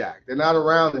Radio Shack. They're not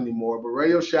around anymore, but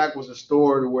Radio Shack was a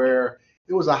store where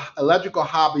it was an electrical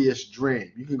hobbyist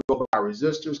dream. You can go buy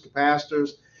resistors,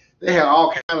 capacitors. They had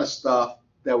all kind of stuff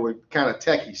that were kind of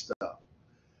techie stuff.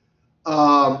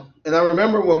 And I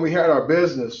remember when we had our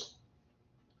business,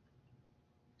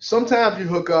 sometimes you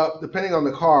hook up, depending on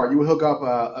the car, you would hook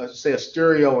up, say, a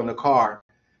stereo in the car.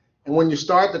 And when you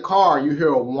start the car, you hear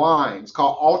a whine. It's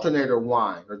called alternator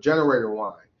whine or generator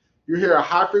whine. You hear a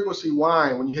high frequency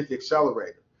whine when you hit the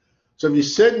accelerator. So if you're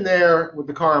sitting there with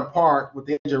the car in park with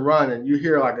the engine running, you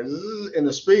hear like a zzz in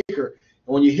the speaker.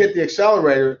 And when you hit the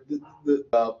accelerator,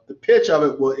 the pitch of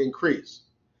it will increase.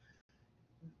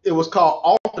 It was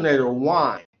called alternator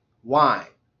whine.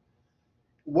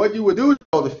 What you would do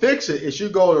to fix it is you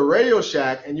go to Radio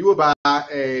Shack and you would buy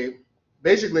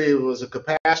basically it was a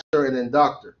capacitor and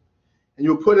inductor. And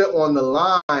you would put it on the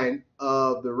line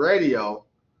of the radio,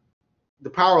 the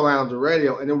power line of the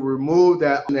radio, and it would remove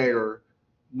that alternator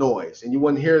noise. And you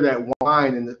wouldn't hear that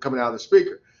whine coming out of the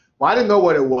speaker. Well, I didn't know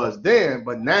what it was then,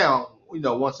 but now,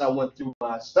 once I went through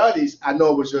my studies, I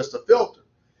know it was just a filter.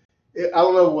 I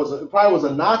don't know, it probably was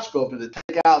a notch filter to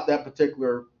take out that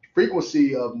particular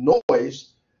frequency of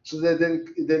noise so that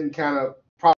it didn't kind of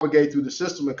propagate through the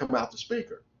system and come out the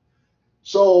speaker.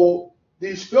 So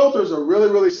these filters are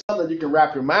really, really something you can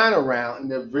wrap your mind around,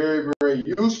 and they're very, very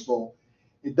useful.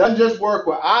 It doesn't just work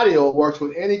with audio, it works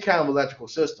with any kind of electrical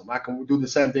system. I can do the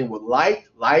same thing with light.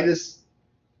 Light is,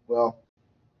 well,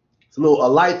 a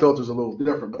light filter is a little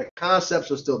different, but the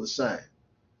concepts are still the same.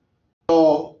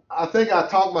 So I think I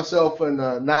talked myself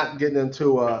into not getting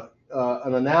into an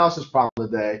analysis problem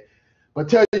today, but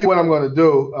tell you what I'm going to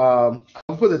do. I'm going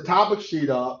to put the topic sheet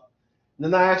up, and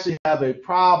then I actually have a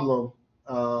problem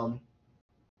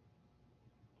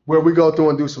where we go through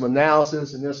and do some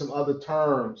analysis, and there's some other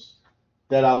terms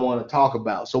that I want to talk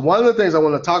about. So one of the things I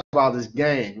want to talk about is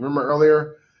gain. Remember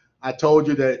earlier I told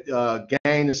you that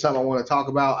gain is something I want to talk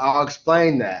about. I'll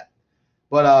explain that.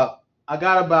 But I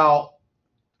got about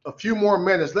a few more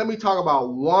minutes. Let me talk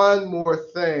about one more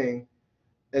thing,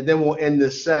 and then we'll end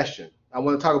this session. I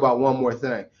want to talk about one more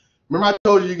thing. Remember I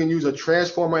told you can use a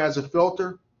transformer as a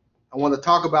filter? I want to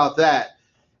talk about that,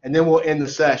 and then we'll end the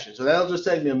session. So that'll just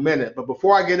take me a minute. But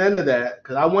before I get into that,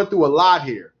 because I went through a lot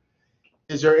here,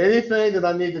 is there anything that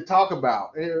I need to talk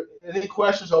about? Any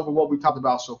questions over what we talked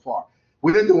about so far?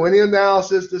 We didn't do any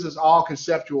analysis. This is all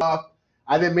conceptual stuff.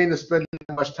 I didn't mean to spend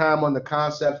too much time on the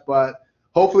concepts, but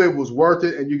hopefully it was worth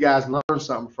it and you guys learned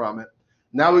something from it.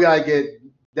 Now we got to get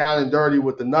down and dirty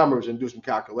with the numbers and do some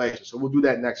calculations. So we'll do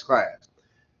that next class.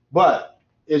 But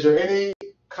is there any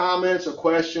comments or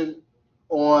question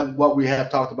on what we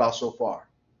have talked about so far?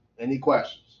 Any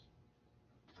questions?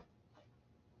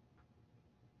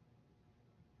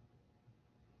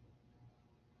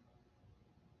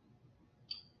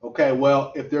 Okay,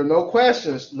 well, if there are no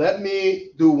questions, let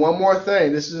me do one more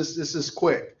thing. This is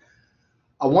quick.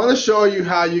 I want to show you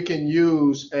how you can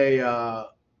use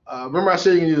remember I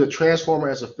said you can use a transformer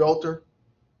as a filter?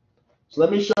 So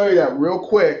let me show you that real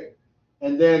quick,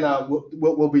 and then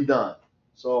we'll be done.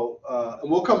 So and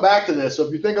we'll come back to this. So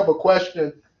if you think of a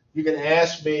question, you can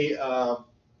ask me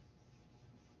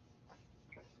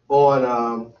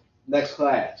on next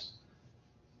class.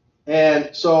 And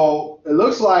so it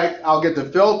looks like I'll get the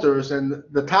filters, and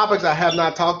the topics I have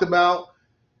not talked about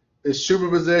is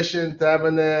superposition,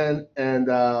 Thevenin,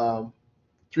 and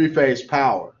three-phase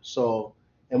power. So,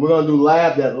 and we're going to do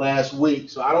lab that last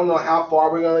week. So I don't know how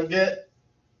far we're going to get,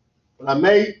 but I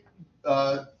may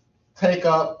take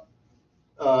up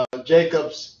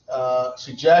Jacob's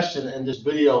suggestion and just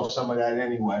video some of that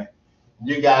anyway.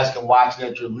 You guys can watch it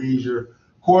at your leisure.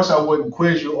 Of course, I wouldn't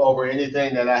quiz you over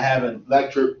anything that I haven't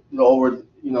lectured over.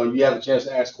 You have a chance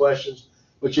to ask questions,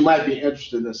 but you might be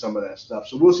interested in some of that stuff.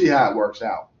 So we'll see how it works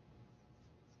out.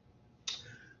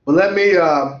 But let me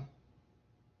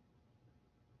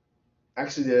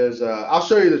actually I'll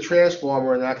show you the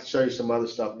transformer, and I can show you some other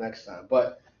stuff next time.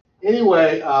 But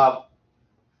anyway,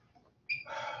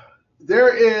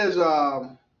 there is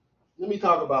let me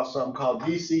talk about something called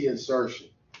DC insertion.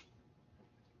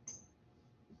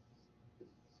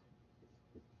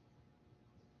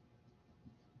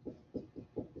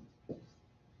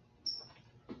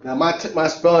 Now my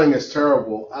spelling is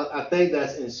terrible. I think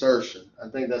that's insertion. I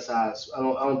think that's how I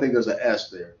don't think there's an S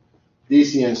there.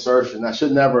 DC insertion. I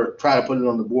should never try to put it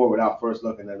on the board without first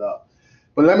looking it up.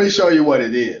 But let me show you what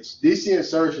it is. DC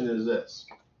insertion is this.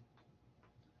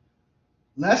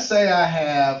 Let's say I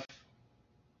have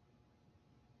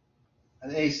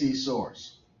an AC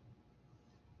source.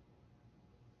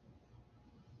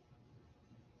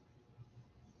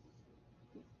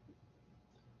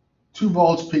 2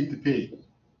 volts peak to peak,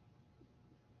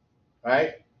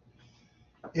 right?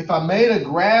 If I made a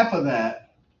graph of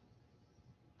that,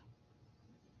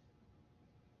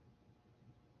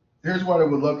 here's what it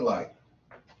would look like.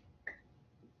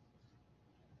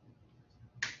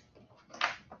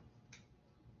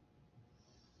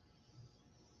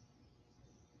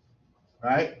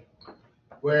 Right?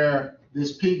 Where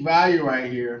this peak value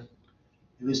right here,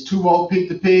 if it's 2 volt peak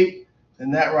to peak, then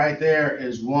that right there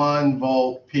is 1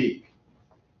 volt peak.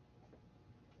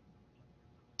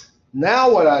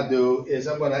 Now what I do is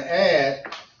I'm going to add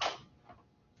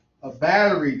a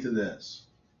battery to this.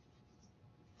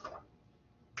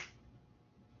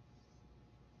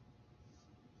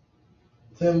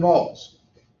 $10 volts.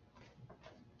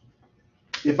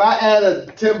 If I add a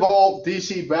 10 volt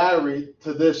DC battery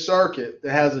to this circuit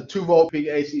that has a 2 volt peak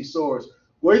AC source,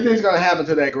 what do you think is going to happen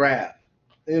to that graph?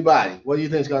 Anybody? What do you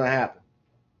think is going to happen?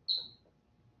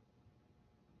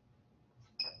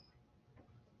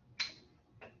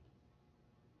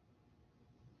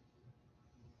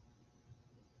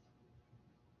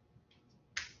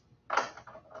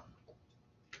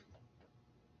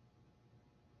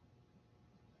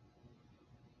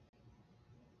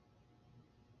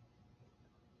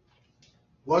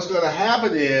 What's going to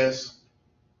happen is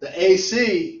the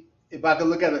AC, if I can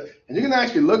look at it, and you can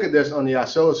actually look at this on the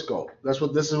oscilloscope.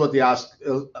 This is what the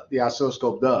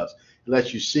oscilloscope does. It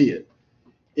lets you see it.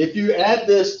 If you add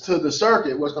this to the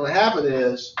circuit, what's going to happen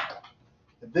is,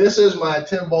 if this is my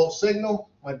 10 volt signal,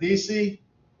 my DC,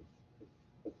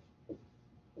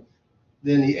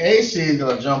 then the AC is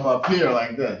going to jump up here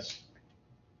like this.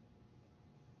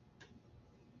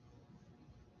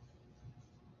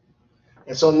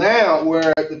 And so now,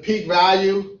 where the peak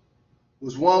value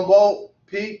was 1 volt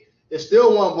peak, it's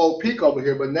still 1 volt peak over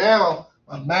here, but now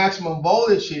my maximum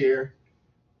voltage here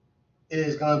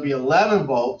is going to be 11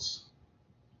 volts.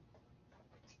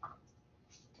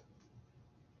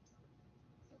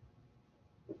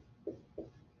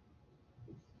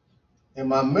 And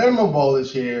my minimum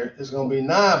voltage here is going to be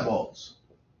 9 volts.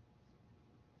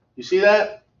 You see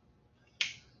that?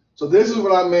 So this is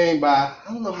what I mean by, I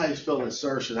don't know how you spell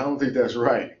insertion. I don't think that's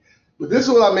right. But this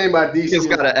is what I mean by DC. It's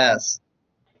got an S.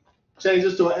 Change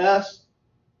this to an S?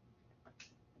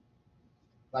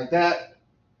 Like that?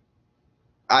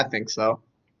 I think so.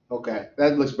 Okay,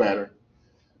 that looks better.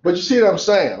 But you see what I'm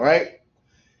saying, right?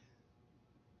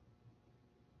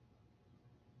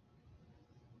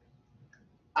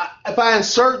 If I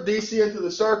insert DC into the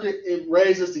circuit, it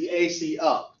raises the AC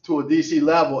up to a DC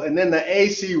level, and then the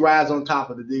AC rides on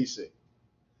top of the DC.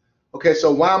 Okay,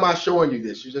 so why am I showing you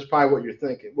this? That's probably what you're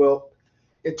thinking. Well,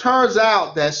 it turns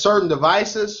out that certain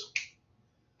devices,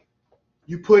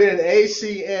 you put in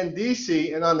AC and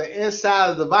DC, and on the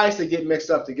inside of the device, they get mixed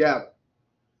up together.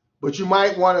 But you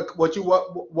might want to,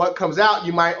 what comes out,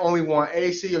 you might only want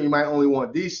AC or you might only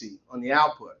want DC on the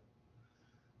output.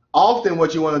 Often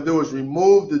what you want to do is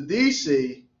remove the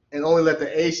DC and only let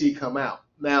the AC come out.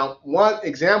 Now, one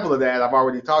example of that I've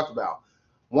already talked about.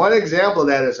 One example of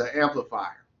that is an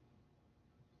amplifier.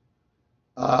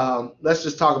 Let's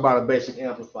just talk about a basic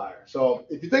amplifier. So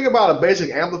if you think about a basic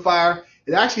amplifier,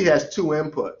 it actually has 2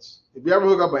 inputs. If you ever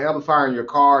hook up an amplifier in your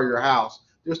car or your house,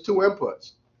 there's 2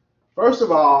 inputs. First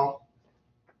of all,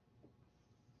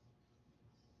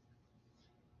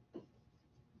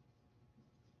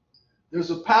 there's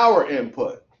a power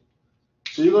input.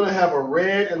 So you're going to have a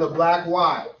red and a black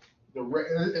wire.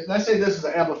 Let's say this is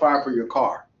an amplifier for your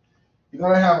car. You're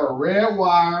going to have a red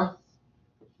wire,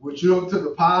 which you hook to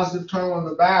the positive terminal of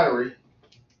the battery,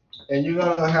 and you're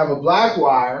going to have a black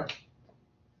wire,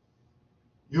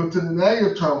 you hook to the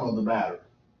negative terminal of the battery.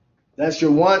 That's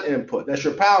your one input. That's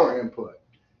your power input.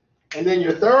 And then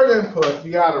your third input,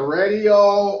 you got a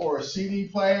radio or a CD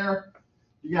player.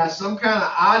 You got some kind of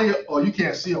audio. Oh, you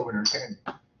can't see over there, can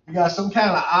you? You got some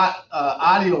kind of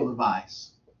audio device.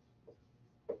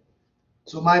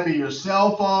 So it might be your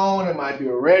cell phone, it might be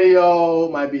a radio,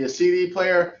 it might be a CD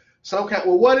player, some kind.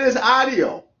 Well, what is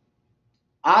audio?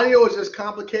 Audio is just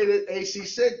complicated AC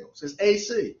signals. It's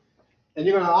AC. And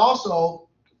you're going to also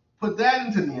put that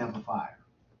into the amplifier.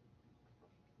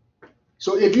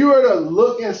 So if you were to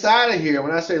look inside of here,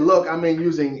 when I say look, I mean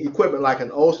using equipment like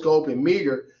an oscilloscope and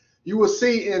meter, you will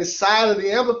see inside of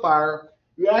the amplifier,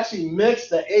 you actually mix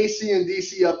the AC and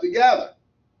DC up together.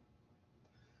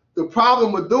 The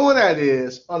problem with doing that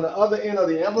is, on the other end of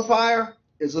the amplifier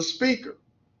is a speaker.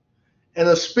 And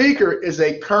a speaker is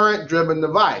a current-driven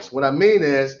device. What I mean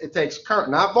is, it takes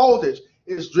current, not voltage.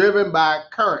 It's driven by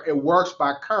current. It works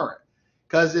by current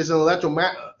because it's an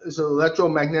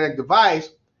electromagnetic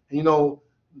device. And you know,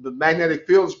 the magnetic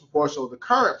field is proportional to the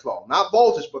current flow, not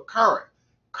voltage, but current.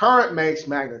 current makes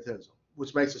magnetism,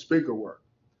 which makes the speaker work.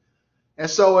 And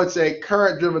so it's a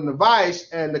current-driven device,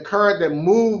 and the current that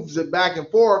moves it back and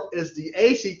forth is the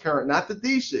AC current, not the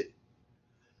DC.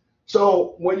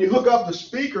 So when you hook up the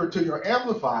speaker to your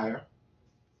amplifier,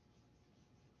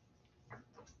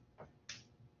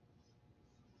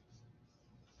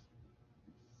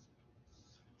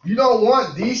 you don't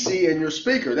want DC in your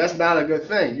speaker. That's not a good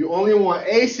thing. You only want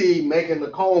AC making the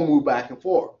cone move back and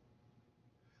forth.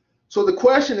 So the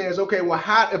question is, okay, well,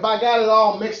 if I got it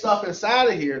all mixed up inside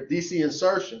of here, DC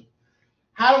insertion,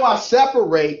 how do I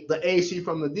separate the AC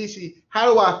from the DC?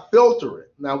 How do I filter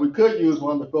it? Now, we could use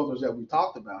one of the filters that we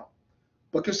talked about,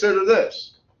 but consider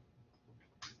this.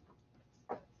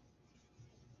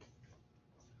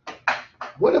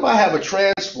 What if I have a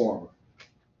transformer?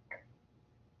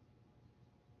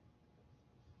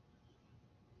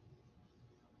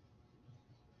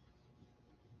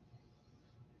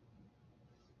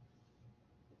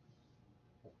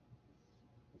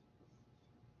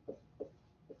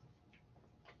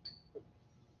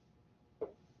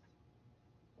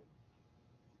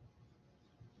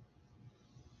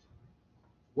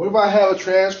 What if I have a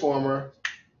transformer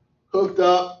hooked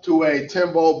up to a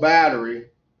 10-volt battery,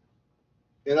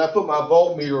 and I put my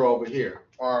voltmeter over here,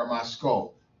 or my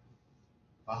scope?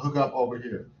 I hook up over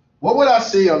here. What would I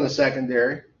see on the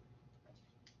secondary?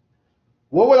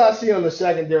 What would I see on the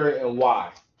secondary, and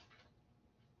why?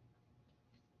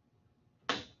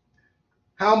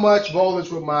 How much voltage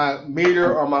would my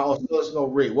meter or my oscilloscope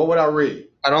read? What would I read?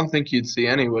 I don't think you'd see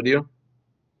any, would you?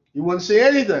 You wouldn't see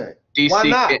anything. Why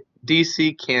not?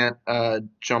 DC can't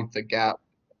jump the gap.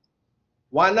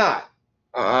 Why not?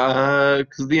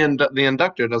 Because the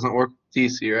inductor doesn't work with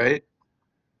DC, right?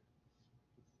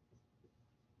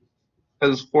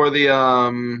 Because for the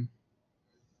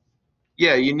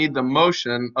yeah, you need the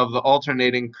motion of the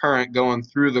alternating current going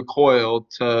through the coil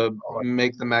to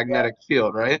make the magnetic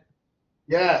field, right?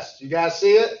 Yes, you guys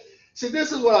see it? See,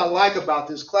 this is what I like about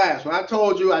this class. When I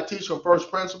told you I teach from first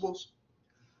principles,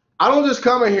 I don't just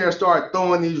come in here and start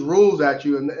throwing these rules at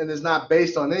you, and it's not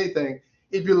based on anything.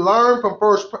 If you learn from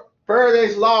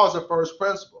Faraday's law is a first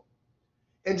principle.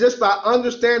 And just by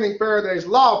understanding Faraday's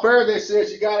law, Faraday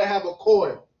says you got to have a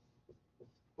coil.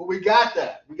 But we got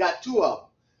that. We got two of them.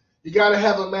 You got to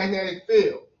have a magnetic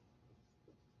field.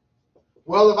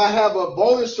 Well, if I have a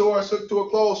voltage source hooked to a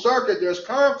closed circuit, there's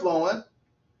current flowing.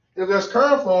 If there's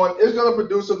current flowing, it's going to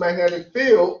produce a magnetic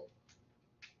field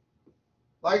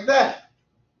like that.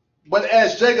 But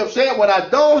as Jacob said, what I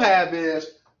don't have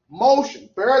is motion.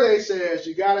 Faraday says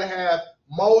you got to have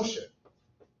motion.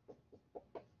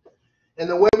 And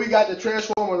the way we got the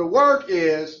transformer to work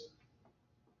is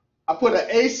I put an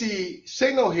AC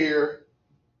signal here.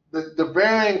 The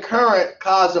varying current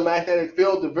caused the magnetic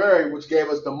field to vary, which gave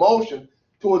us the motion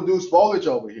to induce voltage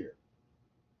over here.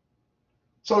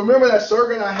 So remember that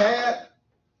circuit I had?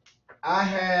 I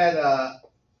had an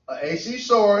AC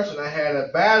source, and I had a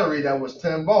battery that was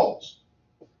 10 volts.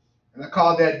 And I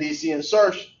called that DC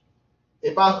insertion.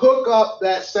 If I hook up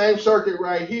that same circuit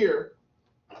right here,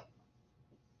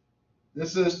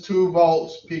 this is 2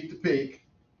 volts peak to peak.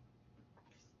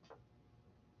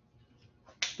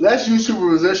 Let's use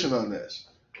superposition on this.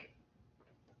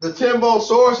 The 10-volt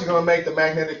source is going to make the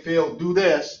magnetic field do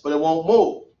this, but it won't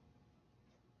move.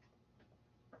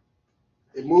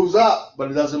 It moves up,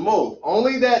 but it doesn't move.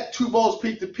 Only that 2 volts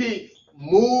peak to peak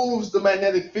moves the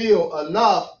magnetic field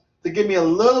enough to give me a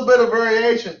little bit of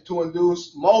variation to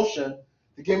induce motion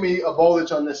to give me a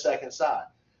voltage on this second side.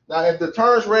 Now, if the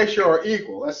turns ratio are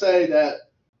equal, let's say that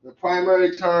the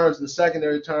primary turns and the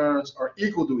secondary turns are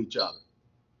equal to each other,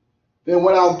 then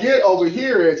what I'll get over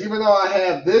here is, even though I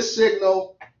have this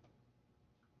signal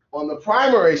on the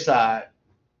primary side,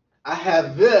 I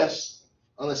have this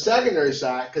on the secondary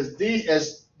side, because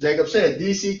as Jacob said,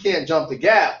 DC can't jump the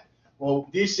gap. Well,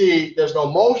 DC, there's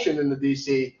no motion in the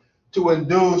DC to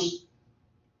induce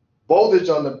voltage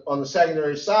on the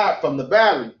secondary side from the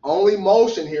battery. Only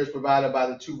motion here is provided by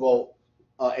the 2-volt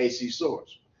AC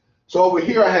source. So over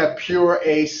here I have pure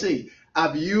AC.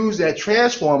 I've used that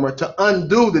transformer to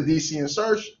undo the DC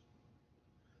insertion.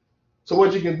 So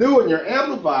what you can do in your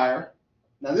amplifier,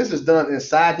 now this is done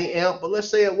inside the amp, but let's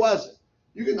say it wasn't.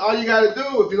 All you got to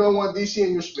do, if you don't want DC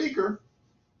in your speaker,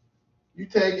 you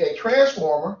take a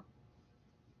transformer,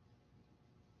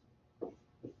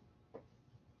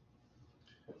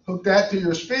 hook that to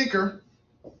your speaker,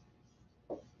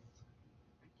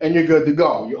 and you're good to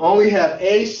go. You only have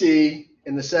AC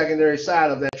in the secondary side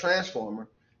of that transformer.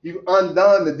 You've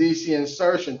undone the DC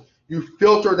insertion. You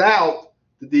filtered out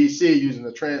the DC using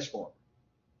the transformer.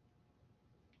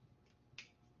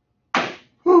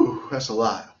 Whew, that's a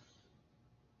lot.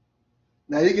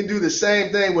 Now you can do the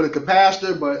same thing with a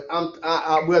capacitor, but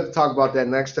we'll have to talk about that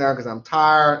next time because I'm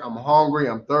tired, I'm hungry,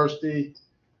 I'm thirsty.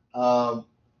 So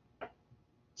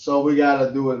we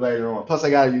gotta do it later on. Plus I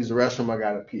gotta use the restroom, I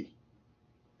gotta pee.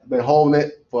 I've been holding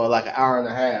it for like an hour and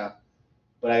a half,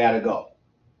 but I gotta go.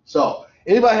 So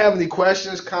anybody have any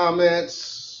questions,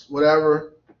 comments,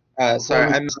 whatever?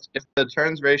 Sorry, I missed, if the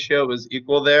turns ratio was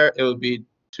equal there, it would be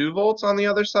 2 volts on the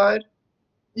other side?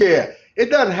 Yeah, it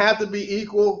doesn't have to be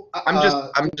equal.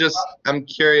 I'm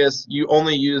curious. You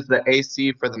only use the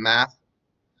AC for the math,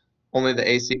 only the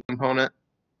AC component.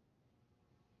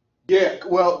 Yeah,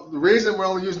 well, the reason we're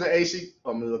only using the AC,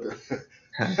 I'm gonna look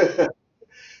at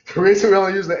the reason we're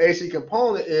only using the AC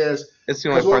component is It's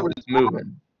the only part that's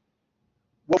moving.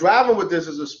 What's driving with this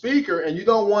is a speaker, and you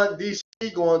don't want DC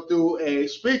going through a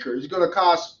speaker. It's going to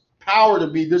cause power to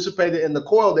be dissipated in the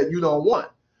coil that you don't want.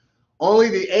 Only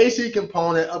the AC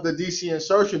component of the DC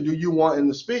insertion do you want in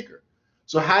the speaker.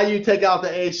 So how you take out the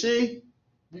AC?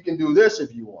 You can do this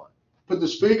if you want. Put the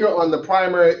speaker on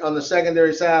the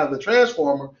secondary side of the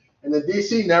transformer, and the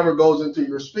DC never goes into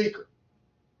your speaker.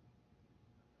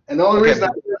 And the only reason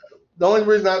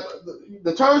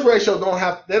the turns ratio don't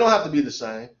have to be the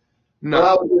same. No. But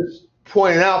I was just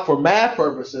pointing out for math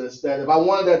purposes that if I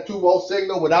wanted that 2-volt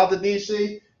signal without the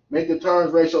DC, make the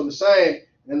turns ratio the same,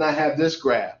 and I have this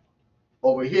graph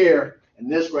over here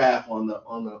and this graph on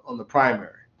the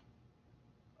primary.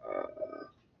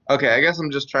 Okay, I guess I'm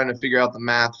just trying to figure out the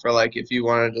math for like if you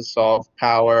wanted to solve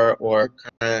power or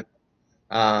current.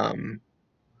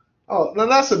 Oh, no,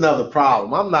 that's another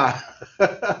problem. I'm not.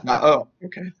 Oh,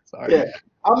 okay. Sorry. Yeah,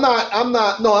 I'm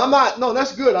not. No,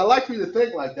 that's good. I like for you to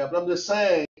think like that, but I'm just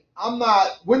saying,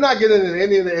 we're not getting into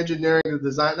any of the engineering and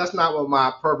design. That's not what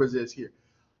my purpose is here.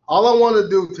 All I want to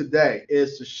do today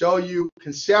is to show you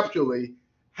conceptually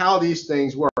how these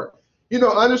things work. You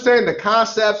know, understanding the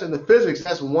concepts and the physics,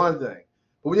 that's one thing.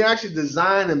 But when you actually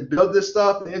design and build this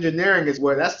stuff, the engineering is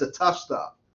where that's the tough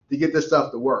stuff to get this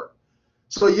stuff to work.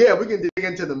 So yeah, we can dig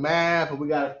into the math and we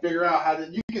got to figure out how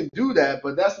you can do that,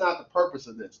 but that's not the purpose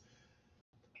of this.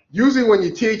 Usually when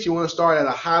you teach, you want to start at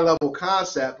a high level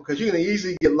concept because you can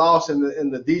easily get lost in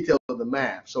the details of the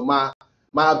math. So my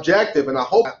objective, and I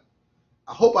hope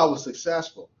I was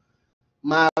successful.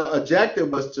 My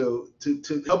objective was to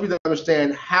help you to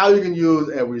understand how you can use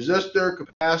a resistor,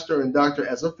 capacitor, inductor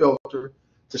as a filter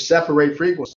to separate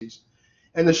frequencies,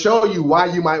 and to show you why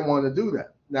you might want to do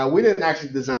that. Now, we didn't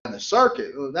actually design the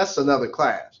circuit. That's another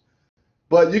class.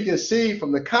 But you can see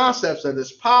from the concepts that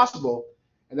it's possible,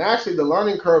 and actually the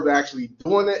learning curve actually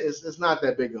doing it is not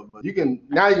that big of a deal.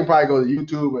 Now you can probably go to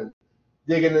YouTube and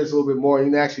dig into this a little bit more. You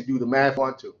can actually do the math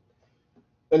on to.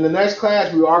 In the next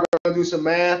class, we are going to do some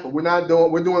math, but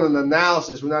we're doing an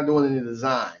analysis. We're not doing any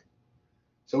design.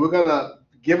 So we're going to,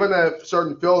 given a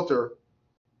certain filter,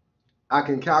 I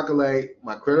can calculate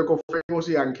my critical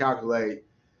frequency. I can calculate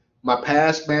my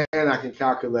pass band. I can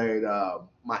calculate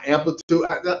my amplitude.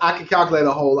 I can calculate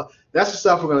a whole lot. That's the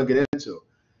stuff we're going to get into.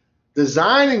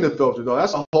 Designing the filter, though,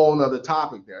 that's a whole nother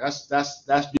topic there. That's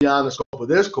beyond the scope of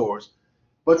this course.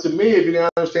 But to me, if you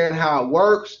don't understand how it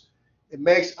works, it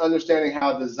makes understanding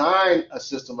how to design a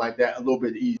system like that a little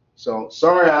bit easier. So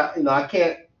sorry, I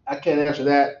can't answer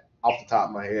that off the top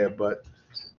of my head, but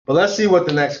let's see what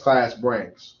the next class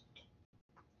brings.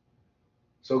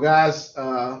 So guys,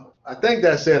 I think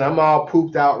that's it. I'm all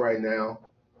pooped out right now.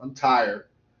 I'm tired.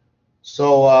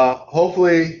 So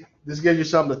hopefully this gives you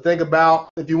something to think about.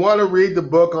 If you want to read the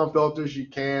book on filters, you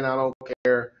can. I don't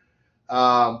care.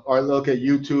 Or look at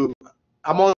YouTube.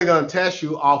 I'm only going to test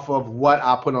you off of what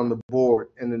I put on the board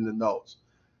and in the notes.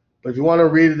 But if you want to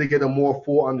read it to get a more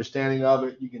full understanding of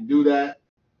it, you can do that.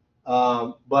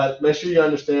 But make sure you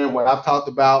understand what I've talked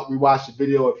about. Rewatch the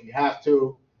video if you have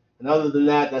to. And other than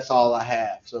that, that's all I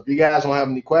have. So if you guys don't have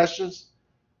any questions,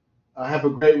 have a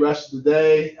great rest of the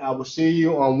day. I will see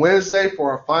you on Wednesday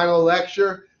for our final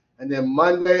lecture. And then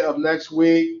Monday of next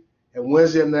week and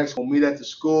Wednesday of next we'll meet at the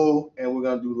school and we're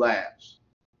going to do labs.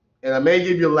 And I may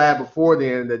give you a lab before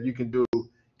then that you can do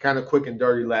kind of quick and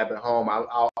dirty lab at home.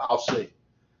 I'll see.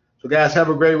 So guys, have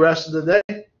a great rest of the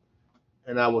day,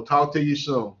 and I will talk to you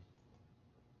soon.